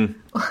 They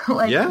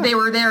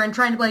were there and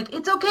trying to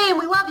it's okay and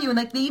we love you, and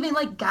they even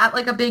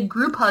got a big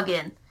group hug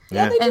in.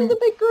 Yeah, they did the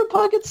big group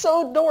hug. It's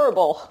so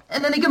adorable.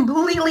 And then they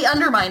completely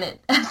undermine it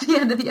at the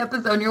end of the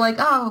episode, and you're like,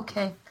 oh,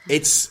 okay.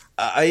 It's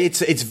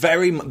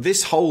very,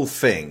 this whole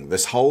thing,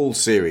 this whole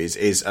series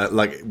is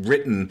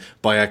written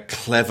by a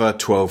clever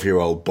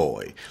 12-year-old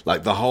boy.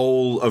 Like the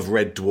whole of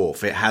Red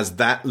Dwarf, it has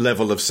that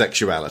level of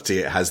sexuality,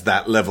 it has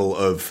that level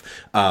of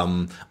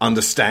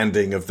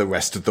understanding of the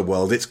rest of the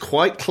world. It's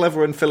quite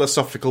clever and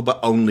philosophical, but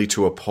only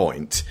to a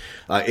point.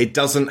 It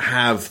doesn't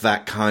have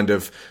that kind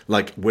of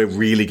we're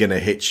really going to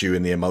hit you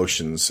in the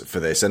emotions for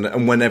this.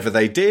 And whenever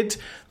they did,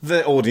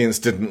 the audience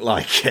didn't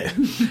like it.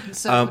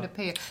 So it would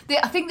appear.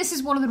 I think this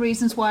is one of the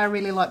reasons why I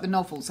really like the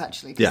novels,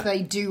 actually, because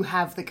they do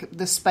have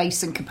the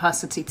space and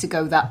capacity to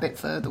go that bit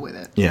further with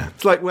it. Yeah,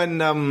 it's like when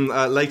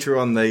later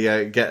on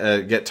they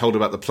get told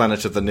about the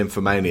planet of the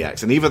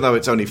nymphomaniacs, and even though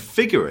it's only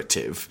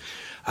figurative,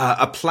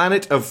 a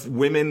planet of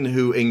women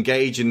who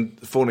engage in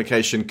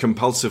fornication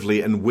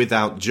compulsively and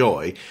without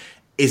joy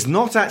is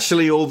not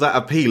actually all that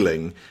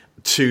appealing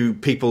to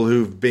people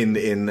who've been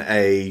in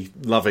a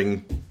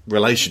loving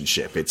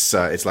relationship. It's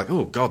like,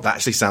 oh god, that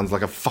actually sounds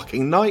like a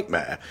fucking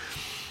nightmare.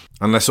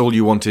 Unless all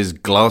you want is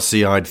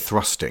glassy-eyed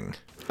thrusting.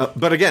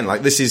 But again,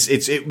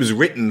 it was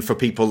written for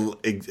people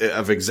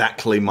of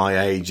exactly my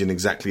age and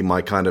exactly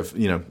my kind of,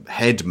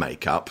 head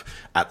makeup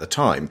at the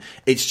time.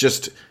 It's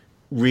just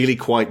really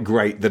quite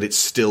great that it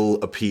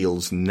still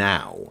appeals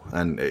now.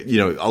 And,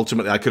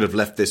 ultimately I could have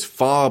left this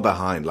far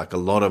behind like a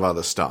lot of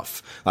other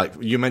stuff. Like,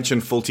 you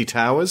mentioned Fawlty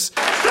Towers.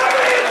 Stop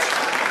it!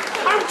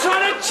 I'm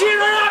trying to cheer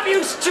her up,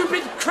 you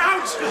stupid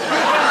kraut!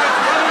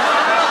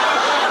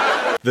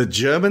 The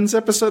Germans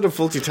episode of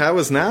Fawlty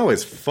Towers now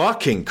is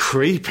fucking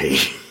creepy.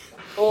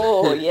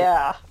 Oh,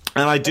 yeah.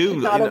 And I do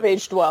not have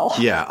aged well.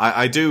 Yeah,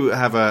 I do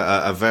have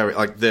a very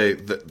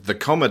the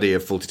comedy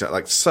of Fawlty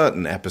Towers.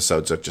 Certain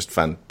episodes are just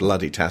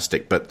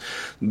bloody-tastic, but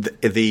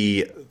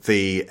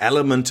the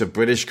element of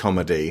British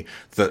comedy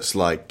that's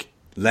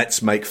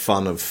let's make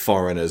fun of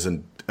foreigners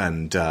and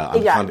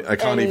I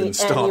can't even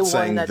start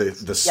saying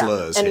the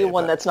slurs.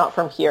 Anyone that's not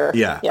from here.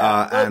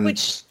 Yeah,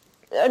 which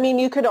I mean,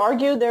 you could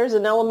argue there's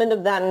an element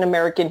of that in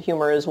American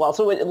humor as well.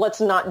 So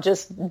let's not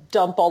just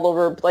dump all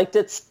over. Like,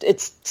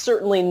 it's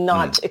certainly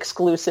not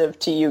exclusive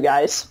to you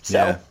guys. So.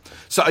 Yeah.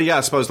 So, yeah,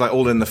 I suppose, like,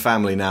 All in the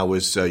Family now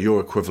was your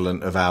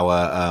equivalent of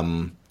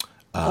our...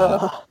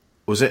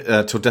 was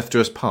it Till Death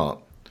Do Us Part?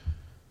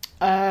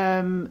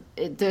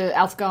 The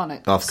Alf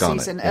Garnett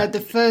season. Yeah. The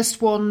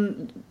first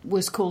one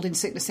was called In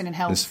Sickness and in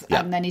Health,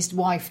 and then his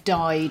wife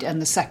died,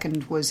 and the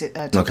second was Till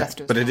Death Do Us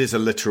Part. But it is a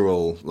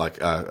literal, like,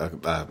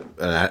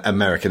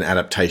 American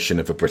adaptation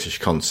of a British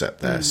concept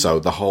there. So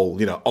the whole,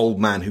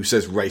 old man who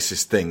says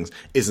racist things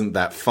isn't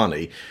that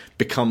funny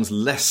becomes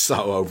less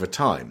so over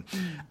time.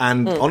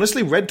 And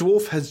honestly, Red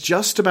Dwarf has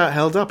just about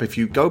held up. If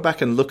you go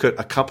back and look at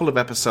a couple of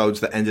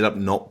episodes that ended up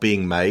not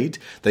being made,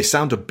 they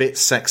sound a bit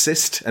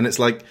sexist, and it's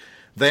like...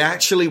 They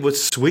actually were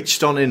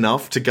switched on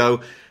enough to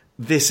go,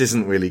 this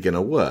isn't really going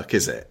to work,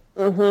 is it?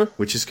 Mm-hmm.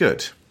 Which is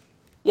good.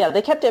 Yeah,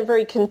 they kept it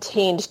very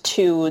contained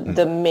to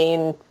the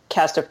main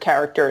cast of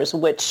characters,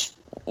 which,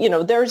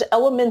 there's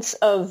elements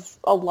of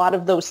a lot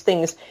of those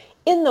things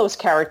in those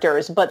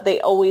characters, but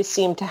they always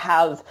seem to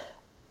have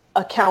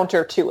a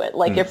counter to it.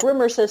 Like, if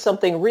Rimmer says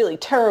something really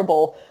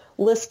terrible,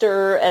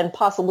 Lister and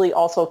possibly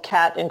also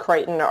Kat and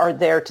Kryten are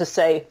there to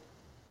say,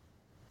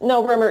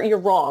 no, Rimmer, you're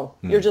wrong.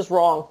 You're just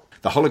wrong.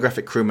 The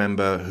holographic crew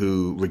member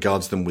who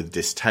regards them with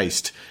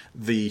distaste,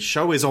 the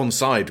show is on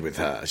side with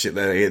her.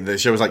 The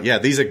show is like, yeah,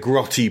 these are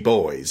grotty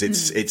boys.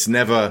 It's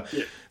never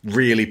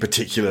really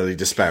particularly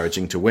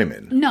disparaging to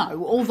women.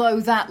 No, although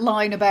that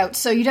line about,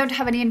 so you don't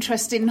have any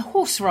interest in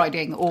horse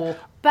riding or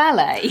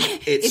ballet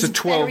is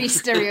very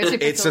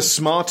stereotypical. It's a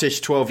smartish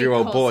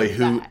 12-year-old boy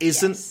who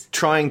isn't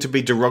trying to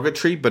be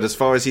derogatory, but as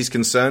far as he's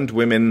concerned,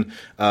 women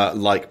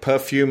like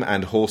perfume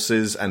and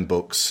horses and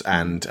books,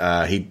 and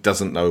he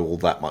doesn't know all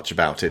that much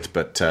about it,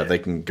 but they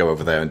can go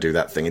over there and do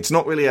that thing. It's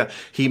not really a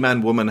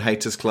He-Man Woman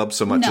Haters Club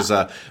so much as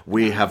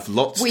we have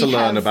lots to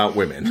learn about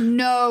women.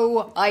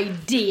 No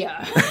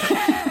idea.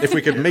 If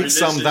we could meet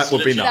some, that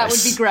would be nice. That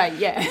would be great,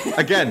 yeah.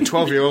 Again,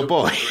 12-year-old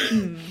boy.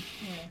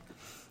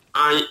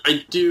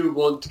 I do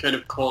want to kind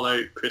of call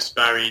out Chris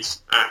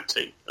Barry's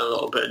acting a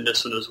little bit in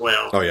this one as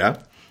well. Oh, yeah?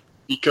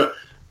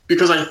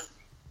 Because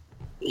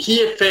he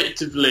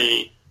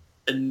effectively,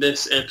 in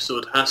this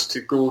episode, has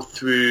to go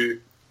through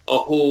a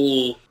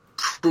whole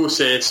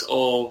process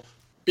of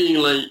being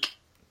like,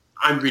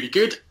 I'm really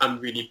good, I'm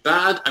really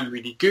bad, I'm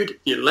really good,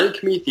 they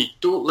like me, they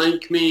don't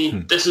like me,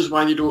 this is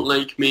why they don't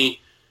like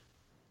me.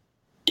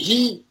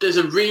 There's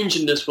a range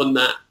in this one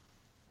that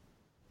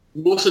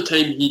most of the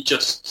time he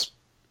just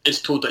is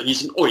told that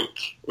he's an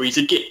oik or he's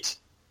a git,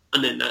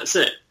 and then that's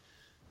it.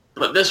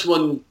 But this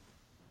one,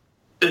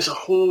 there's a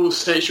whole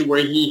section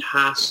where he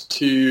has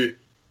to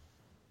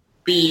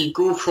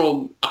go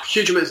from a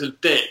huge amount of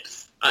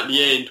depth at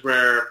the end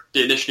where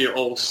they initially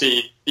all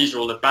say these are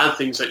all the bad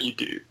things that you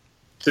do,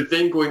 to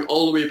then going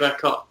all the way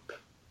back up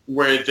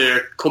where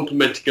they're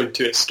complimenting him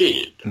to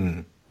escape,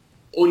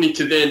 only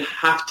to then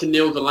have to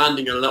nail the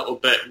landing a little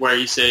bit where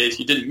he says,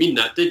 you didn't mean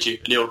that, did you?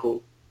 And they'll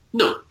go,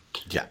 no.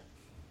 Yeah.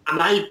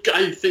 And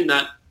I think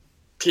that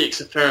takes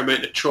a fair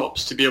amount of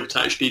chops to be able to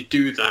actually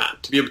do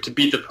that, to be able to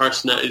be the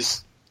person that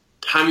is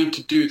having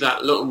to do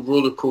that little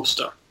roller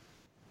coaster.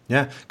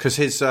 Yeah, because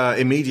his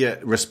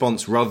immediate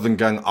response, rather than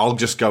going, I'll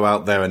just go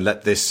out there and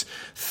let this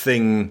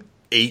thing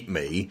eat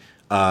me,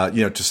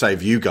 to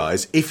save you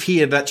guys, if he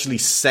had actually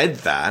said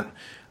that,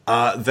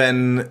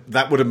 then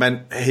that would have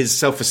meant his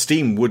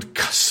self-esteem would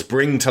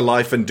spring to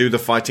life and do the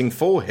fighting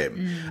for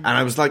him. And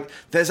I was like,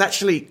 there's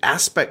actually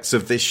aspects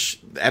of this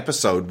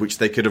episode which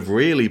they could have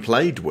really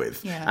played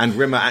with. Yeah. And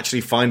Rimmer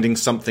actually finding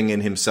something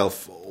in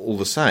himself all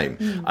the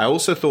same. I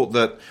also thought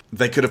that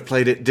they could have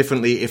played it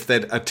differently if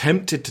they'd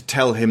attempted to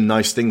tell him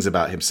nice things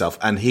about himself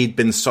and he'd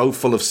been so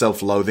full of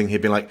self-loathing,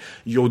 he'd been like,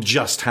 you're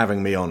just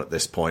having me on at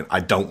this point.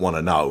 I don't want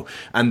to know.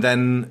 And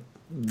then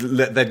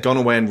they'd gone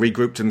away and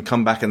regrouped and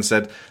come back and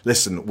said,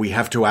 listen, we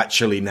have to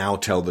actually now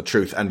tell the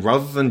truth. And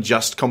rather than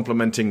just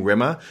complimenting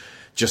Rimmer,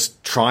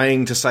 just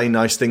trying to say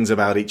nice things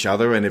about each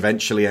other and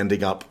eventually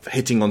ending up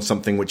hitting on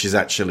something which is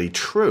actually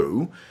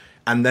true.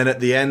 And then at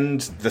the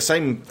end, the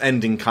same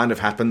ending kind of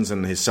happens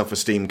and his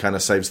self-esteem kind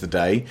of saves the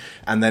day.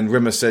 And then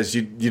Rimmer says,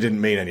 you didn't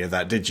mean any of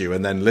that, did you?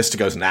 And then Lister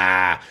goes,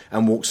 nah,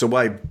 and walks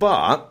away.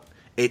 But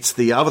it's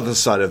the other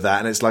side of that.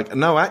 And it's like,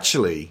 no,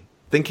 actually,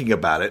 thinking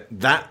about it,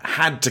 that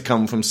had to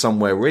come from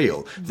somewhere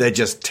real. They're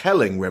just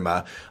telling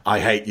Rimmer, I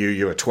hate you,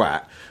 you're a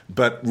twat.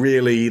 But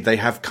really, they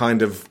have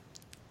kind of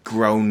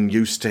grown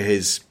used to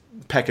his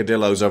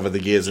peccadillos over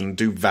the years and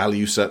do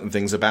value certain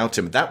things about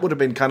him. That would have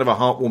been kind of a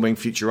heartwarming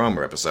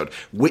Futurama episode,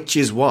 which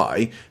is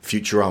why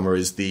Futurama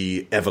is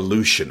the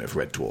evolution of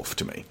Red Dwarf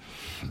to me.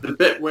 The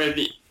bit where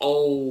they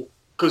all,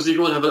 because they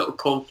go and have a little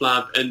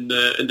conflab in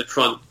the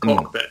front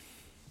cockpit.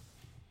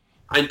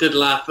 I did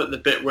laugh at the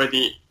bit where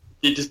they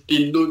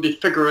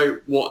figure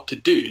out what to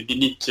do. They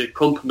need to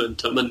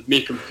compliment him and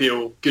make him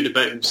feel good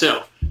about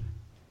himself.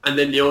 And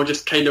then they all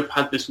just kind of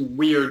had this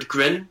weird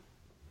grin.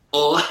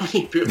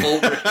 They put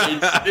all their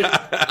heads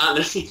at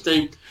the same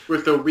time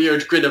with a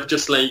weird grin of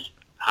just like,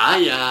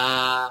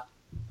 hiya.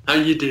 How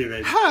you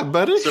doing? Hi,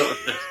 buddy. Sort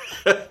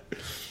of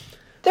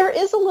There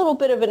is a little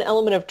bit of an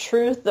element of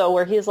truth, though,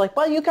 where he's like,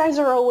 well, you guys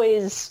are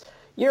always...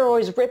 You're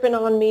always ripping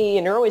on me,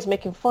 and you're always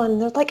making fun.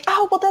 And they're like,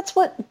 oh, well, that's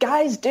what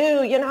guys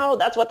do,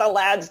 that's what the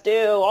lads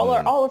do. All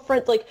our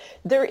friends, like,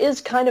 there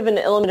is kind of an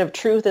element of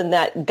truth in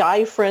that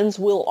guy friends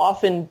will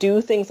often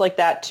do things like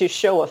that to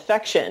show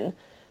affection,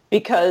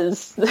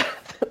 because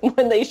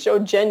when they show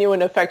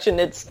genuine affection,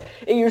 it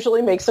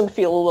usually makes them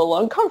feel a little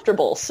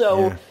uncomfortable.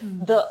 So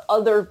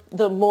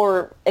the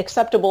more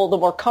acceptable, the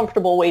more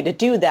comfortable way to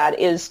do that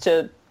is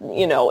to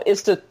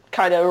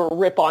kind of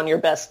rip on your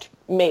best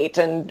mate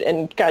and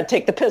kind of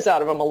take the piss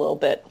out of him a little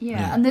bit.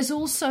 Yeah, and there's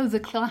also the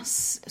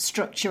class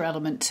structure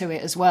element to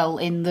it as well,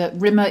 in that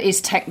Rimmer is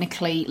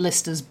technically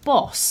Lister's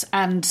boss,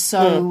 and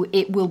so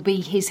it will be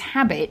his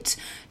habit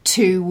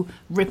to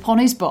rip on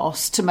his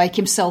boss to make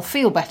himself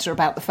feel better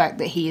about the fact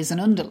that he is an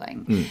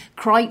underling.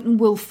 Kryten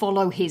will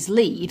follow his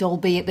lead,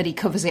 albeit that he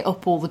covers it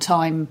up all the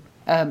time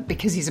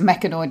because he's a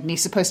mechanoid and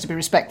he's supposed to be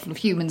respectful of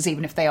humans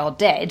even if they are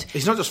dead.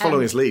 He's not just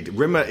following his lead.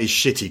 Rimmer is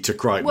shitty to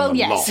Kryten well, a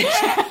yes.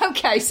 lot.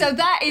 Okay, so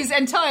that is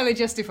entirely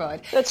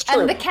justified. That's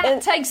true. And the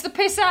cat takes the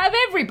piss out of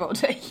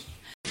everybody.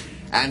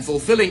 And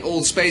fulfilling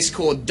all Space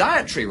Corps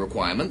dietary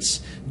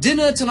requirements,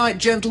 dinner tonight,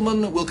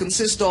 gentlemen, will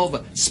consist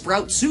of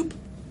sprout soup,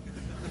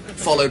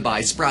 followed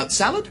by sprout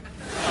salad,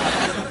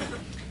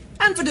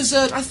 and for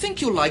dessert, I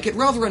think you'll like it,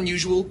 rather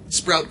unusual,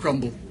 sprout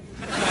crumble.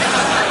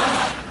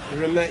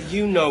 Rimmer,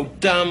 you know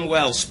damn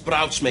well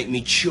sprouts make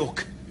me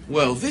choke.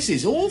 Well, this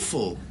is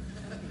awful.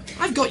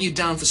 I've got you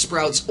down for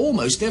sprouts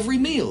almost every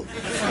meal.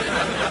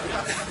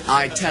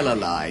 I tell a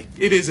lie.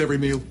 It is every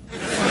meal.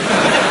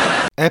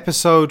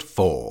 Episode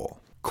 4.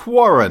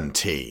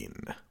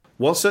 Quarantine.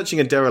 While searching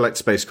a derelict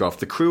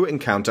spacecraft, the crew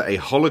encounter a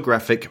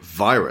holographic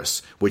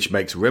virus, which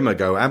makes Rimmer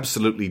go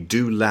absolutely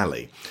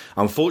doolally.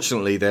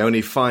 Unfortunately, they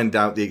only find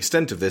out the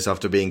extent of this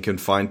after being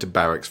confined to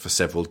barracks for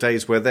several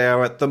days, where they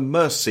are at the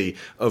mercy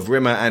of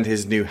Rimmer and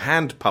his new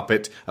hand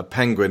puppet, a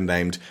penguin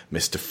named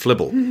Mr.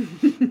 Flibble.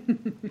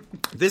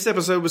 This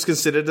episode was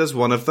considered as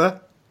one of the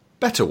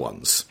better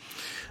ones.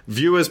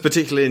 Viewers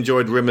particularly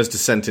enjoyed Rimmer's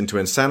descent into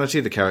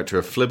insanity, the character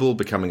of Flibble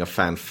becoming a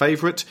fan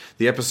favourite.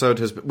 The episode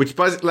has,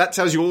 that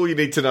tells you all you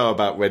need to know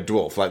about Red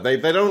Dwarf. Like they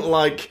don't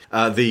like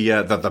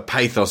the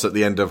pathos at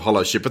the end of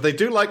Hollow Ship, but they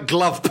do like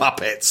glove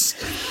puppets.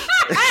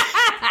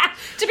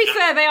 To be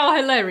fair, they are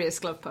hilarious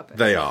glove puppets.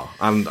 They are,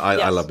 and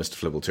I love Mr.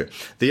 Flibble too.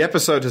 The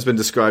episode has been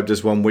described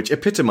as one which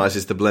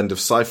epitomises the blend of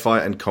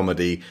sci-fi and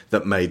comedy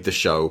that made the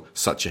show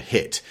such a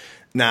hit.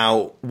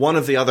 Now, one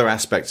of the other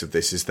aspects of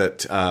this is that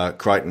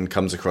Kryten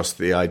comes across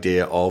the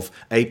idea of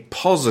a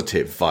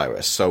positive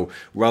virus. So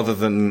rather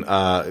than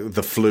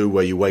the flu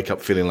where you wake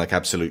up feeling like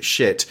absolute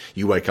shit,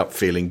 you wake up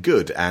feeling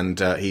good. And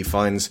he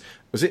finds...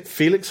 Was it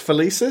Felix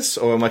Felicis?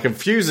 Or am I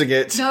confusing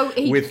it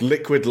with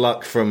Liquid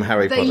Luck from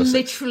Harry Potter? They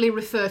literally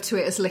refer to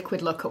it as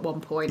Liquid Luck at one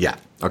point. Yeah,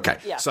 okay.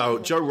 Yeah. So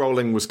Jo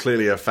Rowling was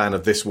clearly a fan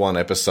of this one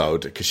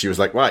episode because she was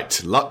like,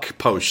 right, luck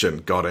potion,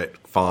 got it,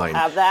 fine.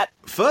 Have that.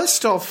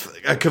 First off,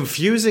 a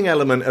confusing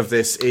element of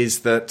this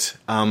is that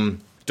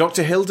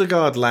Dr.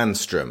 Hildegard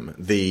Landstrom,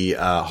 the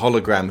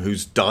hologram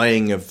who's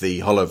dying of the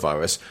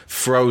holovirus,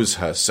 froze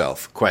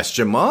herself, ?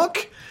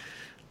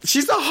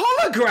 She's a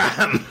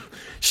hologram!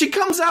 She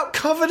comes out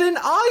covered in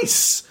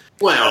ice.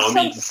 Well, I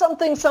mean...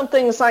 something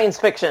science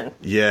fiction.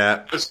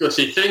 Yeah. I was going to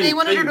say, They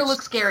wanted her to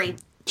look scary.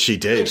 She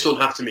did. Things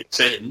don't have to make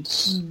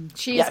sense.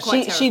 She is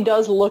quite terrifying. She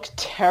does look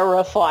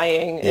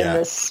terrifying in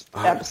this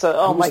episode.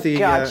 Oh my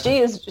god, she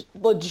is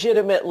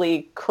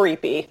legitimately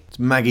creepy. It's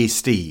Maggie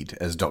Steed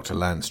as Dr.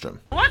 Landstrom.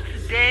 What's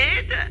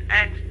dead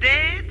and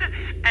dead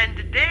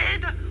and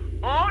dead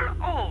all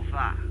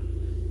over?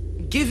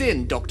 Give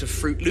in, Dr.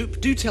 Fruit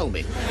Loop. Do tell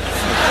me.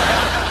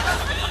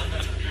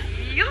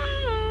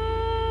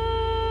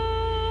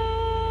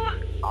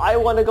 I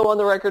want to go on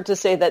the record to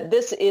say that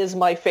this is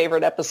my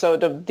favorite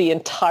episode of the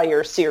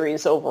entire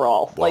series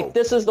overall. Whoa. Like,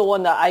 this is the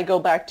one that I go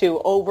back to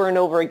over and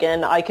over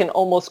again. I can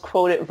almost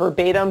quote it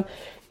verbatim.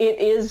 It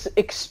is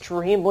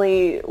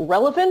extremely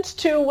relevant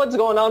to what's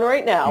going on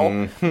right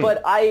now,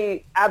 but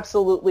I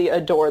absolutely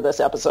adore this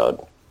episode.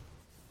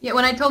 Yeah,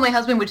 when I told my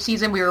husband which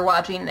season we were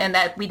watching and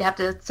that we'd have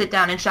to sit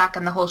down and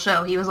shotgun the whole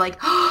show, he was like,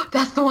 oh,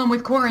 that's the one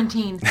with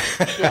quarantine.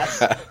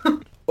 Yes.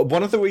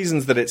 One of the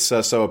reasons that it's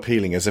so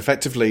appealing is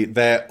effectively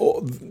they're,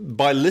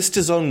 by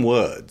Lister's own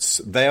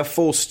words, they are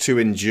forced to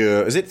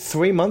endure, is it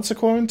 3 months of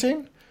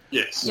quarantine?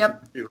 Yes.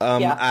 Yep.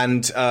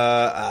 And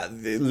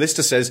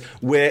Lister says,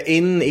 we're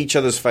in each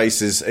other's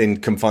faces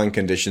in confined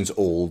conditions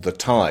all the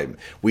time.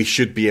 We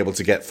should be able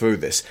to get through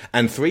this.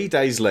 And 3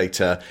 days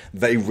later,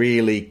 they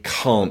really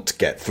can't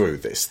get through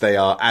this. They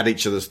are at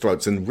each other's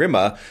throats. And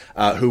Rimmer,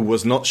 who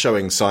was not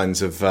showing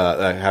signs of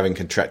having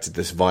contracted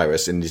this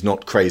virus and is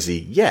not crazy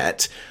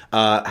yet,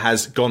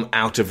 has gone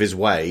out of his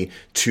way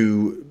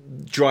to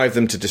drive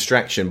them to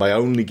distraction by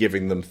only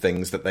giving them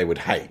things that they would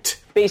hate.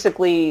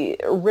 Basically,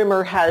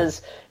 Rimmer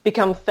has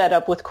become fed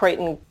up with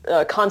Kryten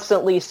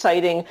constantly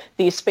citing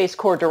the Space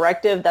Corps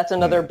directive. That's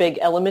another big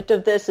element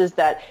of this, is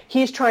that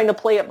he's trying to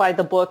play it by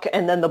the book,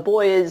 and then the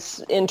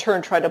boys in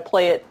turn try to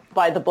play it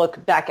by the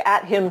book back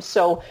at him.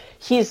 So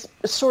he's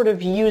sort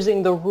of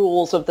using the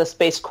rules of the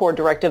Space Corps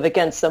directive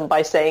against them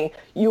by saying,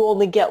 you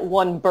only get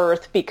one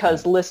berth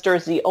because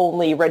Lister's the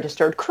only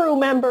registered crew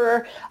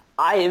member.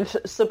 I've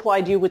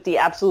supplied you with the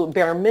absolute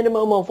bare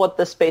minimum of what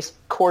the Space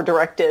Corps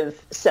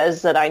directive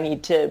says that I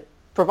need to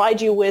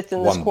provide you with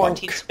in this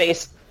quarantine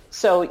space.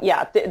 So,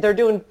 yeah, they're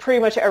doing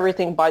pretty much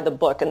everything by the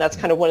book, and that's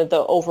kind of one of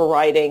the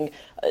overriding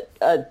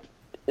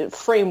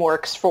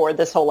frameworks for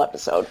this whole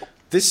episode.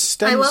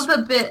 I love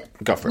the bit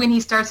when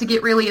he starts to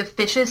get really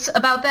officious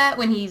about that,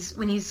 when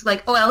he's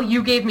like, oh, well,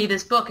 you gave me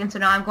this book, and so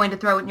now I'm going to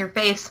throw it in your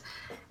face.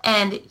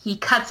 And he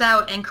cuts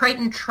out, and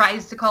Kryten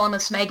tries to call him a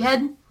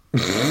smeghead.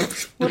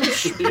 What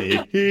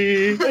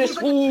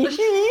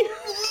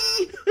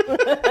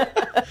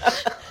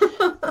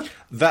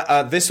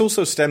This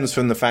also stems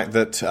from the fact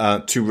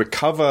that to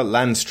recover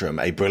Landstrom,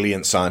 a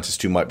brilliant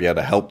scientist who might be able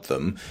to help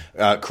them,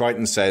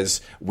 Kryten says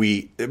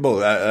Rimmer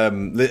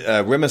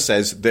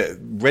says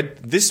that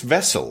this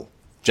vessel,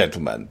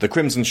 gentlemen, the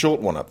Crimson Short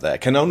one up there,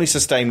 can only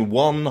sustain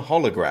one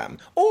hologram.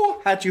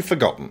 Or had you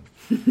forgotten?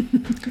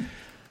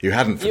 You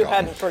hadn't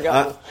forgotten.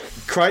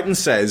 Kryten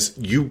says,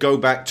 you go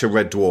back to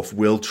Red Dwarf,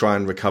 we'll try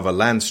and recover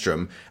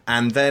Landstrom.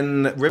 And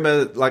then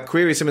Rimmer,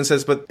 queries him and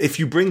says, but if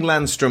you bring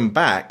Landstrom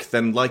back,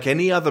 then like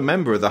any other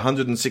member of the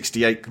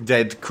 168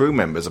 dead crew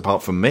members,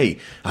 apart from me,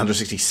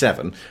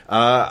 167,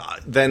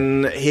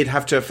 then he'd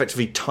have to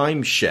effectively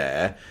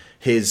timeshare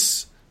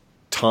his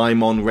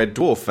time on Red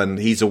Dwarf, and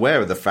he's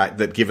aware of the fact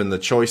that given the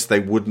choice, they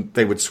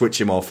would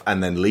switch him off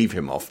and then leave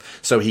him off.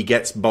 So he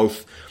gets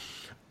both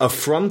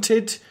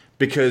affronted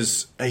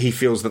because he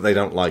feels that they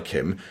don't like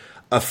him,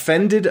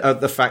 offended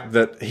at the fact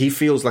that he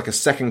feels like a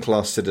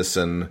second-class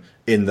citizen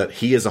in that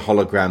he is a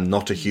hologram,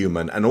 not a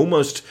human, and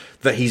almost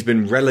that he's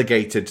been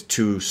relegated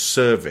to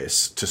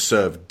service to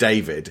serve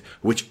David,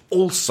 which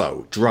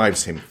also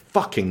drives him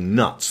fucking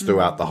nuts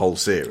throughout the whole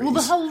series. Well,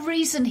 the whole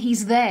reason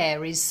he's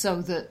there is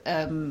so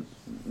that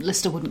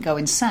Lister wouldn't go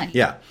insane.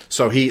 Yeah,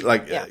 so he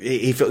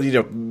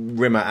feels,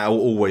 Rimmer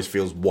always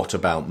feels, what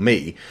about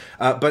me?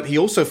 But he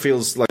also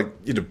feels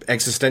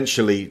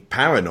existentially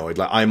paranoid,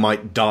 like I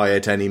might die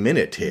at any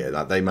minute here,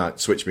 like they might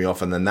switch me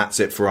off and then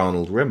that's it for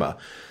Arnold Rimmer.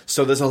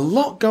 So there's a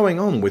lot going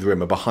on with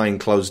Rimmer behind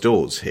closed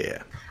doors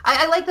here.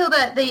 I like, though,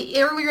 that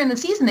earlier in the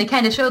season they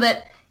kind of show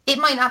that it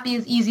might not be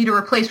as easy to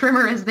replace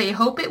Rimmer as they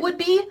hope it would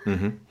be.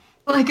 Mm-hmm.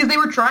 Because they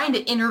were trying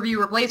to interview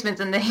replacements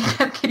and they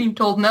kept getting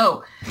told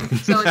no.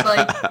 So it's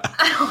like...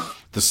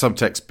 The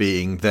subtext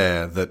being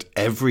there that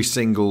every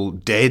single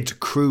dead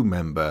crew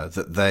member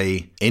that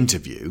they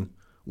interview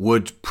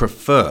would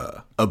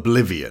prefer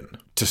oblivion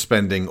to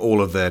spending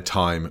all of their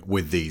time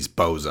with these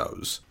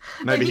bozos.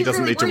 Maybe he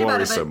doesn't need to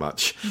worry so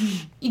much.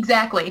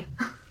 Exactly.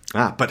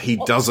 But he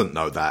doesn't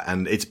know that,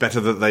 and it's better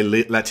that they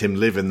let him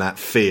live in that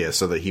fear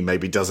so that he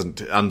maybe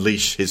doesn't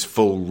unleash his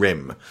full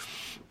rim.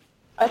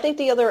 I think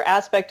the other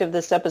aspect of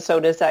this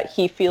episode is that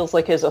he feels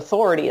like his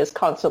authority is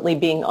constantly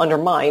being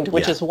undermined,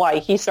 which is why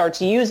he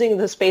starts using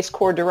the Space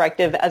Corps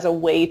directive as a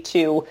way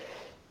to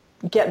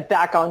get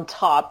back on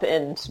top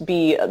and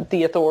be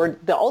the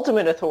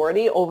ultimate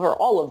authority over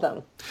all of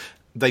them.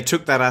 They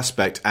took that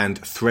aspect and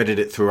threaded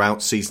it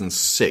throughout season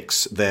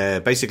 6.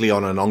 They're basically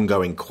on an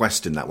ongoing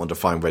quest in that one to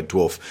find Red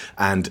Dwarf,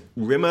 and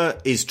Rimmer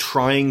is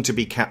trying to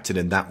be captain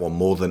in that one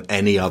more than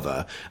any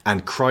other,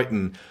 and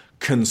Kryten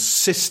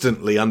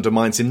consistently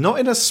undermines him, not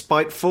in a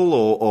spiteful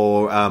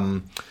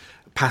or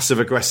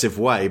passive-aggressive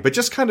way, but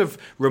just kind of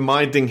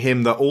reminding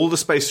him that all the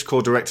Space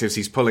Corps directives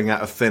he's pulling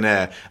out of thin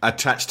air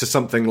attached to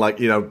something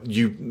like,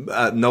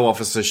 no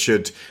officer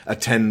should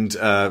attend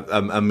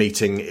a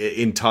meeting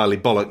entirely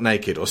bollock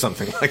naked or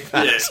something like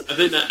that. Yes, I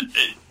think that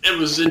it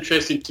was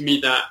interesting to me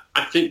that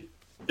I think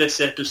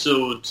this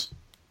episode,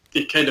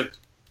 they kind of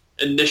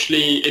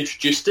initially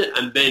introduced it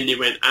and then they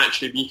went,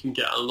 actually, we can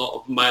get a lot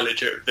of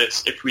mileage out of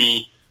this if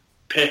we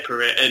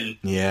pepper it in.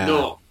 Yeah.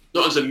 Not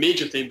as a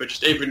major thing, but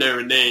just every now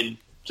and then,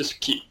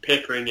 just keep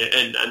peppering it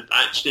in. And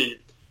actually,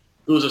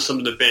 those are some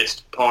of the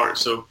best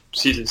parts of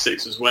season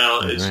 6 as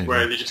well,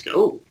 where they just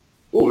go,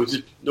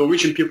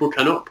 Norwegian people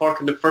cannot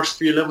park in the first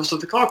 3 levels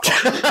of the car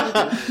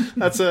park.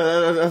 That's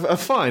a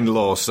fine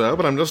law, sir,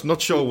 but I'm just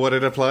not sure where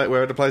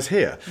it applies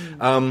here.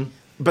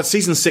 But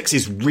season 6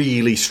 is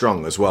really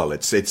strong as well.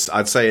 I'd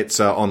say it's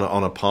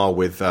on a par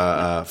with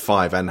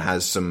 5 and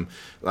has some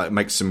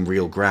makes some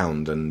real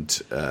ground and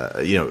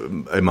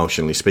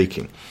emotionally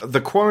speaking.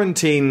 The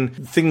quarantine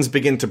things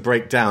begin to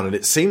break down, and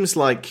it seems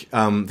like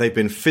they've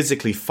been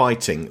physically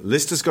fighting.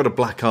 Lister's got a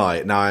black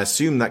eye. Now I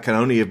assume that can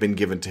only have been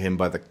given to him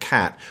by the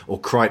cat, or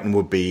Kryten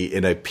would be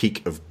in a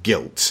peak of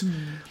guilt.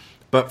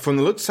 But from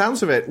the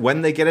sounds of it,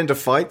 when they get into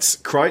fights,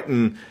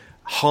 Kryten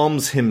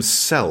harms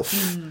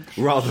himself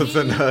rather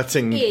than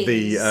hurting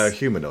the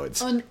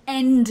humanoids.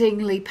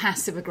 Unendingly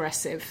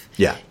passive-aggressive.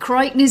 Yeah.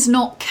 Kryten is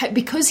not...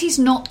 because he's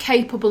not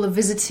capable of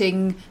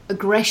visiting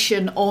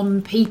aggression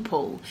on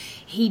people,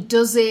 he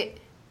does it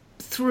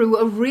through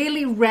a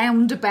really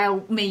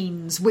roundabout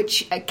means,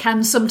 which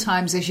can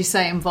sometimes, as you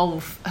say,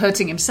 involve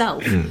hurting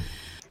himself.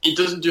 He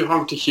doesn't do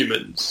harm to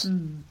humans.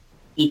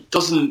 He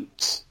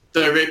doesn't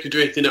directly do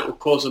anything that will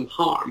cause him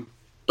harm.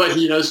 But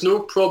he has no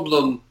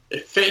problem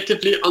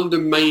effectively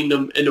undermining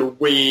them in a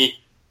way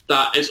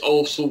that is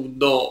also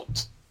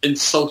not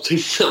insulting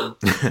them.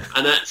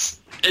 And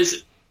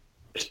it's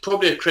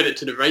probably a credit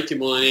to the writing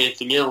more than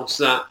anything else,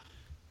 that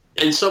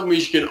in some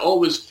ways you can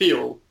always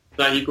feel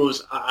that he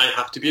goes, I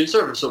have to be in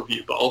service of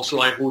you, but also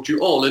I hold you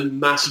all in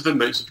massive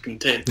amounts of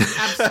contempt.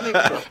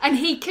 Absolutely. And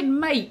he can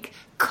make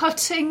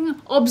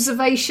cutting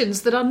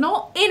observations that are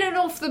not in and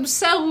of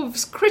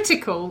themselves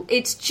critical.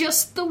 It's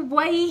just the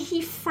way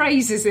he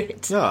phrases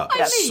it.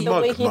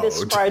 The way he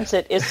describes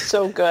it is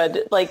so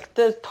good. Like,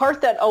 the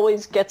part that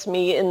always gets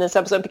me in this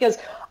episode, because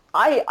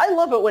I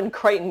love it when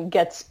Kryten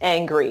gets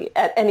angry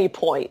at any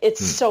point.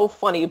 It's so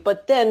funny.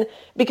 But then,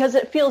 because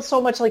it feels so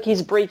much like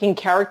he's breaking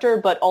character,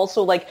 but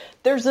also like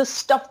there's this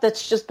stuff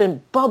that's just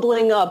been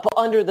bubbling up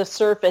under the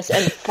surface,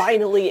 and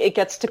finally it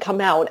gets to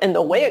come out. And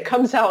the way it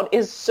comes out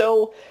is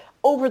so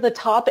over the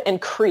top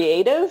and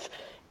creative.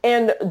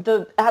 And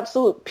the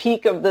absolute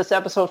peak of this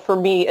episode for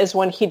me is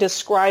when he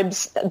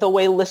describes the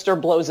way Lister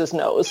blows his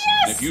nose.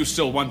 Yes! If you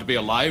still want to be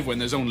alive when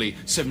there's only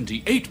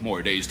 78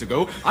 more days to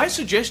go, I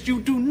suggest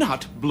you do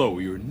not blow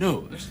your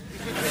nose.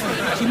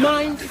 Do you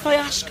mind if I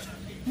ask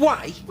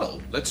why?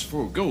 Well, let's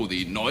forego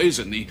the noise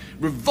and the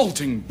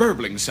revolting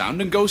burbling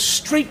sound and go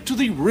straight to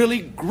the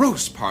really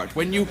gross part,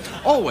 when you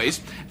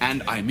always,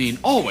 and I mean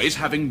always,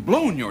 having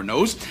blown your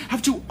nose,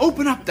 have to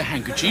open up the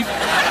handkerchief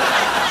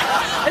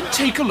and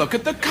take a look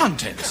at the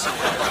contents.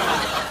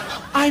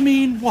 I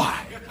mean,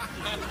 why?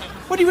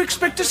 What do you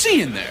expect to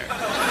see in there?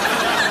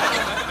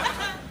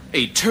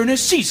 A Turner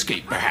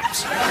seascape,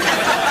 perhaps?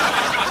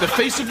 The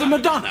face of the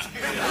Madonna?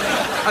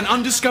 An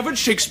undiscovered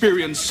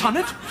Shakespearean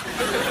sonnet?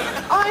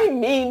 I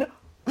mean,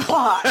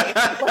 why?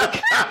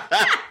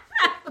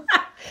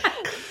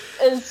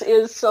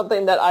 is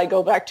something that I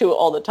go back to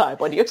all the time.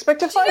 What do you expect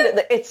to find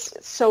it? It's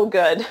so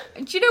good.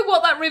 Do you know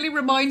what that really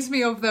reminds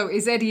me of, though,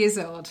 is Eddie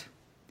Izzard.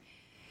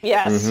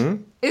 Yes.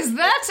 Mm-hmm. Is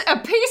that a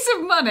piece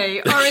of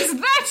money, or is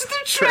that the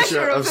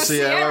treasure of the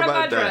Sierra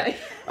Madre?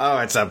 Oh,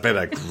 it's a bit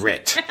of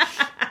grit.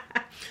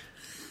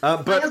 My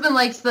husband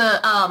likes the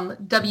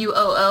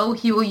WOO.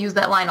 He will use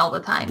that line all the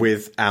time.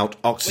 Without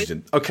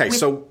oxygen.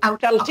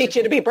 That'll teach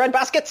you to be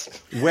breadbaskets.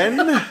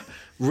 When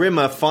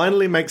Rimmer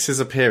finally makes his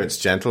appearance,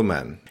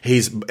 gentlemen,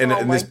 he's in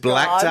this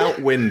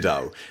blacked-out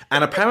window.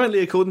 And apparently,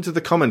 according to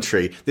the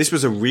commentary, this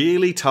was a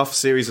really tough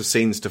series of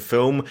scenes to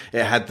film.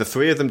 It had the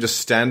three of them just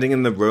standing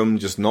in the room,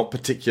 just not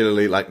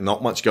particularly,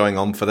 not much going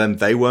on for them.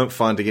 They weren't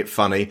finding it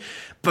funny.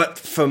 But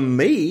for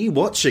me,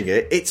 watching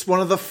it, it's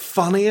one of the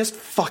funniest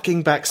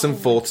fucking backs and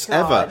forths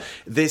ever.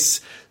 This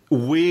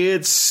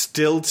weird,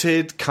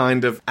 stilted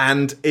kind of,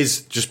 and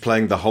is just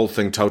playing the whole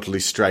thing totally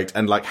straight,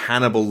 and like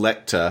Hannibal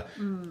Lecter.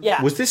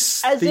 Yeah. Was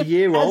this as the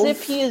year of? As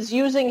if he is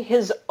using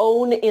his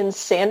own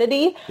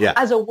insanity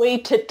as a way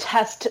to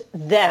test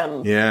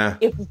them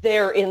if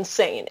they're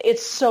insane.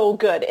 It's so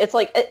good. It's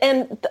like,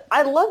 and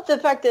I love the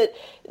fact that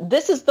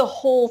this is the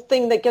whole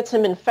thing that gets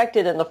him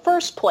infected in the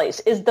first place,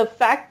 is the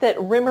fact that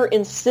Rimmer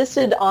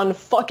insisted on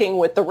fucking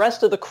with the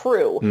rest of the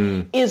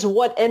crew is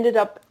what ended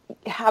up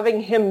having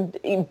him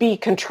be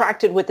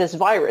contracted with this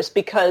virus,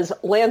 because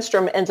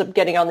Landstrom ends up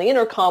getting on the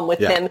intercom with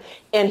him,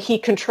 and he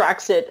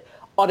contracts it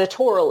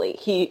auditorily.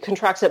 He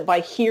contracts it by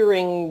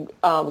hearing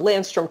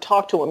Landstrom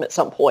talk to him at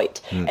some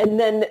point. And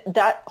then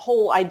that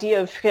whole idea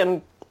of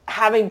him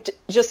having to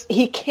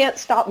he can't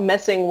stop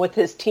messing with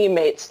his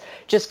teammates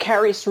just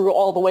carries through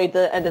all the way to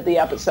the end of the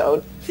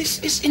episode. This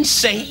is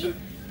insane.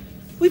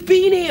 We've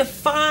been here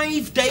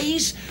 5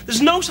 days.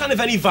 There's no sign of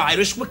any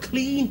virus. We're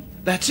clean.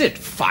 That's it.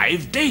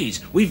 5 days.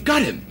 We've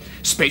got him.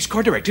 Space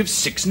Corps Directive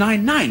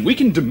 699. We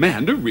can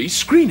demand a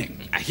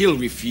re-screening. He'll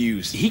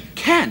refuse. He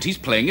can't. He's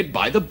playing it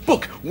by the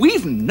book.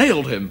 We've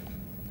nailed him.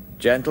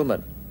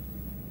 Gentlemen,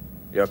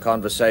 your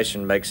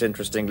conversation makes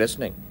interesting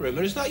listening.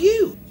 Rimmer, is that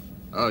you?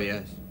 Oh,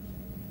 yes.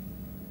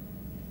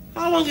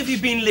 How long have you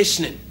been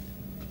listening?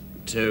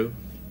 2,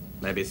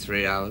 maybe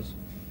 3 hours.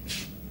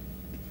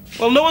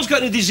 Well, no one's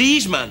got any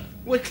disease, man.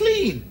 We're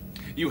clean.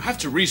 You have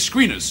to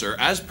re-screen us, sir,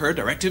 as per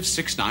Directive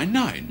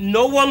 699.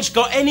 No one's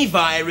got any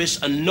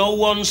virus, and no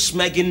one's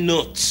smegging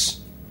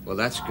nuts. Well,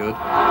 that's good.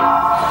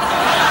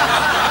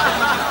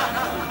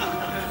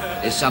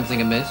 Is something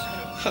amiss?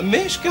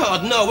 Amiss?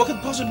 God, no. What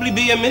could possibly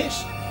be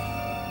amiss?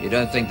 You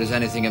don't think there's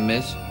anything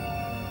amiss?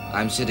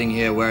 I'm sitting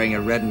here wearing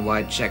a red and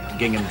white checked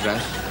gingham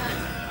dress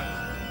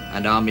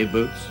and army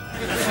boots.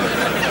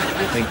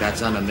 You think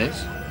that's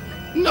unamiss?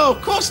 No,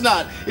 of course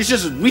not. It's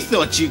just we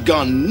thought you'd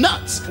gone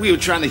nuts. We were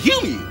trying to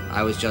humor you.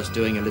 I was just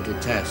doing a little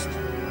test.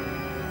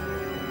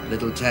 A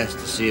little test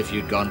to see if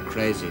you'd gone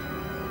crazy.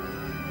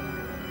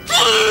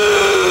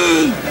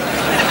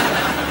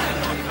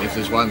 If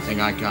there's one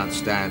thing I can't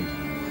stand,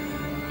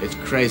 it's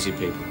crazy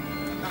people.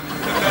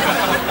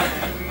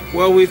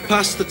 Well, we've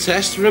passed the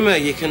test, Rimmer.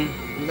 You can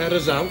let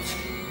us out.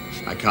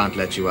 I can't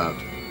let you out.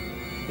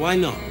 Why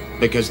not?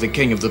 Because the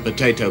king of the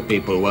potato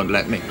people won't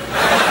let me.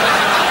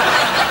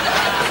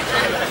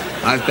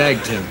 I've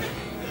begged him.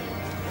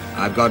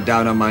 I've got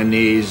down on my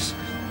knees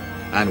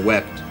and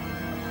wept.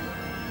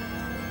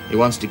 He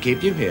wants to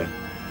keep you here.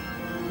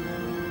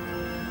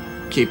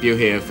 Keep you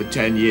here for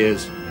 10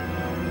 years.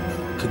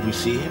 Could we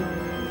see him?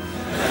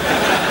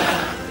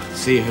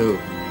 See who?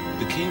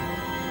 The king.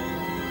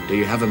 Do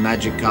you have a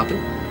magic carpet?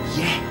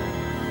 Yeah.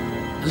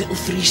 A little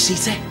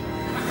 3-seater.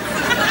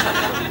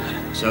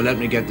 So let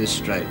me get this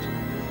straight.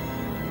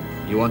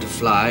 You want to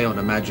fly on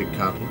a magic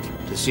carpet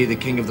to see the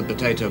king of the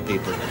potato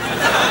people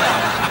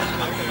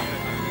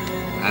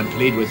and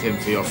plead with him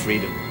for your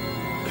freedom.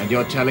 And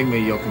you're telling me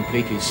you're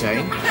completely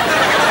sane?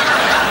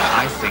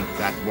 I think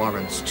that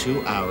warrants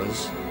 2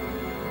 hours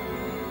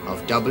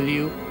of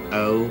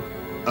W-O-O.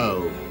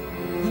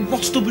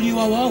 What's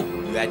W-O-O?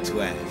 You had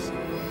to ask.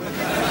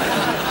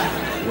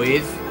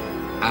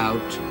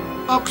 Without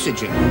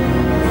oxygen.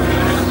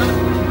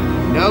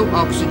 No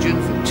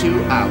oxygen for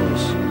 2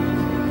 hours.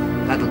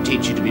 That'll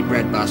teach you to be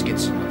bread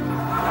baskets.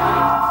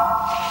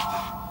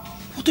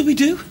 What do we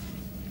do?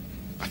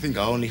 I think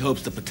our only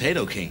hope's the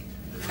Potato King.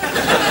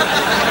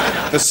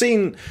 The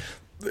scene,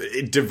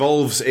 it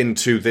devolves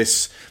into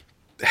this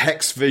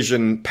Hex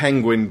Vision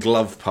penguin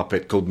glove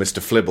puppet called Mr.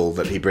 Flibble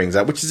that he brings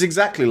out, which is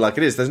exactly like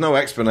it is. There's no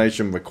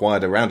explanation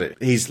required around it.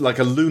 He's like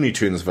a Looney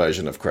Tunes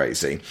version of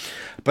crazy.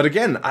 But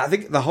again, I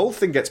think the whole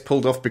thing gets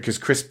pulled off because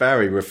Chris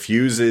Barry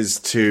refuses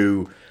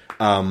to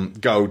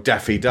go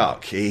Daffy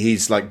Duck.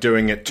 He's like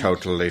doing it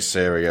totally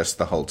serious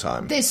the whole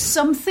time. There's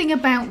something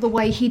about the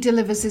way he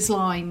delivers his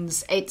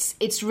lines.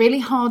 It's really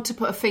hard to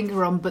put a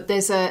finger on, but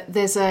there's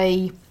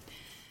a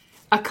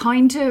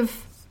kind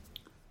of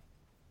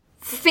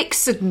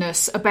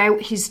fixedness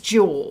about his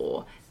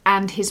jaw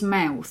and his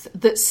mouth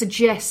that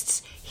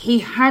suggests he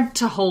had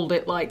to hold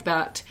it like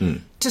that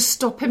to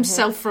stop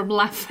himself from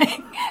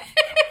laughing.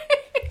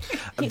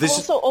 He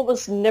also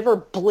almost never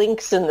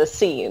blinks in the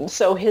scene,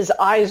 so his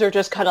eyes are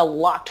just kind of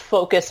locked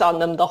focus on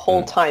them the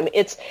whole time.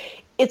 It's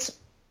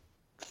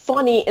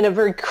funny in a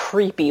very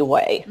creepy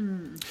way.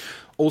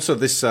 Also,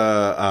 this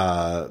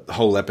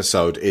whole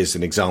episode is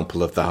an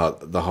example of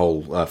the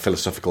whole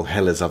philosophical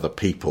hell is other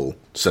people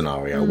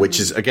scenario, which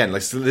is, again,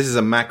 this is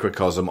a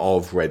macrocosm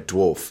of Red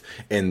Dwarf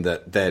in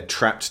that they're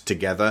trapped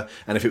together.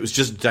 And if it was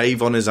just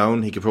Dave on his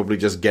own, he could probably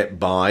just get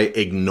by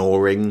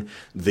ignoring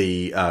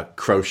the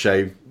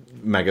crochet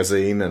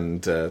magazine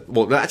and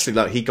well, actually,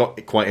 like, he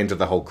got quite into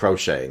the whole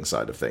crocheting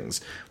side of things.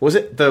 Was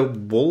it the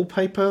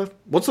wallpaper?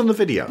 What's on the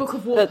video? Book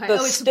of wallpaper. The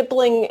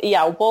stippling,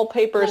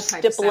 wallpaper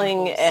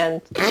stippling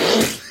and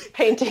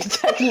painting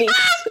techniques.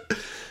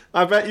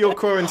 I bet your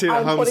quarantine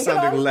at home is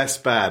sounding less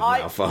bad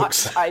now,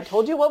 folks. I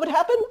told you what would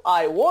happen.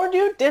 I warned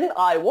you, didn't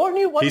I? Warn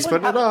you what He's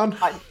would happen. putting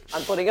it on.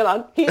 I'm putting it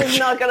on. He is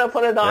not going to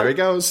put it on. There he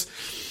goes.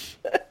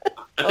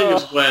 I think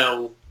as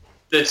well,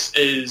 this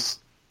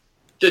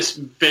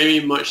very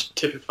much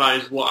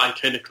typifies what I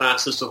kind of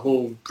class as the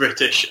whole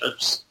British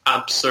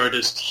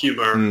absurdist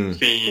humour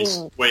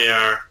phase,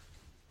 where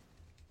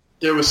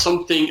there was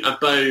something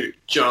about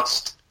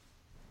just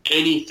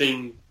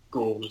anything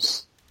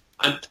goes.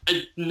 I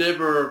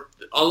never...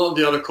 A lot of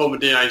the other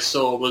comedy I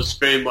saw was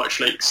very much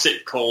like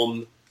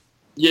sitcom.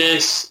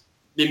 Yes,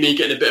 they may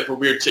get in a bit of a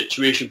weird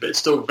situation, but it's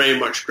still very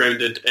much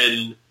grounded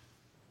in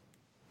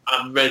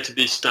a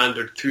relatively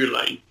standard through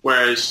line.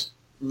 Whereas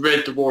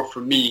Red Dwarf,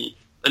 for me,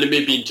 and it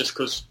may be just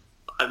because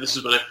this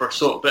is when I first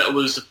saw it, but it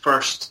was the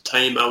first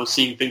time I was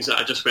seeing things that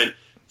I just went,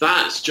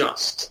 that's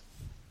just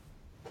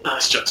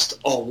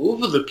all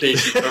over the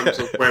place in terms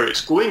of where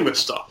it's going with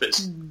stuff.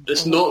 It's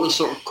not the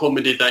sort of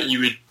comedy that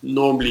you would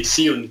normally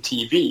see on the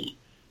TV.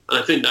 And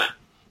I think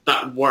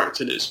that worked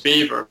in its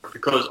favour,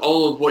 because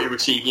all of what you were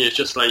seeing here is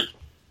just like,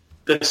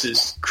 this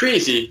is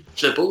crazy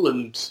Flibble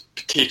and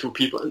potato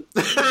people.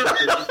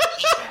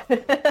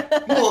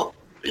 Well,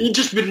 you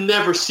just would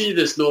never see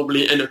this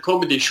normally in a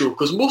comedy show,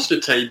 because most of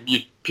the time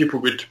people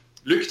would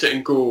look at it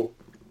and go,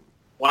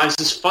 why is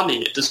this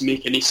funny? It doesn't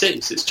make any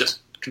sense. It's just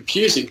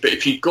confusing. But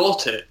if you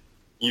got it,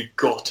 you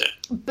got it.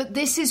 But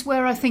this is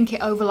where I think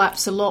it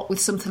overlaps a lot with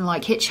something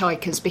like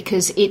Hitchhikers,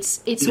 because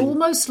it's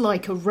almost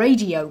like a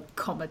radio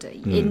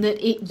comedy in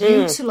that it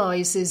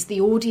utilises the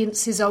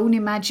audience's own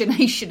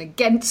imagination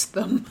against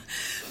them.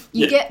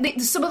 You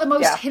get some of the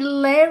most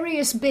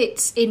hilarious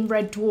bits in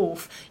Red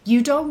Dwarf.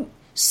 You don't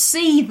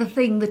see the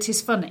thing that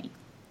is funny.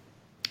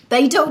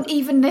 They don't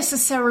even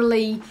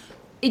necessarily...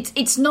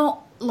 It's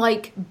not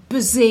like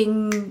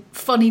buzzing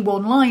funny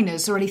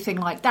one-liners or anything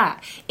like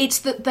that. It's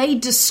that they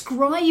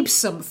describe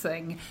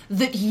something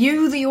that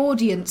you, the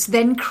audience,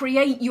 then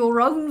create your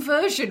own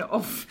version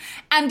of,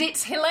 and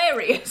it's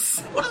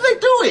hilarious. What are they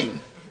doing?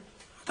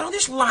 They're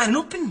just lining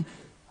up in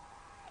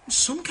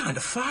some kind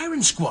of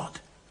firing squad.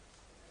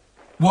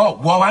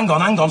 Whoa, hang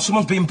on.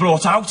 Someone's being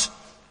brought out.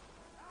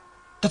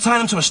 They're tying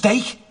them to a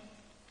stake.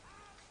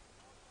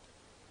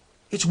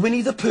 It's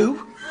Winnie the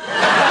Pooh.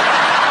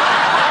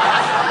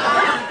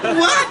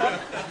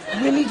 What?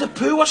 Winnie the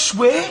Pooh, I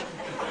swear.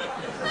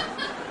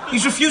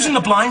 He's refusing the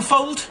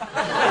blindfold.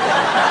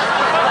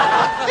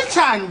 They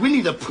tying Winnie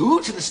the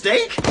Pooh to the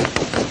stake?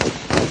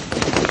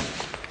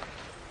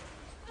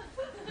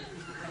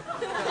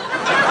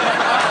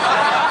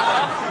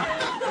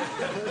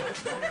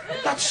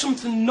 That's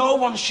something no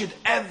one should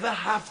ever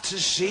have to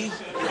see.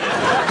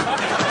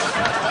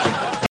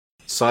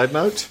 Side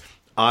note,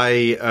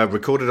 I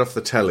recorded off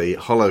the telly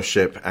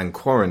Holoship and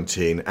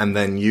Quarantine, and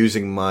then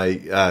using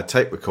my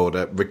tape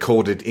recorder,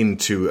 recorded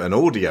into an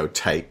audio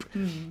tape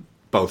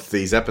both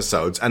these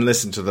episodes and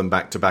listened to them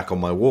back to back on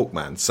my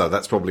Walkman. So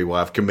that's probably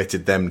why I've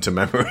committed them to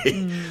memory.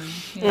 And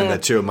they're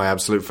two of my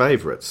absolute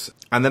favourites.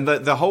 And then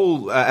the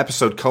whole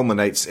episode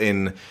culminates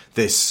in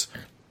this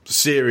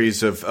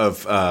series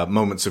of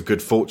moments of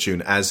good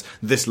fortune as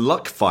this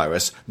luck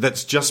virus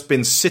that's just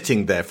been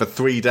sitting there for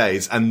 3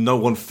 days and no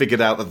one figured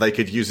out that they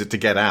could use it to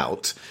get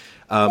out.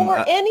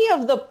 Or any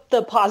of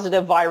the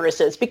positive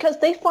viruses, because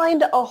they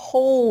find a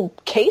whole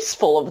case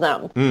full of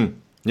them.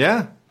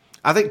 Yeah.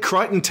 I think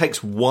Kryten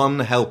takes one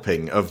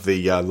helping of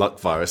the luck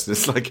virus, and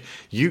it's like,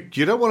 you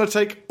don't want to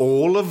take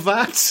all of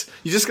that?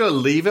 You're just going to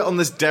leave it on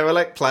this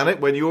derelict planet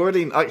when you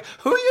already... Like,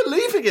 who are you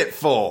leaving it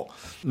for?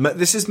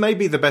 This is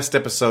maybe the best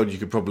episode you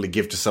could probably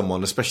give to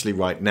someone, especially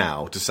right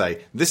now, to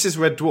say, this is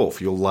Red Dwarf,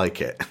 you'll like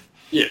it.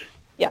 Yeah.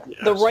 Yeah,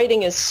 the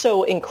writing is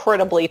so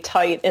incredibly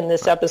tight in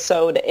this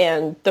episode,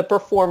 and the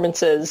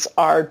performances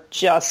are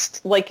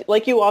just, like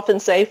you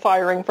often say,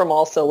 firing from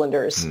all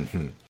cylinders.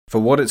 Mm-hmm. For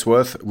what it's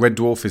worth, Red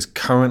Dwarf is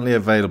currently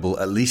available,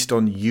 at least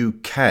on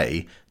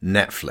UK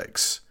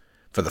Netflix,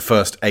 for the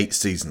first 8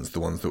 seasons,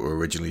 the ones that were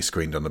originally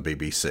screened on the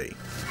BBC.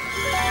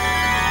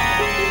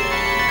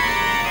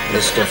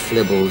 Mr.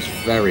 Flibble's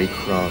very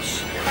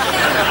cross.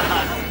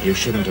 You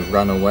shouldn't have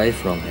run away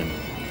from him.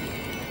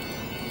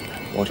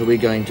 What are we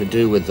going to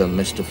do with them,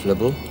 Mr.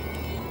 Flibble?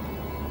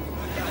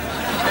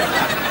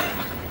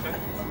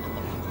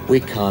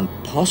 We can't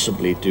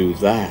possibly do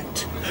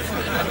that.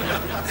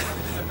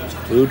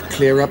 Who'd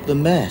clear up the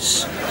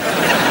mess?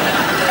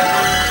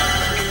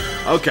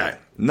 Okay,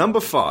 number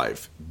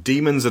 5,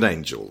 Demons and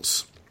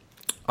Angels.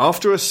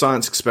 After a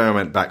science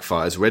experiment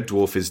backfires, Red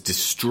Dwarf is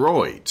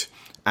destroyed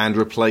and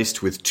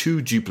replaced with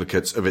 2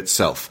 duplicates of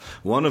itself.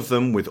 One of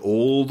them with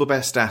all the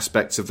best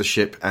aspects of the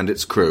ship and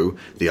its crew,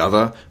 the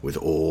other with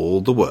all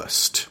the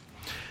worst.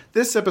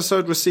 This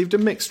episode received a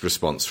mixed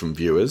response from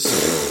viewers.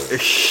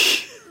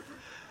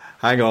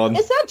 Hang on.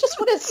 Is that just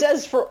what it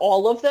says for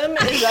all of them?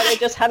 Is that it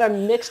just had a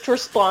mixed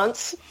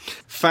response?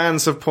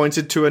 Fans have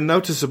pointed to a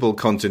noticeable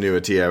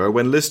continuity error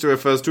when Lister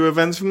refers to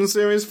events from the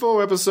Series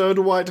 4 episode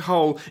White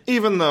Hole,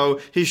 even though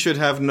he should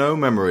have no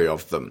memory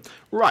of them.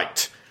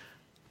 Right.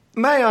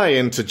 May I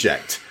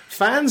interject?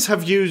 Fans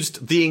have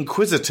used the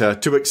Inquisitor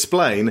to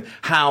explain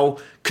how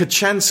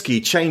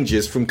Kachansky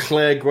changes from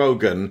Claire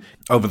Grogan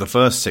over the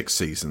first 6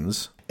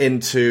 seasons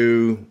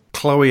into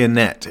Chloe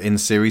Annette in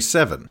Series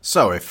 7.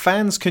 So if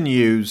fans can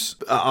use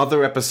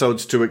other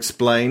episodes to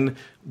explain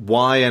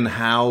why and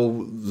how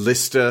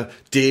Lister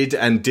did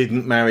and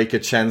didn't marry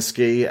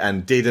Kachansky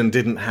and did and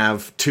didn't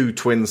have 2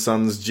 twin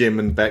sons, Jim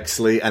and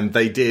Bexley, and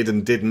they did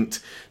and didn't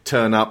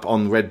turn up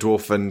on Red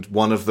Dwarf, and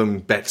one of them,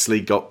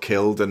 Bexley, got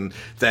killed, and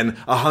then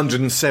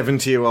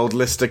 170-year-old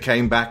Lister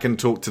came back and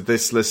talked to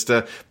this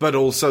Lister, but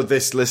also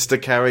this Lister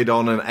carried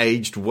on and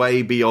aged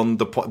way beyond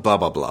the point, blah,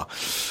 blah, blah.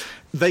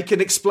 They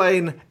can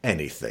explain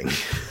anything.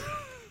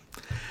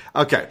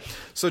 Okay,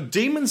 so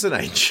Demons and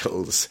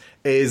Angels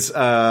is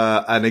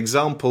an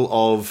example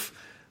of,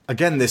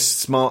 again, this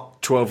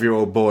smart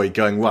 12-year-old boy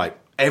going, right,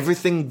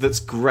 everything that's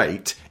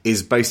great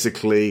is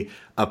basically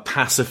a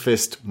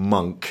pacifist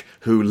monk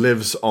who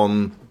lives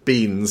on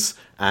beans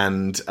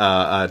and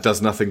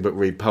does nothing but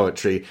read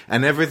poetry,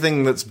 and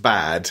everything that's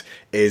bad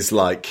is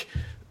like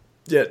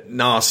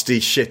nasty,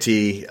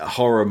 shitty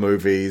horror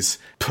movies,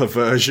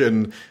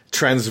 perversion,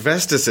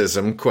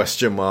 transvesticism,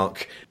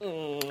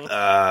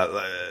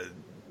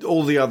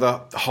 all the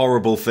other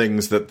horrible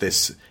things that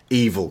this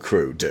evil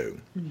crew do.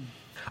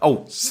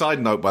 Oh,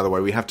 side note, by the way,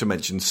 we have to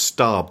mention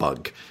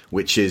Starbug,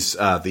 which is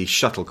the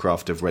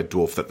shuttlecraft of Red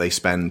Dwarf that they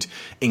spend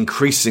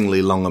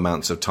increasingly long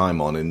amounts of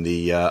time on. In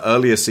the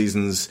earlier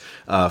seasons,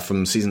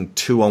 from season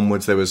 2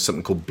 onwards, there was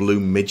something called Blue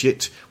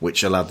Midget,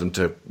 which allowed them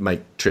to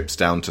make trips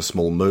down to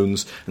small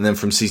moons. And then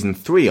from season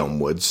 3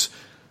 onwards,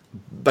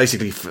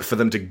 basically for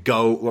them to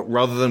go,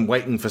 rather than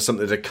waiting for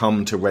something to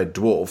come to Red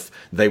Dwarf,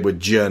 they would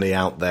journey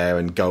out there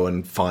and go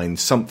and find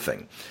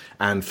something.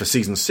 And for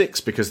season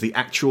 6, because the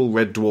actual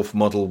Red Dwarf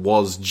model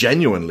was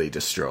genuinely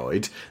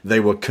destroyed, they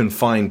were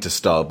confined to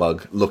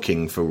Starbug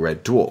looking for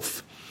Red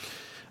Dwarf.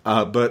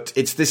 But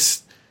it's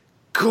this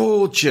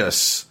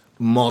gorgeous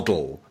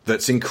model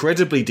that's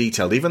incredibly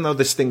detailed, even though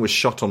this thing was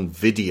shot on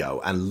video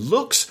and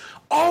looks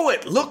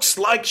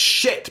like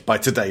shit by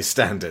today's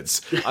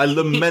standards. I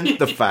lament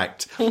the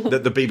fact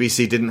that the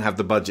BBC didn't have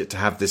the budget to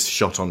have this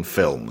shot on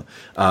film,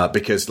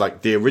 because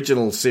like the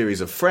original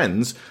series of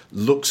Friends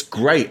looks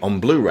great on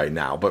Blu-ray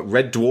now, but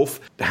Red Dwarf,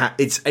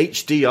 its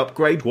HD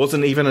upgrade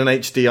wasn't even an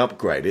HD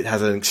upgrade. It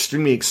has an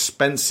extremely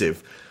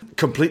expensive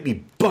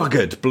completely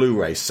buggered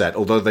Blu-ray set,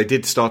 although they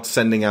did start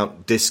sending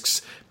out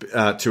discs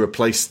to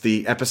replace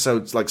the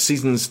episodes. Like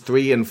seasons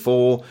 3 and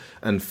 4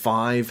 and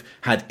 5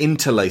 had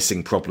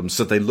interlacing problems,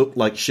 so they looked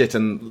like shit,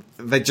 and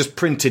they just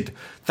printed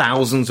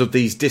thousands of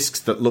these discs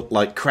that looked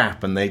like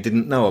crap, and they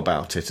didn't know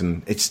about it,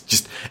 and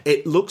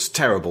it looks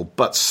terrible.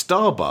 But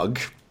Starbug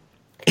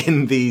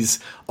in these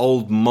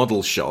old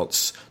model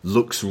shots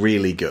looks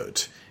really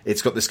good.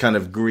 It's got this kind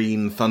of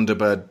green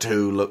Thunderbird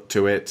 2 look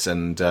to it,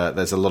 and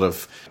there's a lot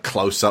of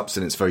close-ups,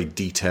 and it's very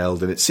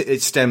detailed, and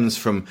it stems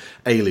from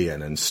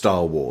Alien and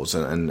Star Wars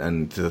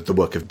and the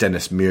work of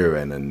Dennis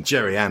Muren and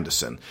Jerry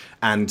Anderson,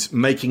 and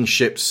making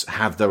ships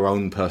have their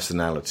own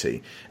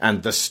personality.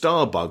 And the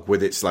Starbug,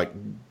 with its like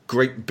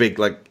great big,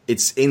 like,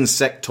 it's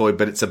insectoid,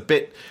 but it's a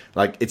bit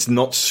like, it's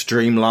not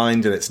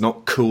streamlined and it's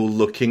not cool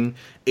looking,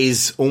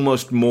 is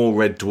almost more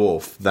Red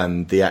Dwarf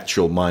than the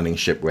actual mining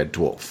ship Red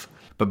Dwarf.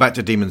 But back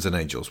to Demons and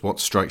Angels, what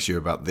strikes you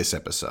about this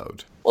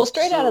episode? Well,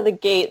 straight out of the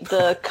gate,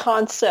 the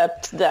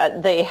concept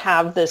that they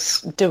have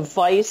this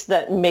device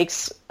that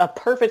makes a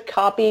perfect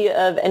copy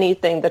of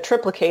anything, the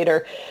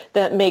triplicator,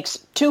 that makes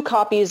 2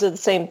 copies of the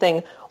same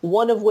thing,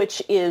 one of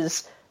which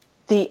is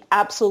the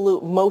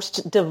absolute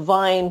most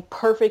divine,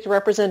 perfect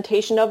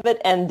representation of it,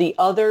 and the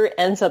other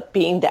ends up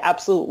being the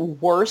absolute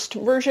worst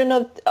version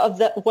of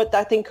that, what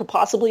that thing could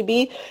possibly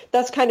be.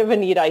 That's kind of a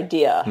neat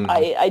idea. Mm-hmm.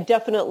 I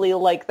definitely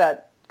like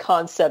that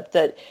concept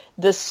that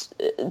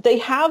they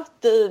have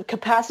the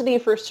capacity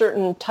for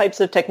certain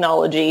types of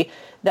technology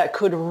that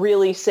could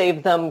really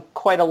save them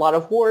quite a lot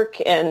of work,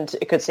 and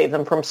it could save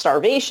them from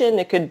starvation.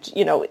 It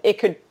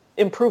could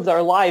improve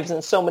their lives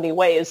in so many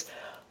ways,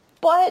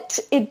 but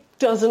it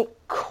doesn't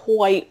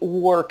quite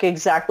work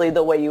exactly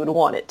the way you would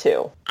want it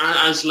to.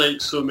 As like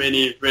so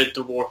many Red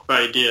Dwarf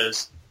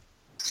ideas,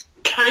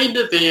 kind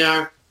of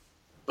there,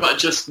 but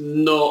just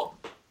not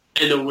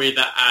in a way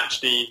that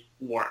actually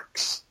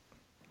works.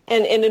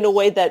 And in a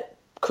way that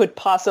could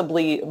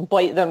possibly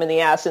bite them in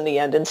the ass in the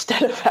end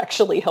instead of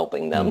actually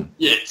helping them.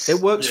 Yes. It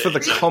works for the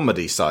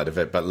comedy side of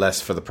it, but less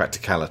for the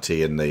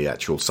practicality and the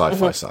actual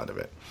sci-fi side of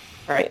it.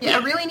 Right. Yeah,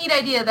 a really neat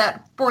idea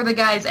that for the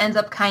guys ends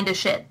up kind of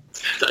shit.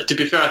 To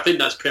be fair, I think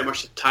that's pretty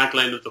much the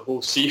tagline of the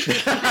whole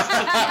series.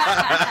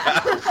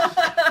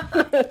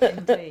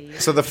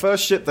 So the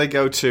first ship they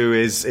go to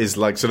is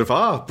like sort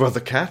of, Brother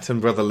Cat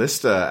and Brother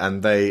Lister,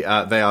 and they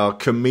are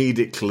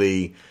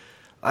comedically...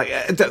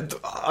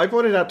 I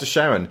brought it out to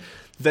Sharon.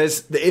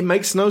 It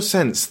makes no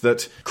sense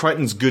that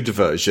Kryten's good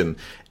version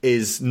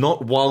is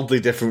not wildly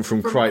different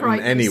from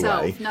Kryten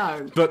anyway.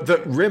 No. But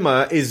that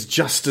Rimmer is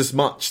just as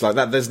much like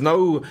that. There's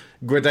no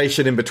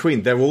gradation in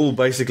between. They're all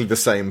basically the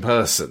same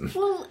person.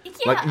 Well, yeah.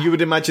 Like, you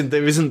would imagine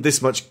there isn't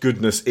this much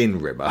goodness in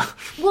Rimmer.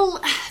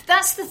 Well,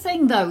 that's the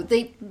thing, though.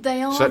 They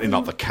are... Certainly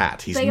not the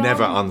cat. He's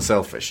never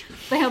unselfish.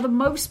 They are the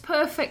most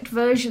perfect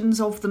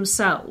versions of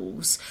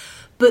themselves,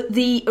 but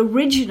the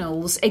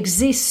originals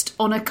exist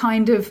on a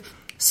kind of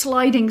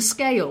sliding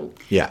scale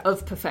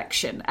of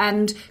perfection.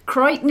 And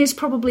Kryten is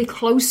probably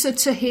closer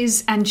to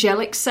his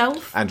angelic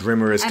self. And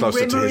Rimmer is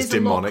closer to his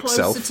demonic self.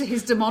 A lot closer to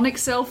his demonic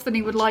self than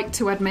he would like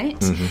to admit.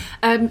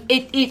 Mm-hmm.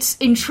 It's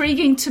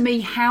intriguing to me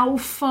how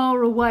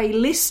far away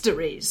Lister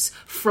is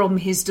from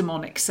his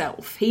demonic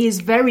self. He is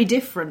very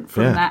different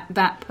from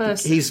that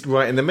person. He's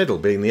right in the middle,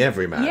 being the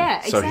everyman. Yeah,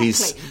 exactly.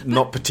 So he's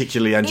not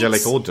particularly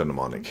angelic or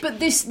demonic. But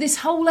this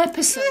whole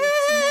episode...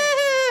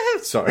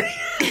 Sorry.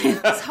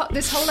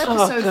 this whole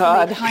episode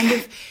for me kind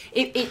of...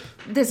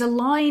 There's a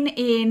line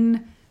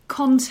in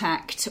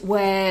Contact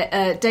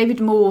where David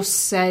Morse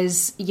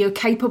says, you're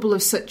capable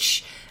of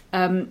such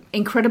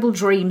incredible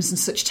dreams and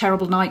such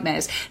terrible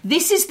nightmares.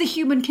 This is the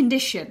human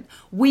condition.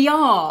 We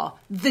are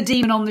the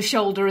demon on the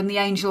shoulder and the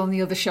angel on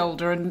the other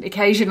shoulder, and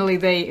occasionally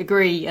they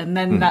agree, and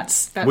then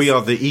that's we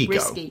are the ego.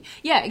 Risky.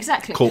 Yeah,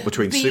 exactly. Caught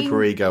between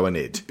superego and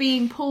id.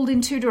 Being pulled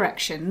in two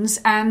directions,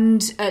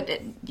 and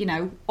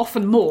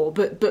often more,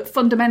 but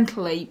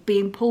fundamentally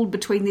being pulled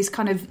between this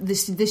kind of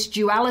this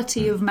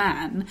duality of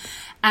man,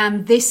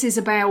 and this is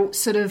about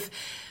sort of,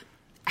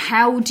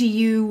 how do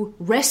you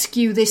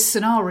rescue this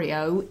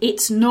scenario?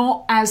 It's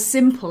not as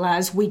simple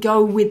as we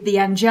go with the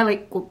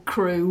angelic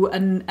crew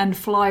and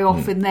fly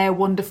off in their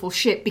wonderful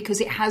ship, because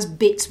it has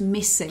bits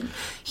missing.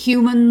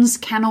 Humans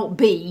cannot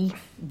be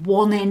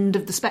one end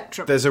of the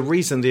spectrum. There's a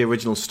reason the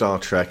original Star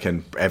Trek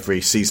and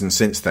every season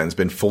since then has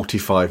been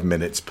 45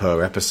 minutes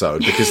per episode,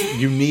 because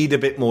you need a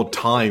bit more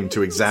time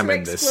to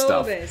examine this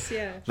stuff.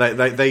 The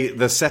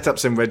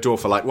setups in Red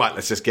Dwarf are like, right,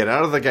 let's just get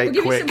out of the gate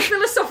quick. Give you some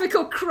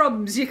philosophical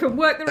crumbs. You can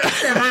work the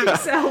rest out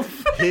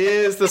yourself.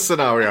 Here's the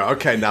scenario.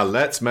 Okay, now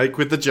let's make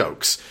with the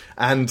jokes.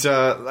 And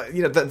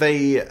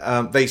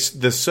the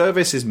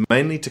service is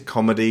mainly to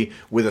comedy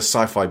with a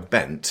sci-fi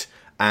bent,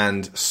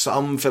 and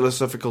some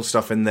philosophical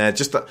stuff in there.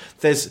 Just that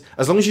as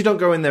long as you don't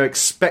go in there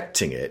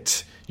expecting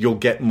it, you'll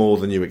get more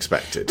than you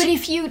expected. But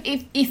if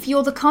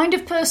you're the kind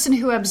of person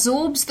who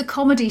absorbs the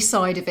comedy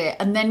side of it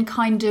and then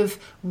kind of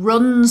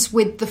runs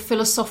with the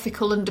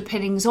philosophical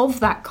underpinnings of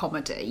that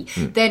comedy,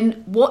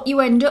 then what you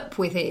end up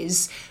with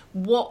is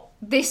what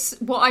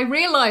what I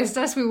realised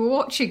as we were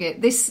watching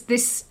it,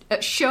 this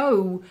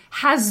show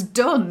has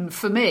done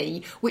for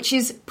me, which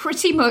is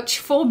pretty much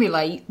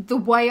formulate the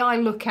way I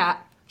look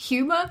at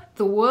humour,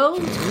 the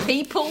world,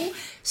 people,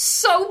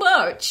 so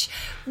much.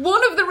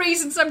 One of the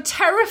reasons I'm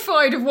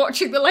terrified of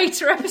watching the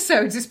later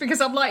episodes is because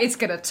I'm like, it's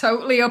going to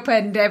totally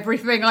upend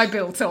everything I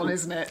built on,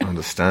 isn't it?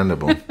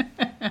 Understandable.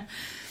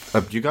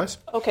 You guys?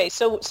 Okay,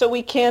 so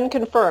we can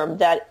confirm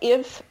that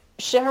if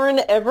Sharon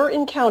ever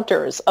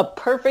encounters a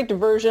perfect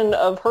version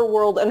of her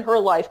world and her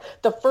life,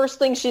 the first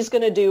thing she's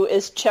going to do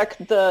is check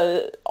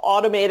the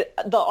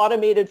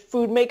automated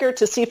food maker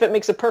to see if it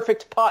makes a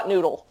perfect pot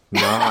noodle.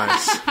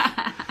 Nice.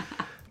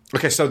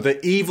 Okay, so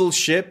the evil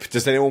ship,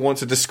 does anyone want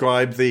to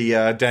describe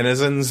the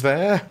denizens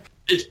there?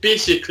 It's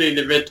basically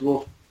the Red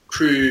Dwarf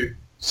crew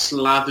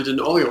slathered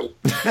in oil.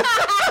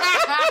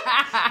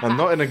 And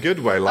not in a good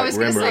way, like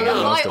Rimmer in that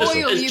last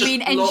episode. Oil, you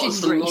mean engine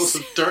grease? Lots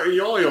of dirty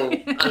oil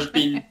has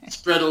been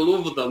spread all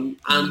over them,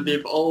 and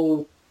they've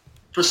all,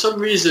 for some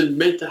reason,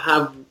 meant to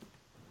have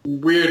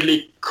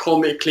weirdly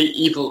comically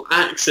evil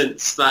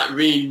accents that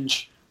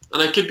range.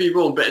 And I could be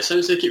wrong, but it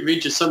sounds like it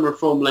ranges somewhere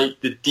from like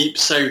the deep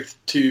south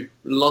to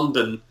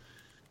London,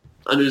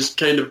 and there's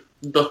kind of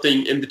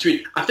nothing in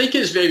between. I think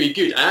it's very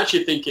good. I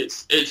actually think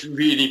it's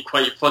really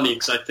quite funny,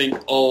 because I think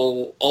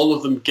all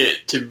of them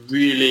get to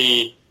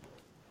really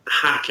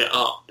hack it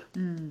up.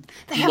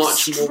 They have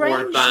much more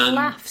strange than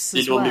laughs they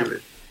as normally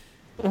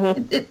well.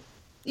 would.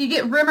 You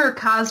get Rimmer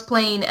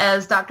cosplaying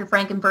as Dr.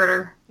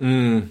 Frankenfurter.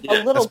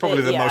 That's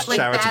probably the most Like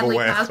charitable badly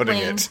way of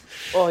putting cosplaying. it.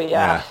 Oh,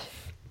 yeah.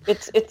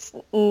 It's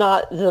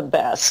not the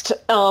best.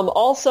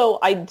 Also,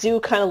 I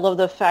do kind of love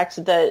the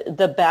fact that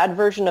the bad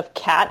version of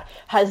Cat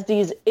has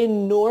these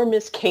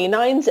enormous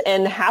canines,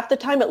 and half the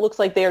time it looks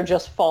like they are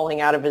just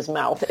falling out of his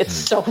mouth. It's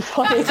so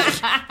funny.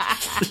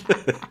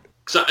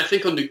 So I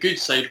think on the good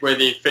side, where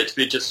they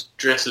effectively just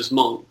dress as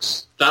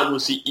monks, that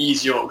was the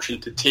easy option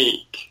to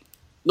take.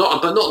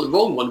 Not the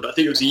wrong one, but I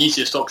think it was the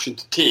easiest option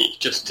to take,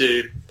 just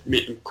to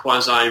make them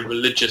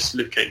quasi-religious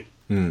looking.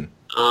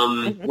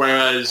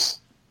 Whereas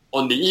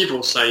on the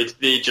evil side,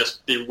 they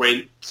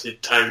went to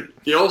town.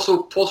 They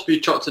also possibly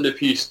chucked in a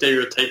few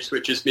stereotypes,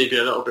 which is maybe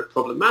a little bit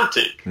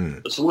problematic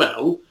as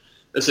well.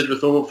 As I said,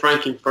 with the whole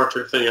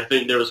Frankenfurter thing, I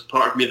think there was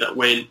part of me that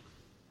went,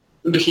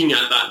 looking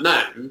at that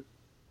now,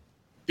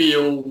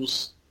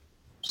 feels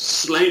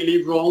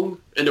slightly wrong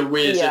in a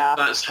way that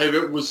that's how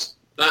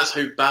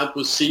bad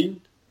was seen.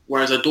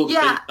 Whereas I don't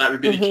think that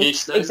would be the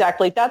case now.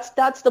 Exactly.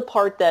 That's the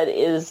part that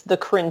is the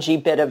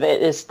cringy bit of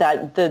it, is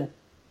that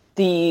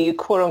the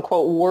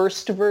quote-unquote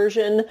worst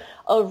version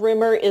of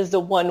Rimmer is the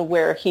one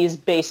where he's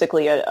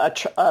basically a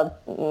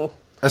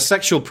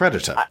sexual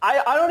predator.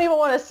 I don't even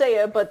want to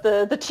say it, but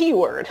the T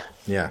word.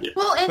 Yeah.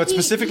 Well, and but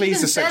specifically,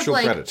 he's a sexual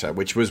says, predator,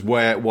 which was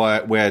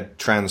where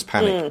trans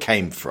panic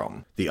came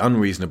from. The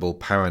unreasonable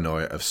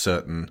paranoia of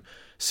certain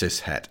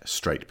cis-het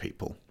straight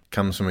people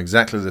comes from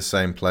exactly the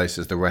same place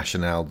as the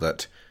rationale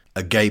that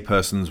a gay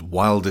person's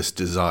wildest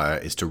desire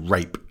is to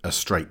rape a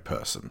straight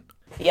person.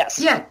 Yes.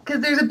 Yeah,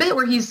 because there's a bit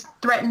where he's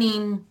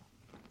threatening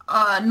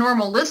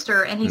normal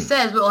Lister, and he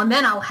says, well, and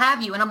then I'll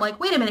have you. And I'm like,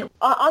 wait a minute.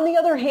 On the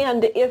other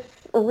hand,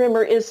 if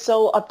Rimmer is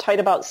so uptight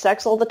about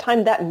sex all the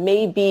time, that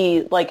may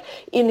be, like,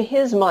 in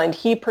his mind,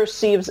 he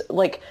perceives,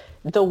 like,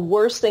 the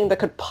worst thing that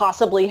could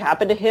possibly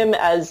happen to him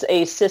as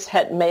a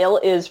cis-het male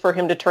is for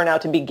him to turn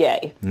out to be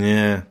gay.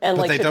 Yeah. And,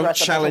 but like, they to don't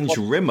dress up challenge as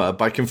a- Rimmer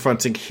by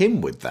confronting him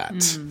with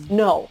that.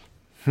 No.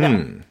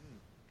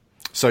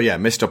 So yeah,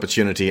 missed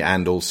opportunity,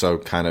 and also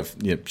kind of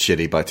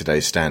shitty by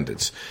today's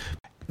standards.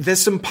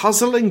 There's some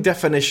puzzling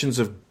definitions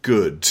of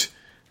good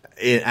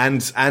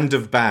and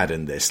of bad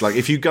in this. Like,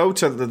 if you go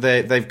to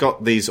they've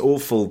got these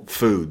awful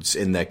foods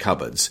in their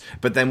cupboards,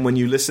 but then when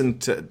you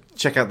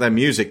check out their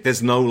music,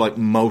 there's no like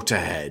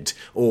Motorhead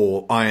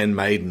or Iron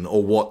Maiden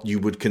or what you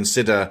would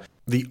consider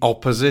the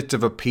opposite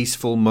of a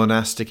peaceful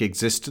monastic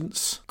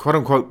existence. Quote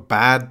unquote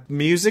bad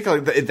music.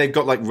 Like, they've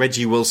got like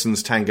Reggie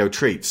Wilson's Tango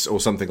Treats or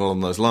something along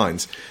those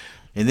lines.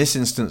 In this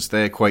instance,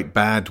 they equate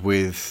bad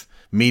with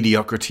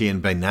mediocrity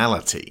and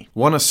banality.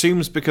 One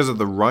assumes because of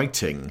the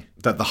writing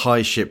that the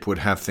high ship would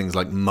have things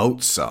like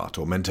Mozart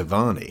or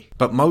Mantovani.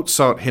 But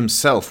Mozart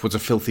himself was a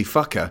filthy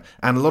fucker,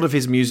 and a lot of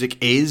his music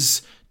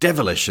is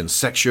devilish and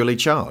sexually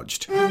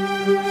charged.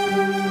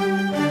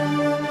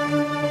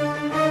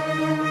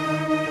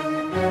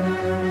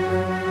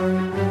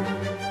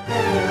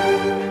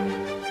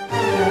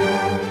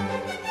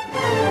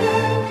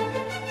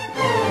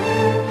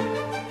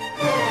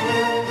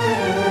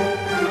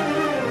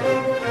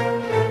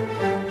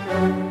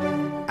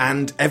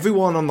 And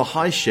everyone on the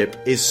high ship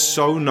is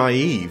so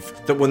naive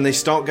that when they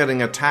start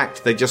getting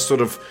attacked, they just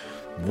sort of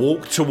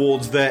walk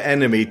towards their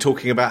enemy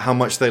talking about how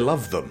much they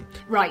love them.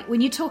 Right,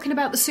 when you're talking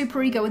about the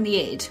superego and the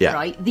id, Yeah.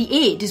 right, the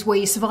id is where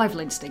your survival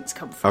instincts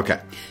come from. Okay.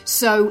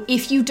 So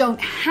if you don't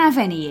have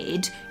any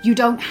id, you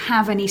don't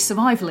have any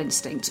survival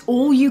instincts.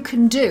 All you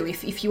can do,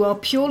 if you are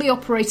purely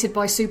operated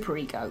by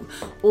superego,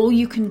 all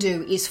you can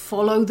do is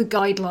follow the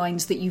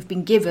guidelines that you've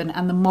been given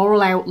and the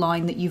moral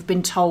outline that you've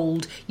been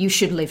told you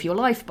should live your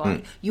life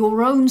by.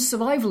 Your own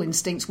survival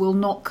instincts will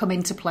not come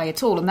into play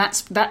at all. And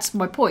that's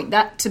my point.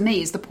 That, to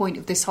me, is the point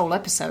of this whole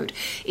episode,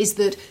 is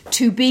that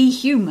to be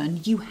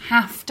human, you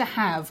have to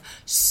have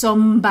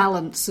some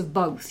balance of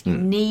both. You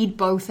need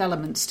both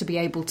elements to be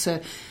able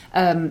to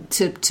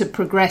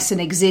progress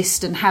and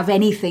exist and have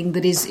anything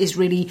that is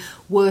really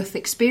worth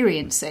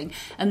experiencing.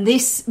 And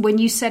this, when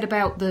you said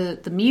about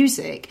the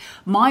music,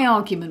 my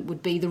argument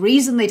would be the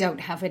reason they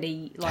don't have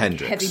any like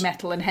Hendrix. heavy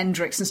metal and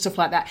Hendrix and stuff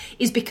like that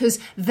is because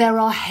there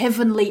are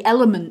heavenly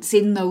elements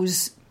in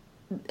those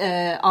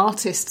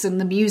artists and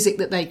the music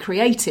that they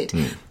created.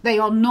 They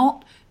are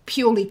not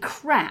purely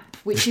crap,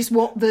 which is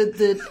what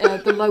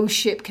the low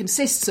ship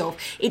consists of.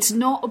 It's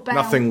not about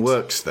Nothing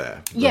works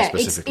there. Yeah,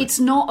 specifically. it's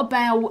not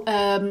about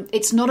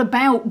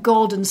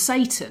God and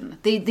Satan.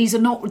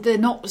 They're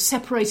not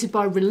separated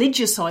by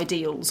religious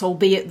ideals,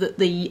 albeit that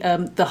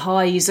the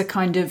highs are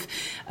kind of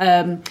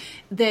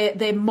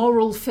they're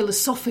moral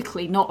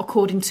philosophically, not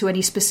according to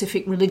any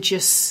specific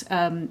religious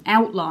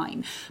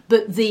outline.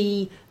 But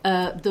the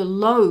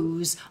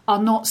lows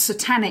are not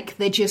satanic.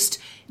 They're just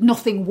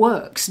nothing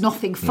works,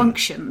 nothing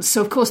functions.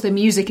 So of course their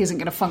music isn't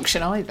going to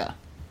function either.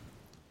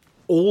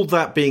 All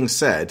that being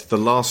said, the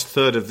last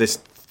third of this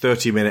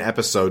 30-minute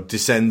episode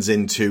descends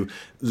into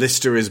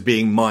Lister is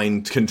being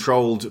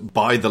mind-controlled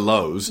by the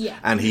lows,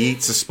 and he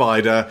eats a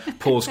spider,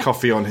 pours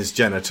coffee on his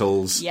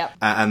genitals,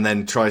 and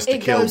then tries to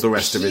kill the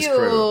rest of his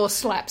crew. Pure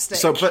slapstick.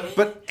 So,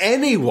 but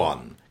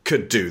anyone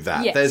could do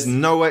that. Yes. There's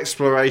no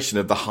exploration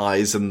of the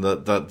highs and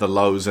the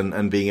lows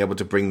and being able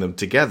to bring them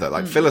together.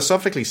 Like,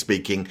 philosophically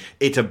speaking,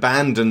 it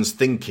abandons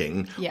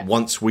thinking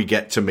once we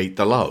get to meet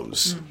the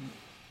lows.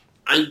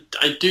 I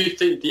do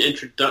think the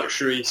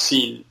introductory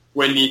scene,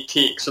 when they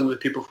take some of the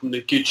people from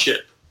the good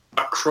ship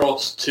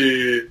across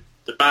to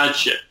the bad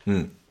ship,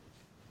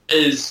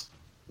 is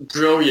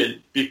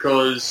brilliant,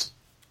 because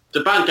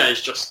the bad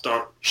guys just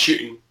start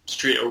shooting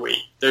straight away.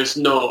 There's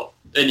not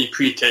any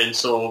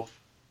pretense of,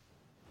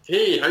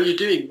 hey, how you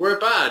doing? We're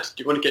bad.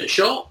 Do you want to get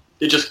shot?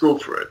 They just go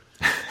for it.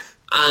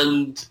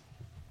 And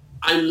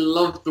I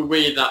love the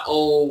way that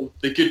all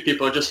the good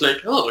people are just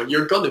like, oh,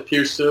 your gun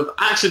appears to have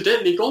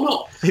accidentally gone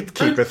off. It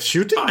keepeth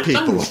shooting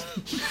people.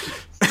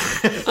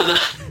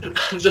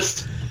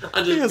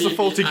 He has a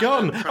faulty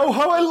gun. Oh,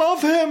 how I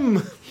love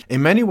him!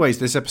 In many ways,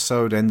 this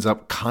episode ends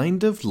up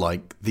kind of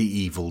like The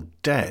Evil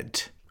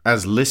Dead.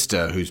 As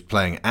Lister, who's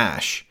playing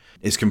Ash,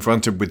 is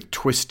confronted with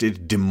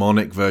twisted,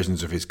 demonic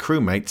versions of his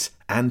crewmates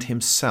and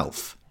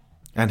himself.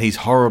 And he's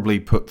horribly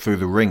put through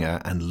the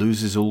ringer and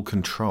loses all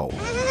control.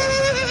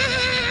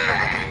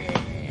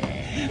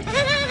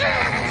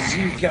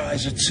 You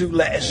guys are 2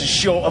 letters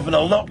short of an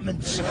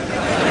allotment.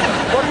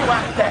 What are you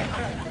after?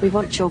 We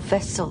want your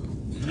vessel.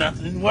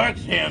 Nothing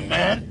works here,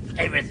 man.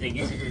 Everything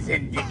is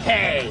in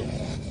decay.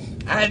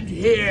 And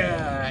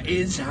here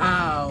is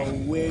how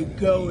we're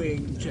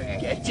going to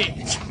get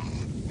it.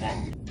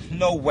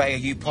 No way are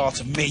you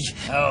part of me.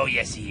 Oh,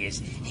 yes, he is.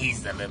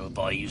 He's the little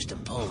boy who used to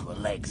pull the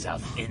legs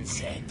off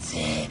insects.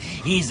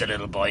 He's the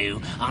little boy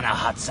who, on a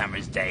hot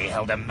summer's day,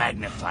 held a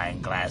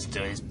magnifying glass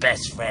to his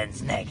best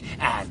friend's neck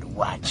and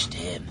watched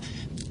him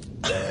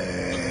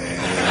burn.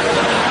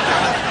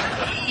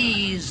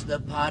 He's the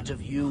part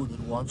of you that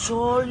wants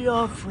all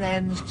your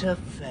friends to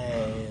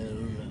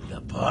fail. The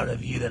part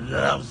of you that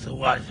loves to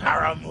watch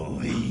horror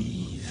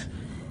movies.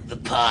 The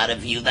part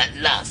of you that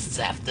lusts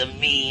after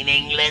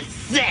meaningless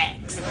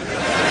sex.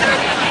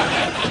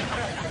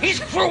 He's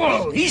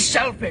cruel. He's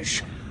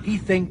selfish. He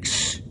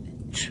thinks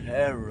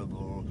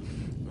terrible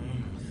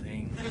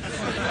things.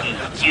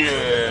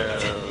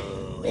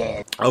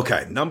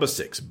 Okay, number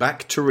 6,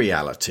 back to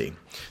reality.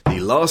 The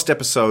last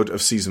episode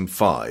of Season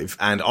 5,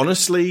 and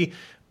honestly,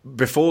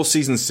 before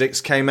Season 6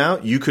 came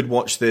out, you could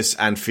watch this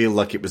and feel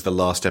like it was the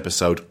last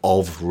episode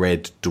of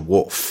Red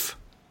Dwarf.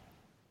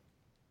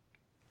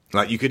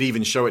 Like, you could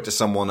even show it to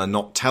someone and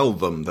not tell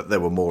them that there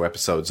were more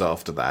episodes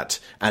after that,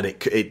 and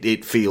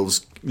it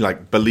feels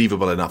like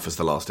believable enough as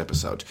the last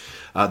episode.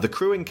 The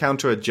crew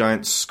encounter a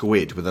giant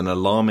squid with an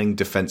alarming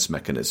defense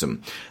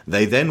mechanism.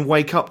 They then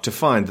wake up to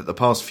find that the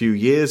past few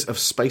years of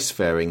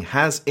spacefaring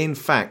has in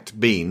fact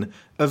been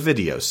a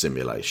video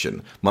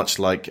simulation. Much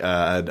like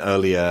an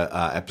earlier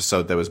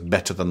episode, there was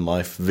Better Than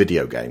Life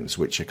video games,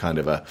 which are kind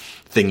of a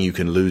thing you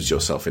can lose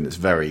yourself in. It's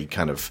very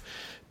kind of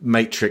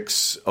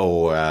Matrix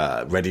or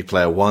Ready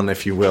Player One,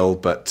 if you will,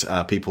 but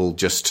people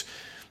just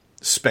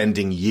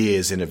spending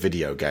years in a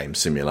video game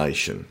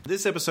simulation.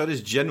 This episode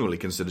is generally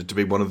considered to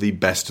be one of the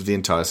best of the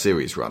entire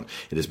series run.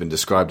 It has been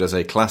described as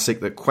a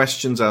classic that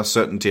questions our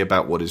certainty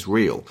about what is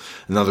real.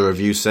 Another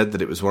review said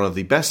that it was one of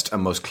the best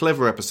and most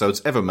clever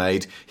episodes ever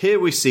made. Here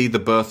we see the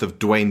birth of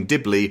Dwayne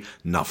Dibley,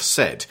 nuff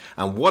said.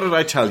 And what did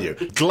I tell you?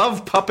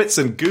 Glove puppets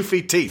and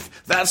goofy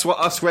teeth. That's what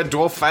us Red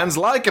Dwarf fans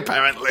like,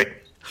 apparently.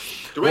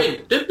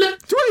 Dwayne Dibley?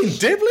 Dwayne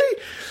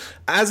Dibley?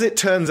 As it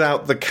turns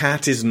out, the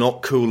cat is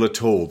not cool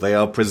at all. They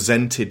are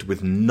presented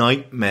with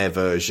nightmare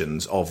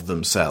versions of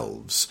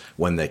themselves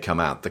when they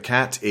come out. The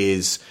cat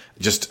is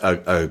just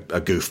a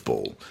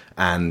goofball,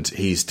 and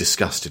he's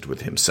disgusted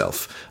with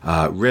himself.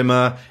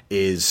 Rimmer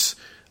is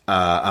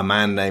a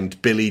man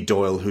named Billy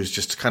Doyle, who's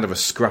just kind of a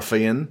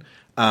scruffian,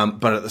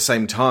 but at the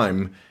same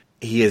time,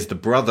 he is the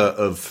brother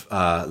of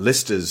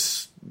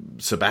Lister's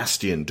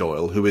Sebastian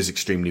Doyle, who is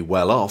extremely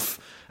well off,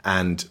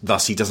 and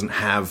thus he doesn't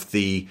have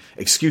the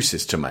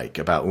excuses to make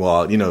about,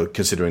 well, you know,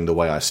 considering the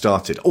way I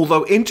started.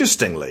 Although,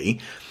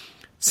 interestingly,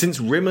 since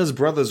Rimmer's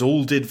brothers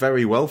all did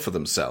very well for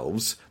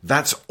themselves,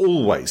 that's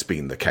always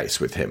been the case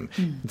with him.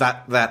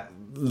 That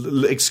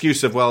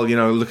excuse of, well, you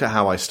know, look at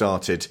how I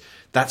started,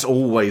 that's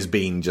always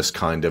been just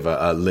kind of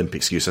a limp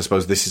excuse. I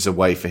suppose this is a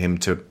way for him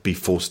to be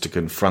forced to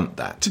confront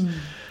that.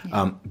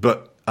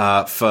 But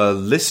for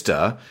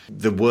Lister,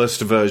 the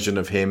worst version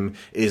of him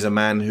is a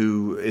man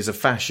who is a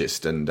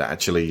fascist and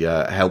actually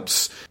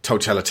helps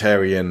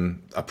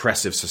totalitarian,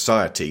 oppressive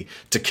society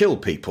to kill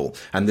people.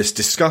 And this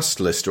disgusts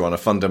Lister on a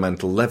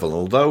fundamental level.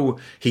 Although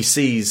he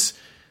sees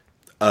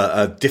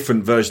a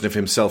different version of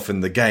himself in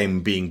the game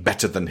being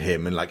better than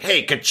him and like,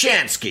 hey,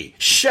 Kachansky,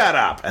 shut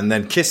up, and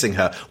then kissing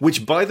her,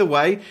 which, by the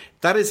way,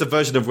 that is a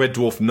version of Red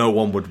Dwarf no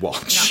one would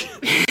watch.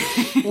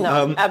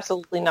 No,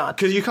 absolutely not.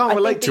 Because you can't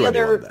relate to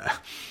anyone there.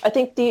 I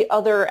think the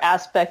other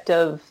aspect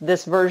of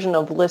this version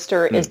of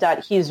Lister is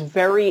that he's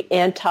very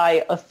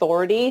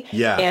anti-authority.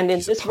 Yeah, and in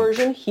this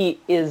version, he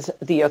is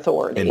the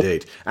authority.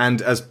 Indeed.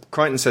 And as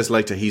Kryten says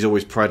later, he's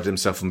always prided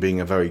himself on being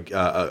a very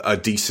a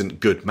decent,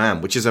 good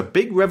man, which is a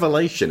big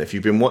revelation. If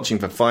you've been watching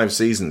for 5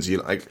 seasons,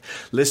 you like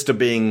Lister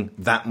being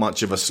that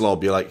much of a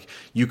slob. You're like,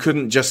 you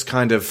couldn't just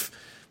kind of,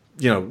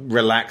 you know,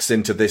 relax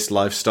into this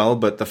lifestyle.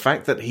 But the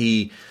fact that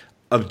he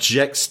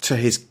objects to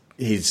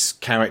his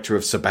character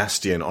of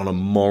Sebastian on a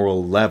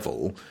moral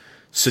level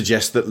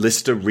suggests that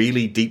Lister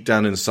really deep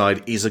down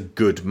inside is a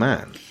good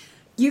man.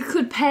 You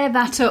could pair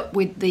that up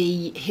with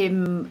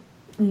him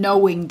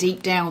knowing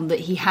deep down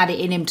that he had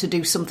it in him to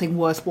do something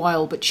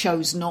worthwhile but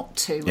chose not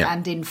to,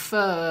 and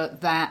infer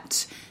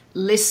that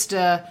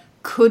Lister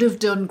could have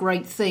done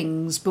great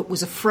things but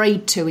was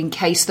afraid to in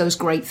case those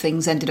great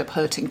things ended up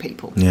hurting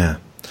people. Yeah.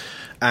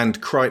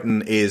 And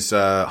Kryten is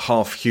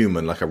half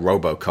human, like a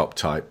RoboCop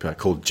type,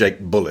 called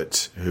Jake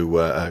Bullitt, who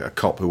a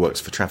cop who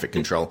works for traffic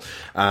control.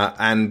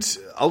 And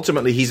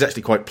ultimately, he's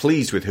actually quite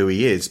pleased with who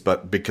he is,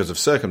 but because of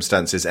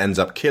circumstances, ends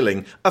up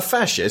killing a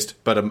fascist,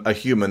 but a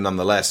human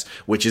nonetheless,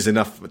 which is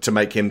enough to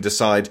make him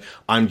decide,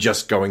 I'm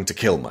just going to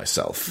kill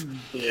myself.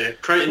 Yeah,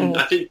 Kryten.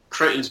 I think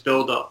Kryten's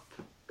build-up,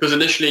 because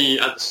initially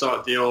at the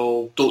start they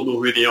all don't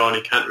know who they are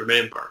and they can't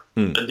remember,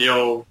 and they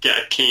all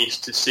get a case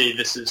to say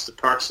this is the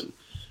person.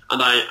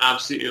 And I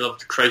absolutely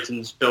loved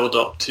Kryten's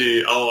build-up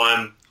to,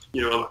 I'm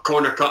a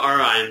corner cutter,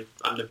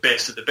 I'm the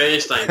best of the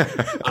best,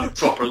 I'm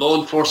proper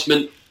law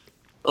enforcement.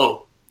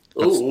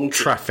 That's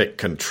traffic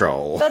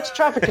control. That's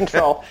traffic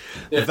control.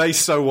 They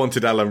so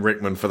wanted Alan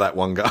Rickman for that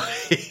one guy.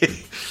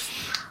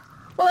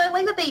 Well, I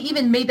like that they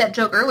even made that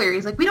joke earlier.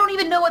 He's like, we don't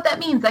even know what that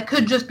means. That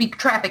could just be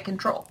traffic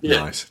control.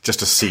 Nice. Just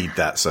to seed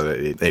that so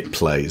that it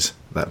plays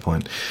at that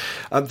point.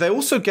 They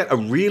also get a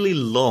really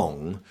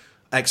long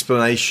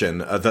explanation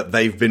that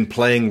they've been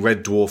playing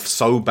Red Dwarf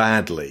so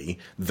badly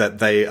that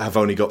they have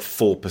only got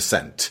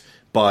 4%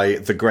 by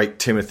the great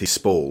Timothy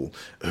Spall,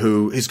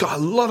 who has got a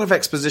lot of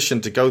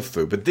exposition to go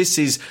through, but this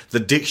is the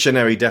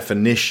dictionary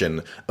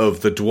definition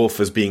of the dwarf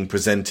as being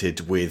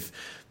presented with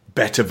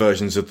better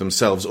versions of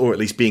themselves, or at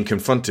least being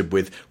confronted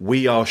with,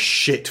 we are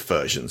shit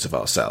versions of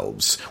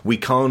ourselves. We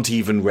can't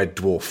even Red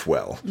Dwarf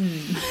well.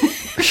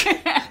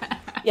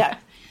 Yeah.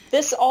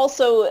 This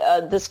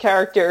also, this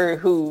character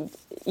who,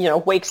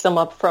 wakes them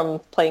up from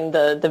playing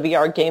the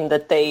VR game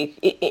that they,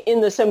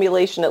 in the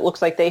simulation, it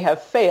looks like they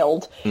have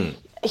failed.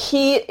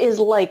 He's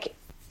like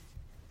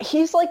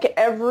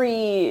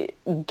every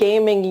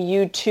gaming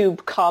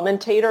YouTube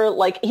commentator.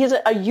 Like, he's a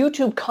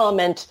YouTube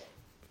comment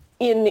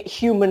in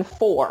human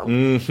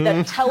form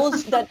that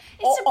tells that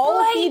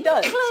all he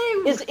does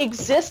is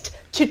exist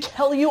to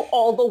tell you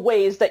all the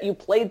ways that you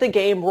played the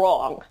game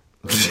wrong.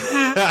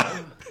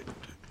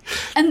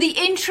 And the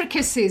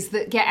intricacies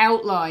that get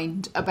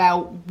outlined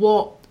about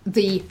what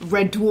the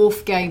Red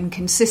Dwarf game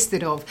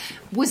consisted of.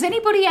 Was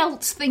anybody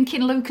else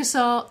thinking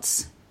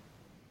LucasArts?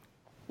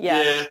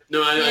 Yeah.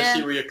 No, I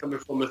see where you're coming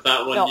from with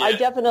that one. No, I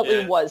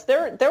definitely was.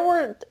 There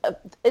were.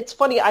 It's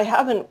funny. I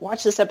haven't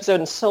watched this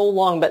episode in so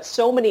long, but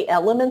so many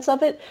elements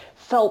of it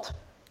felt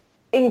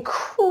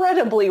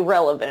incredibly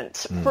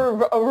relevant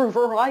for a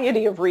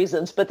variety of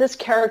reasons. But this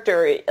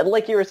character,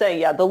 like you were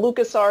saying, the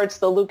LucasArts,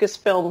 the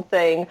Lucasfilm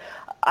thing,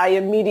 I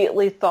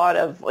immediately thought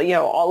of,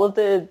 all of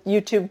the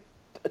YouTube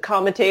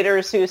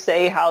commentators who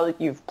say how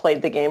you've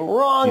played the game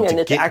wrong and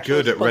it's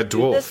actually good at Red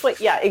Dwarf. This way.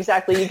 Yeah,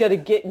 exactly. You got to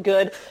get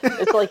good.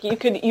 It's like you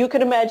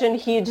could imagine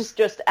he's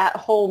just at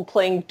home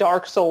playing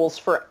Dark Souls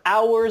for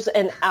hours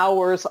and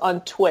hours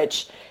on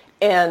Twitch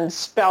and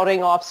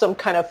spouting off some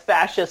kind of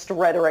fascist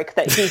rhetoric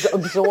that he's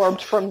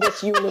absorbed from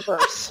this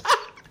universe.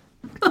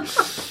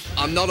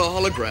 I'm not a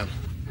hologram.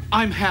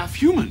 I'm half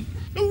human.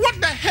 What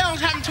the hell's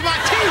happened to my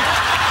teeth?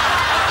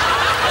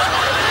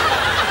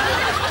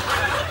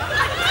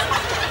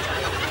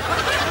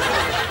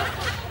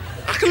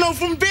 I can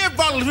open beer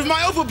bottles with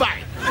my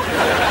overbite.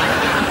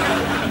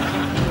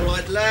 All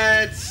right,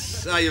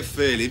 lads. How you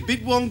feeling?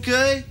 Bit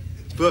wonky?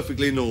 It's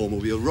perfectly normal.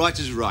 We'll right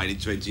as rain in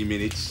 20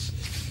 minutes.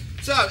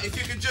 So, if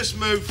you can just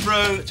move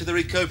through to the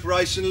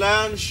recuperation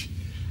lounge,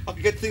 I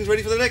can get things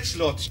ready for the next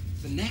lot.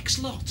 The next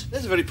lot?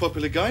 There's a very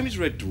popular game, it's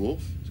Red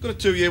Dwarf. It's got a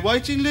 2-year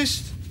waiting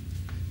list.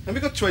 And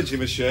we've got 20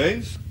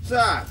 machines.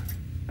 So,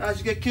 how'd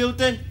you get killed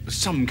then?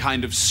 Some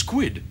kind of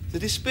squid. The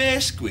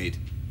despair squid?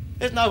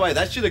 There's no way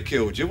that should have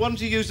killed you. Why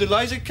didn't you use the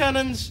laser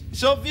cannons?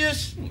 It's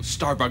obvious. Well,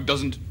 Starbug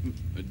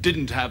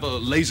didn't have a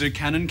laser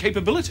cannon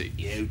capability.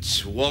 You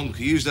twonk.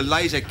 You used the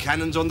laser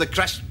cannons on the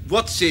crash...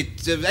 What's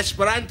it?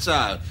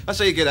 Esperanto. That's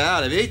how you get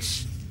out of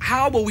it.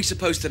 How were we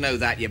supposed to know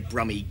that, you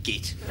brummy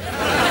git?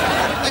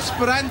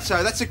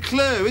 Esperanto, that's a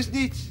clue, isn't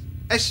it?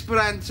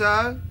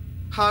 Esperanto.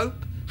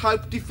 Hope.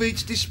 Hope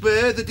defeats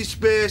despair. The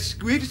despair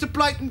squid. It's a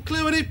blatant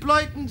clue, isn't it?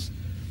 Blatant.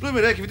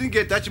 Blooming heck, if you didn't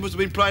get that, you must have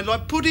been playing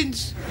like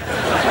puddings.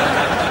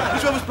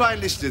 Which one was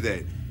playing Lister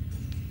then?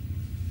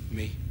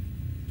 Me.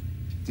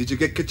 Did you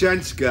get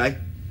Kajansky?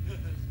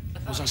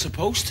 Was I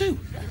supposed to?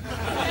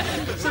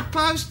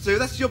 Supposed to?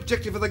 That's the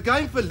objective of the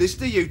game for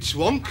Lister, you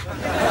twonk.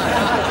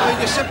 I mean,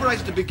 you're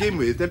separated to begin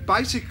with, then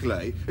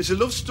basically, it's a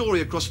love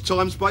story across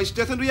time, space,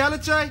 death and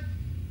reality.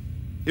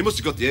 You must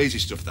have got the easy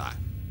stuff, that.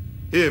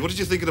 Here, what did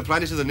you think of the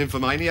planet of the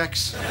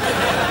nymphomaniacs?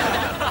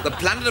 The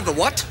planet of the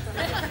what?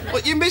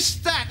 What, you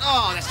missed that?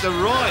 Oh, that's the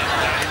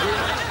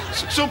riot.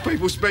 Some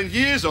people spend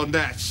years on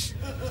that.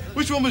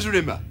 Which one was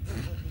Rimmer?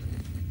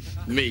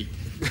 Me.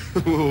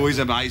 Oh, he's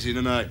amazing,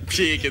 isn't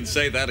he? You can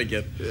say that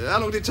again. How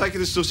long did it take you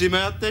to suss him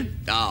out, then?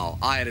 Oh,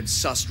 I had him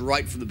sussed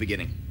right from the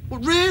beginning.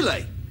 What,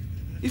 really?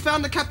 You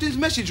found the captain's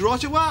message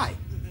right away?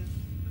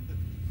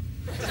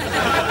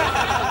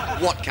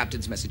 What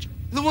captain's message?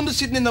 The one that's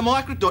sitting in the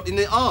microdot in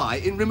the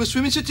eye in Rimmer's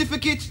swimming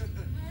certificate.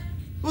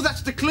 Well,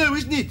 that's the clue,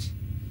 isn't it?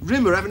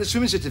 Rimmer having a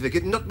swimming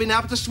certificate and not being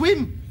able to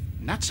swim.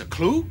 And that's a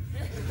clue?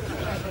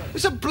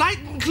 It's a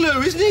blatant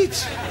clue, isn't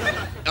it?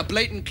 A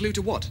blatant clue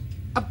to what?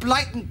 A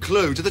blatant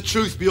clue to the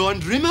truth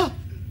behind Rimmer.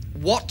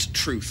 What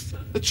truth?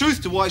 The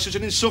truth to why he's such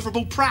an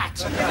insufferable prat.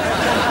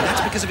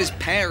 That's because of his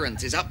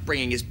parents, his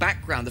upbringing, his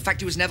background, the fact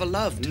he was never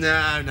loved.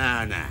 No.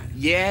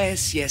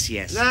 Yes.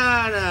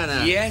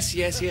 No.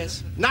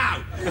 Yes. No!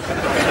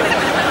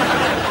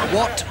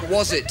 What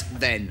was it,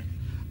 then?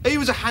 He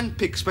was a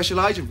hand-picked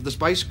special agent for the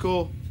Space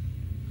Corps.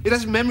 He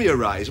has memory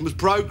arrays and was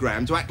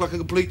programmed to act like a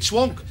complete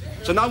twonk,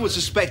 so no one would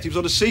suspect he was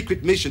on a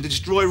secret mission to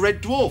destroy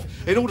Red Dwarf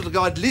in order to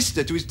guide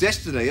Lister to his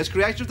destiny as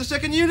creator of the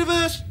second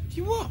universe.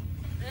 You what?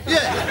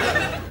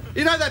 Yeah.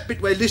 You know that bit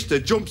where Lister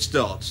jump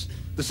starts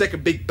the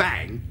second Big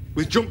Bang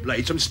with jump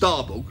leads from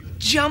Starbuck?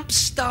 Jump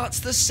starts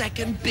the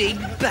second Big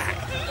Bang.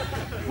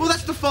 Well,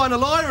 that's the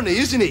final irony,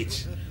 isn't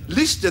it?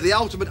 Lister, the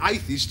ultimate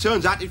atheist,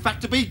 turns out, in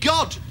fact, to be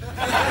God.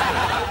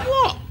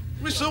 What?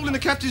 It's all in the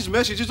captain's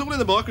message. It's all in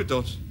the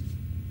microdots.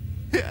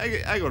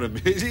 Hang on a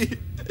minute.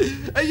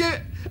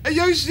 Are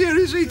you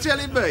seriously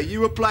telling me you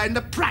were playing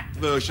the Pratt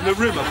version of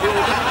Rimmer for all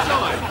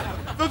that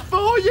time? For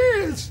 4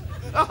 years?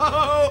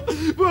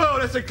 Oh, well,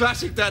 that's a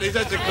classic, that is.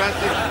 That's a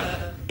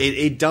classic.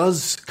 It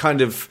does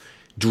kind of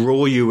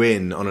draw you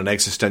in on an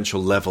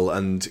existential level,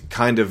 and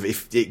kind of,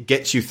 if it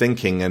gets you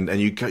thinking, and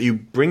you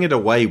bring it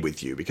away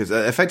with you, because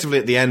effectively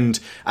at the end,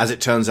 as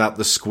it turns out,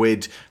 the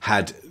squid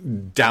had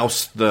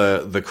doused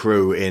the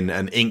crew in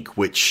an ink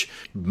which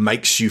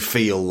makes you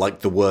feel like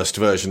the worst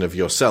version of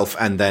yourself,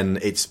 and then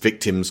its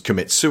victims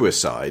commit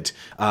suicide,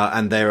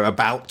 and they're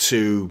about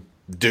to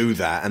do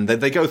that, and then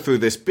they go through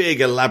this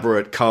big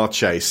elaborate car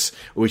chase,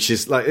 which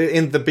is like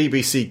in the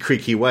BBC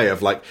creaky way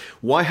of like,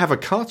 why have a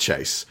car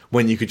chase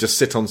when you could just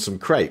sit on some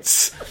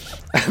crates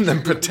and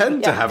then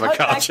pretend to have a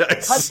car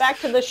chase? Cut back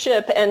to the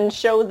ship and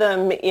show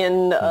them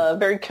in a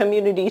very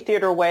community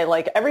theater way,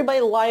 like everybody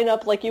line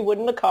up like you would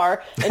in a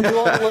car and do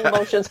all the little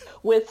motions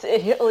with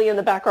Hilly in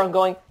the background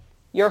going,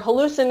 "You're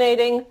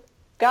hallucinating.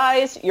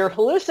 Guys, you're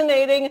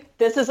hallucinating.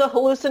 This is a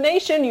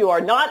hallucination. You are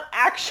not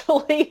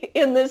actually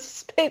in this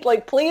state.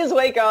 Like, please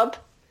wake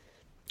up."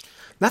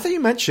 Now that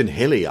you mention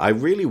Hilly, I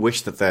really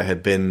wish that there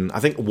had been... I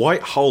think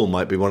White Hole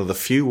might be one of the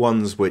few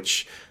ones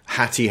which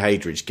Hattie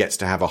Hadridge gets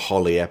to have a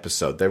Holly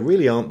episode. There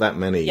really aren't that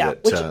many. Yeah,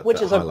 which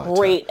is a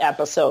great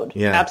episode.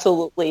 Yeah.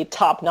 Absolutely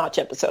top-notch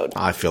episode.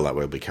 I feel like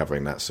we'll be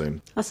covering that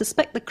soon. I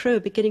suspect the crew are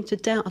beginning to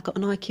doubt I've got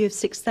an IQ of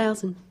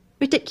 6,000.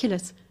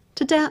 Ridiculous.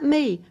 To doubt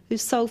me,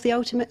 who's solved the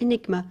ultimate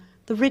enigma,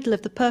 the riddle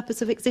of the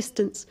purpose of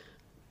existence.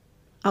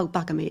 Oh,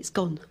 bugger me, it's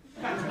gone.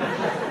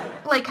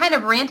 like, kind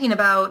of ranting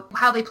about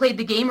how they played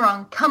the game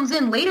wrong comes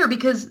in later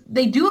because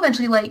they do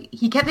eventually, like,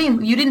 he kept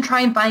saying, you didn't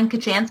try and find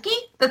Kachansky?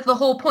 That's the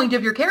whole point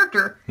of your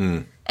character.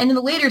 And in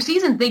the later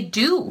seasons, they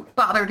do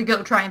bother to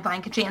go try and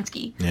find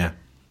Kachansky. Yeah.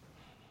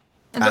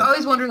 And so I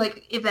always wonder,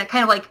 like, if that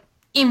kind of, like,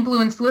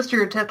 influenced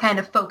Lister to kind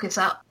of focus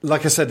up.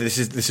 Like I said, this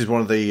is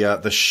one of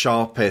the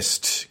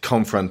sharpest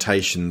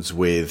confrontations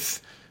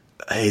with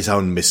his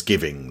own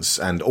misgivings,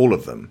 and all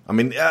of them. I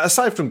mean,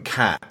 aside from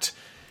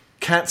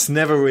Cat's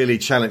never really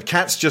challenged.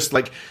 Cat's just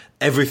like,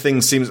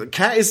 everything seems...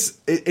 Cat is...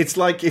 It's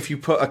like if you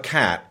put a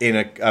cat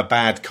in a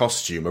bad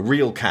costume, a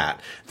real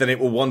cat, then it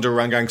will wander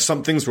around going,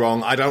 something's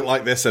wrong, I don't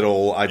like this at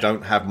all, I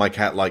don't have my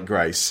cat like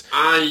Grace.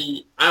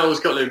 I always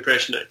got the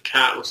impression that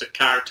Cat was a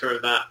character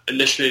that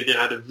initially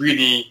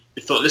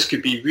they thought this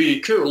could be really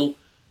cool,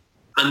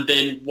 and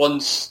then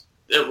once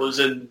it was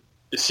in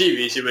the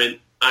series, he went,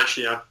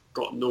 actually, I've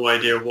got no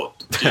idea what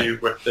to do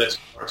with this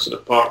person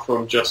apart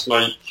from just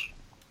like,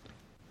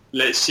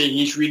 let's say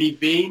he's really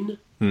vain.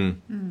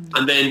 And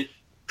then,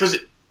 because,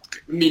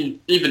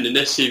 even in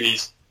this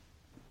series,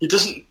 he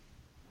doesn't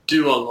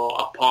do a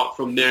lot apart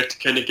from there to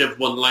kind of give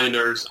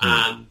one-liners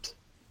and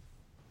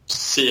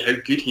say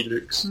how good he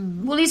looks.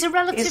 Well, he's a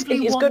relatively...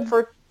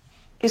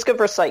 He's good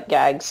for sight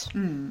gags.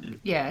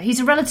 Yeah,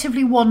 he's a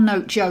relatively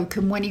one-note joke,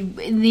 and when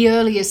in the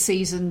earlier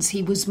seasons,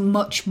 he was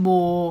much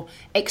more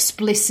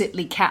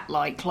explicitly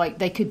cat-like. Like,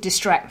 they could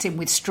distract him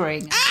with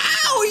string.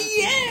 Oh,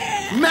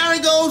 yeah!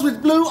 Marigolds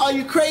with blue, are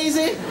you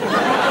crazy?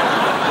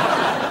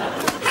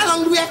 How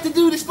long do we have to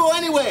do this for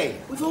anyway?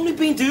 We've only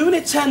been doing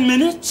it 10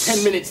 minutes.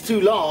 10 minutes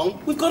too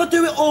long. We've got to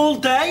do it all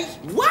day.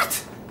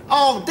 What?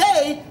 All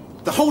day?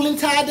 The whole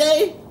entire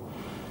day?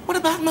 What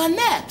about my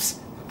naps?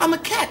 I'm a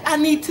cat. I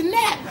need to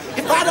nap.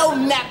 If I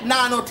don't nap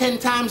 9 or 10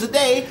 times a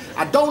day,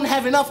 I don't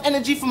have enough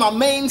energy for my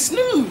main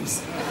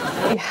snooze.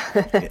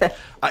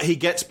 He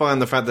gets by on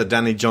the fact that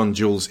Danny John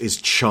Jules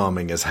is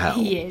charming as hell.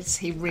 He is.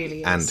 He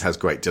really is. And has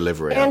great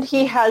delivery. And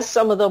he has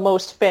some of the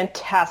most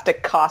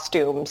fantastic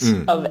costumes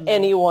of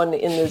anyone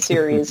in the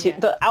series.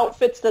 The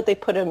outfits that they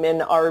put him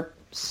in are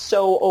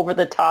so over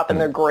the top,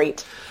 and they're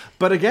great.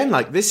 But again,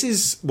 like, this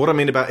is what I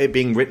mean about it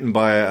being written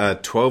by a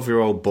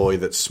 12-year-old boy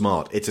that's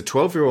smart. It's a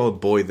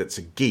 12-year-old boy that's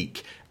a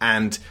geek.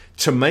 And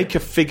to make a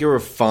figure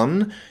of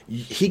fun,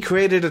 he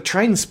created a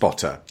train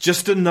spotter.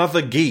 Just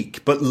another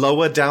geek, but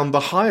lower down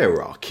the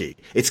hierarchy.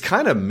 It's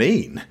kind of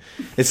mean.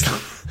 It's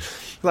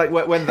like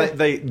when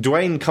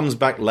Dwayne comes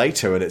back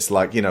later and it's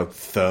like,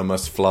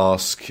 thermos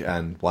flask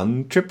and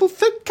 1 triple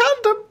thick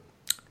condom.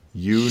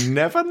 You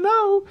never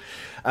know.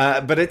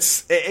 But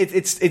it's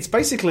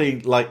basically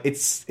like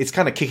it's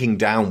kind of kicking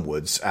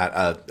downwards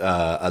at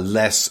a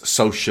less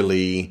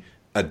socially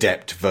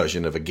adept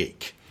version of a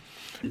geek.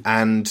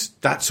 And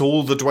that's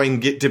all the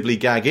Dwayne Dibley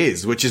gag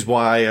is, which is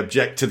why I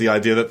object to the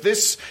idea that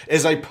this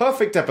is a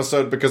perfect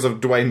episode because of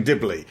Dwayne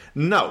Dibley.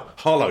 No,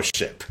 hollow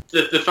ship.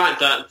 The fact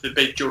that the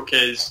big joke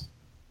is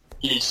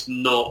he's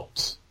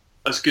not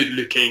as good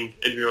looking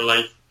in real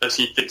life as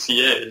he thinks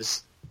he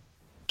is,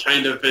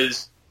 kind of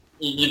is,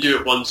 you do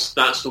it once,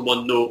 that's the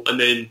one note, and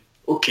then,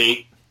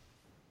 okay,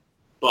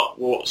 but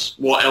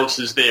what else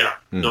is there?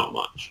 Not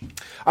much.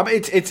 I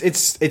mean,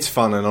 it's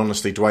fun, and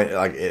honestly,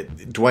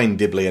 Dwayne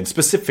Dibley, and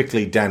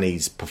specifically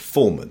Danny's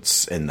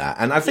performance in that,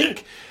 and I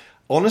think,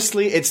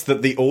 honestly, it's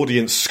that the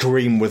audience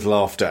scream with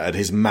laughter at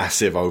his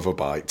massive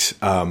overbite,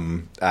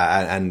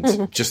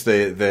 and just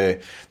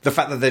the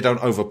fact that they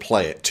don't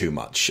overplay it too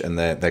much, and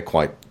they're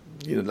quite.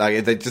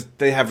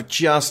 They have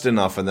just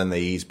enough, and then they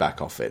ease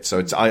back off it.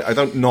 So I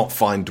don't not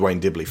find Dwayne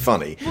Dibley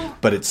funny,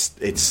 but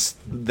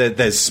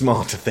there's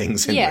smarter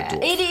things in Red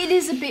Dwarf. It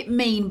is a bit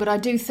mean, but I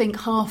do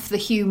think half the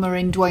humour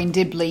in Dwayne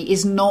Dibley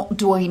is not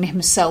Dwayne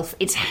himself;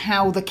 it's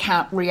how the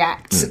cat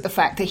reacts at the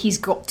fact that he's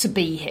got to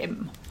be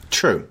him.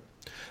 True,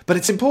 but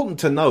it's important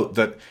to note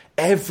that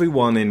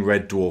everyone in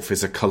Red Dwarf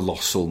is a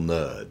colossal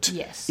nerd.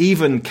 Yes,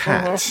 even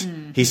Cat.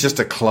 He's just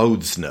a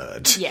clothes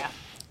nerd. Yeah.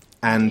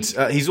 And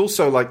he's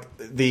also like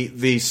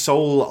the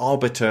sole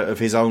arbiter of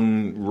his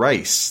own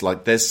race.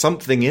 Like, there's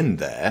something in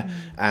there,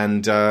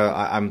 and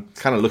I'm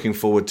kind of looking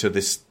forward to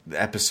this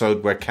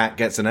episode where Cat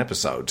gets an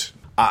episode.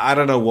 I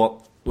don't know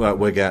what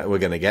we're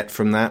going to get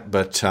from that,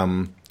 but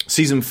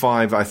season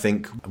 5 I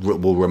think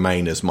will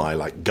remain as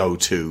my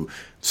go-to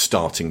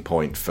starting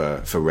point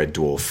for Red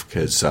Dwarf,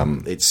 because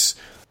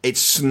it's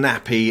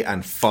snappy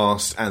and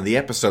fast, and the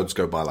episodes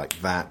go by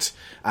like that.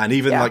 And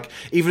even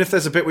if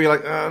there's a bit where you're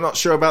like, I'm not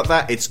sure about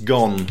that, it's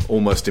gone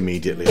almost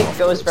immediately. It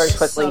goes very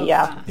quickly, so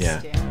yeah. Fast,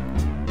 yeah.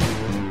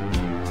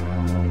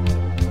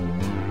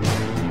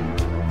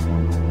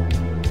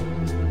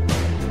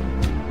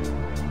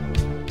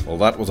 Well,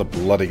 that was a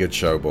bloody good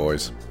show,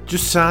 boys.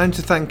 Just time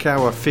to thank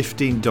our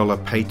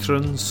 $15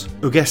 patrons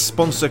who get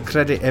sponsor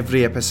credit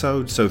every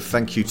episode, so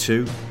thank you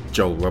to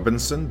Joel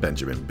Robinson,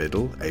 Benjamin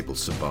Biddle, Abel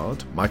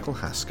Savard, Michael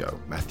Haskell,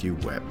 Matthew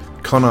Webb,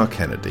 Connor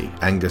Kennedy,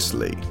 Angus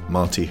Lee,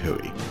 Marty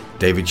Huey,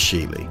 David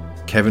Sheely,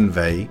 Kevin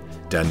Vey,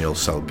 Daniel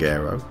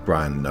Salguero,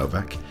 Brian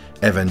Novak,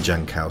 Evan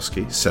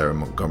Jankowski, Sarah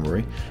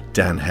Montgomery,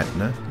 Dan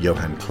Hepner,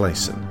 Johan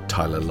Clayson,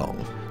 Tyler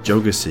Long, Joe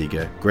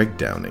Gasiga, Greg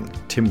Downing,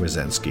 Tim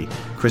Rosansky,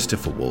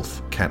 Christopher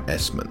Wolfe, Kat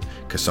Essman,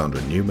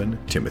 Cassandra Newman,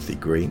 Timothy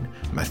Green,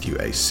 Matthew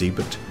A.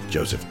 Siebert,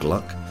 Joseph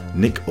Gluck,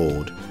 Nick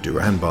Ord,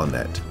 Duran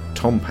Barnett,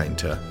 Tom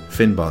Painter,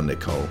 Finbar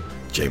Nicole,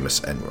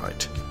 Jameis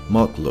Enright,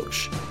 Mark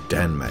Lutsch,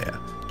 Dan Mayer,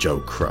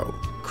 Joe Crow,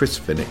 Chris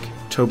Finnick,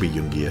 Toby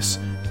Jungius,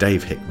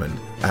 Dave Hickman,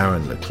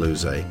 Aaron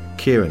Lecluse,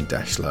 Kieran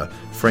Dashler,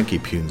 Frankie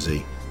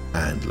Punzi,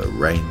 and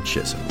Lorraine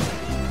Chisholm.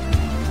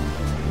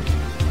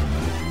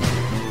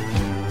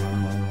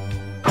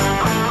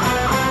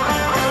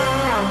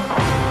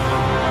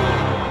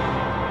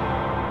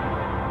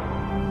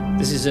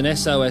 This is an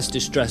SOS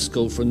distress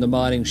call from the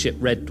mining ship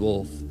Red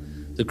Dwarf.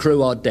 The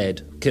crew are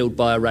dead, killed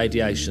by a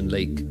radiation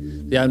leak.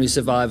 The only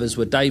survivors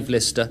were Dave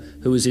Lister,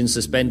 who was in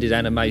suspended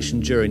animation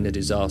during the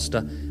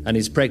disaster, and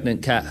his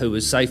pregnant cat, who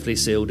was safely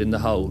sealed in the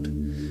hold.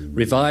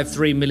 Revived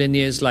 3 million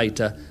years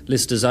later,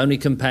 Lister's only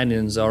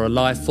companions are a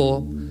life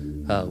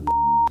form... Oh.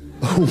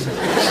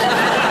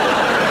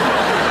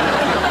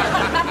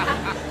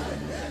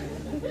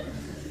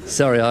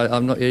 Sorry,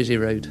 I'm not usually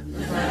rude.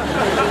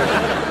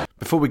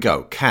 Before we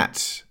go,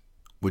 Kat,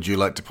 would you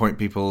like to point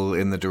people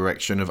in the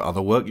direction of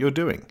other work you're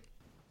doing?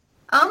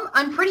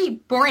 I'm pretty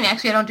boring,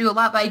 actually. I don't do a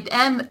lot, but I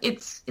am.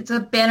 It's a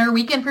banner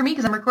weekend for me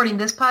because I'm recording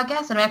this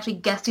podcast and I'm actually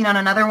guesting on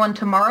another one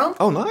tomorrow.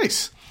 Oh,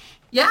 nice.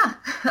 Yeah.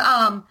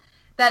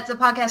 That's a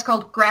podcast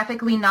called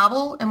Graphically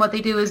Novel, and what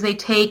they do is they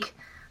take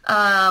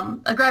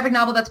a graphic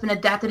novel that's been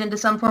adapted into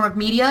some form of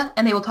media,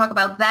 and they will talk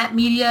about that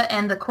media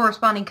and the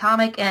corresponding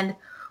comic and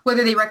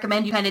whether they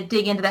recommend you kind of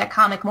dig into that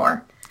comic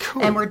more.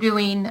 Cool. And we're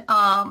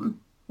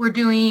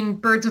doing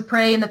Birds of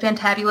Prey and the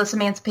Fantabulous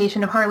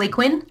Emancipation of Harley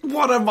Quinn.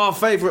 One of my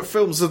favourite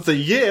films of the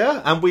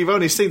year, and we've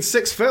only seen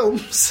 6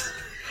 films.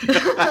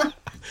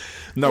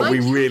 No, we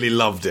really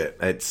loved it.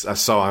 It's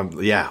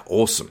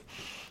awesome.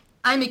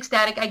 I'm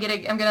ecstatic.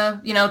 I'm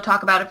gonna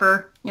talk about it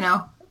for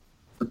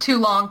too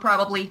long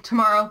probably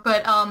tomorrow,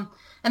 but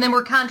and then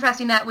we're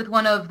contrasting that with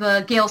one of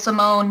the Gail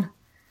Simone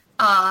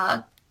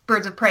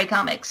Birds of Prey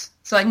comics,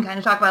 so I can kind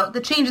of talk about the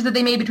changes that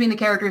they made between the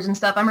characters and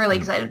stuff. I'm really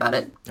excited about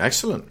it.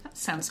 Excellent. That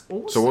sounds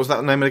awesome. So what was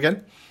that name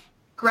again?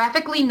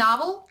 Graphically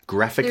Novel.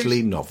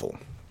 Graphically Novel.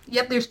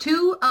 Yep, there's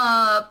 2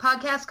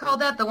 podcasts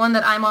called that. The one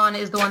that I'm on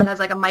is the one that has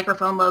like a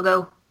microphone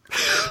logo.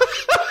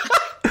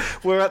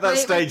 We're at that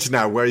stage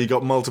now where you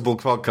got multiple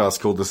podcasts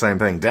called the same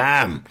thing.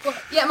 Damn. Well,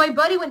 yeah, my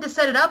buddy went to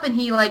set it up and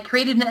he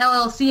created an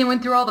LLC and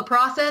went through all the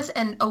process,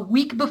 and a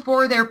week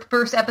before their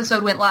first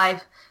episode went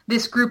live,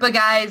 this group of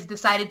guys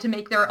decided to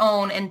make their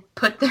own and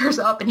put theirs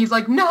up, and he's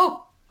like,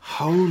 no!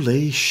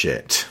 Holy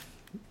shit.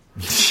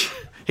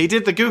 He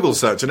did the Google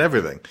search and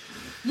everything.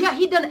 Yeah,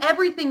 he'd done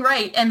everything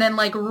right, and then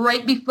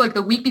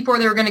the week before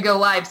they were going to go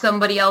live,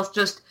 somebody else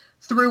just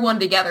threw one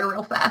together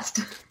real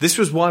fast. This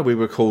was why we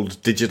were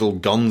called Digital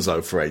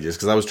Gonzo for ages,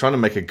 because I was trying to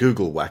make a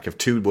Google whack of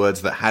 2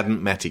 words that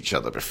hadn't met each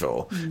other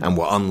before and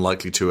were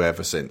unlikely to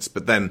ever since.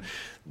 But then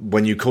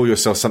when you call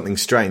yourself something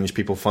strange,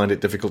 people find it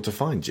difficult to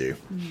find you.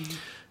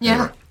 Yeah.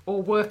 Anyway.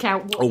 Or work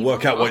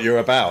out what you're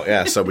about.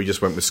 Yeah, so we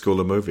just went with School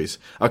of Movies.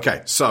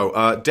 Okay,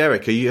 so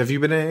Derrick, have you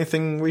been in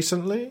anything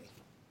recently?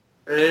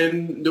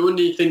 The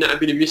only thing that I've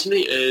been in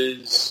recently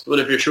is one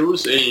of your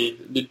shows,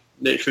 the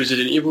next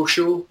Resident Evil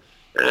show.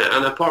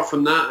 And apart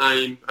from that,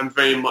 I'm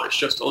very much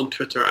just on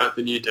Twitter at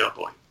the new Dale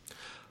Boy.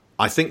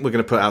 I think we're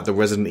going to put out the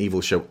Resident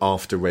Evil show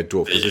after Red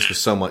Dwarf, because this was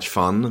so much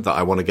fun that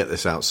I want to get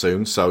this out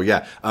soon. So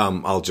yeah,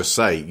 I'll just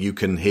say you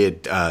can hear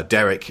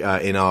Derrick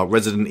in our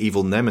Resident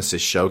Evil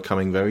Nemesis show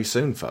coming very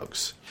soon,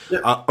 folks.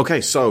 Yeah. Okay,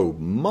 so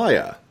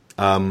Maya,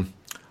 I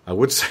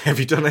would say, have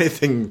you done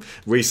anything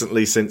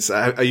recently since?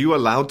 Are you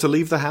allowed to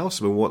leave the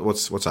house? I mean,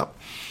 what's up?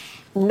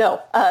 No.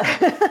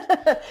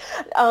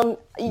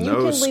 You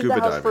can leave the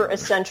house diving for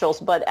essentials,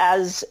 but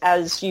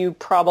as you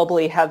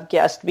probably have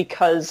guessed,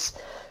 because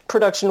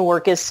production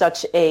work is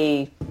such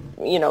it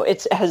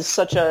has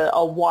such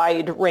a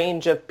wide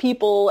range of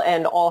people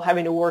and all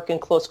having to work in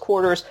close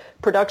quarters,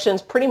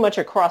 productions pretty much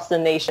across the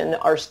nation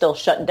are still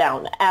shut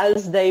down,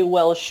 as they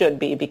well should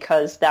be,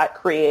 because that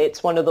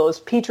creates one of those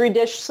petri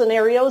dish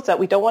scenarios that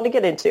we don't want to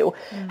get into.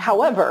 Mm-hmm.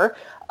 However,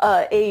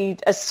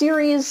 a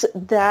series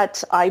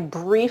that I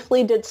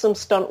briefly did some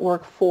stunt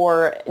work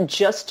for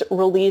just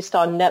released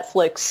on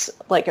Netflix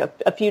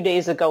a few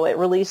days ago. It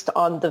released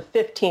on the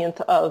 15th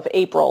of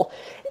April.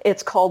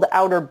 It's called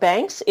Outer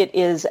Banks. It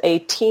is a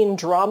teen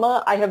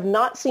drama. I have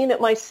not seen it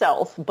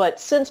myself, but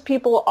since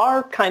people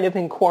are kind of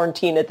in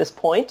quarantine at this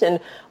point and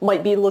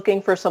might be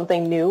looking for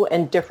something new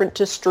and different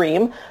to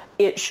stream,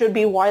 it should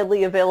be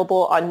widely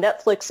available on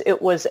Netflix.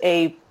 It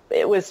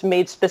was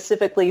made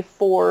specifically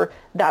for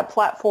that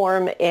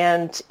platform,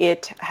 and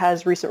it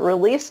has recently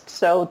released.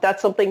 So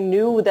that's something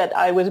new that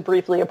I was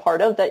briefly a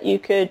part of that you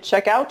could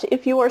check out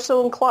if you are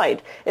so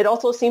inclined. It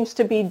also seems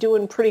to be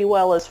doing pretty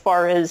well as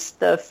far as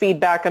the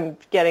feedback I'm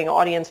getting.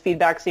 Audience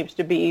feedback seems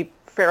to be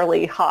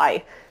fairly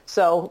high.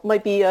 So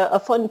might be a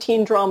fun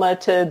teen drama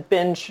to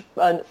binge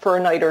for a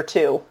night or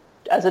two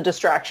as a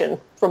distraction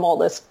from all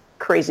this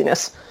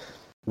craziness.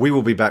 We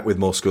will be back with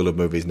more School of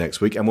Movies next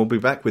week, and we'll be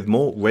back with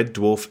more Red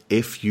Dwarf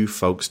if you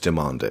folks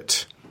demand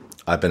it.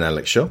 I've been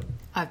Alex Shaw.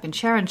 I've been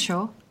Sharon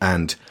Shaw.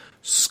 And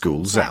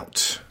school's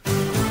out.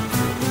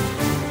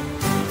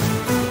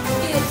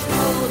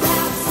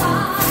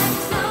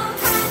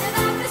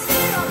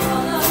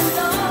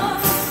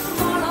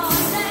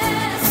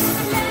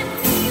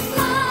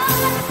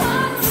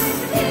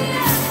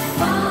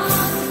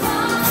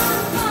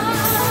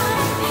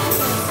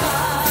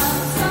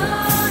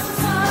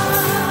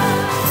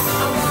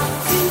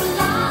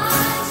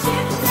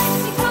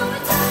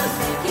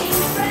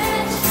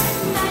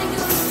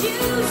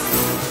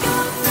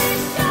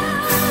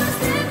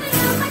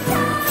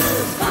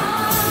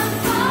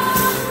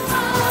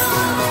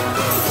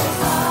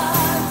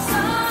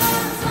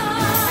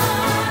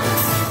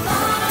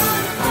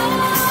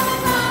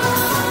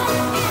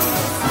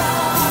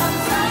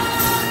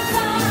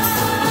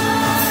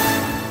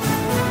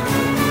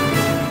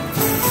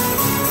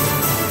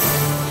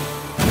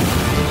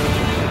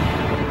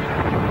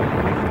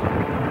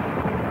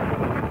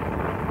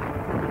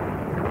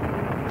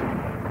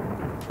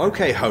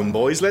 Okay,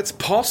 homeboys, let's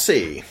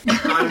posse.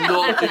 I'm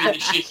not doing the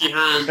shaky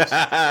hands.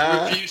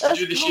 I refuse to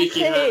do the shaky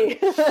hands.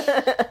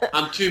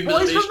 I'm too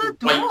Boys from motivational.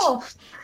 the Dwarf.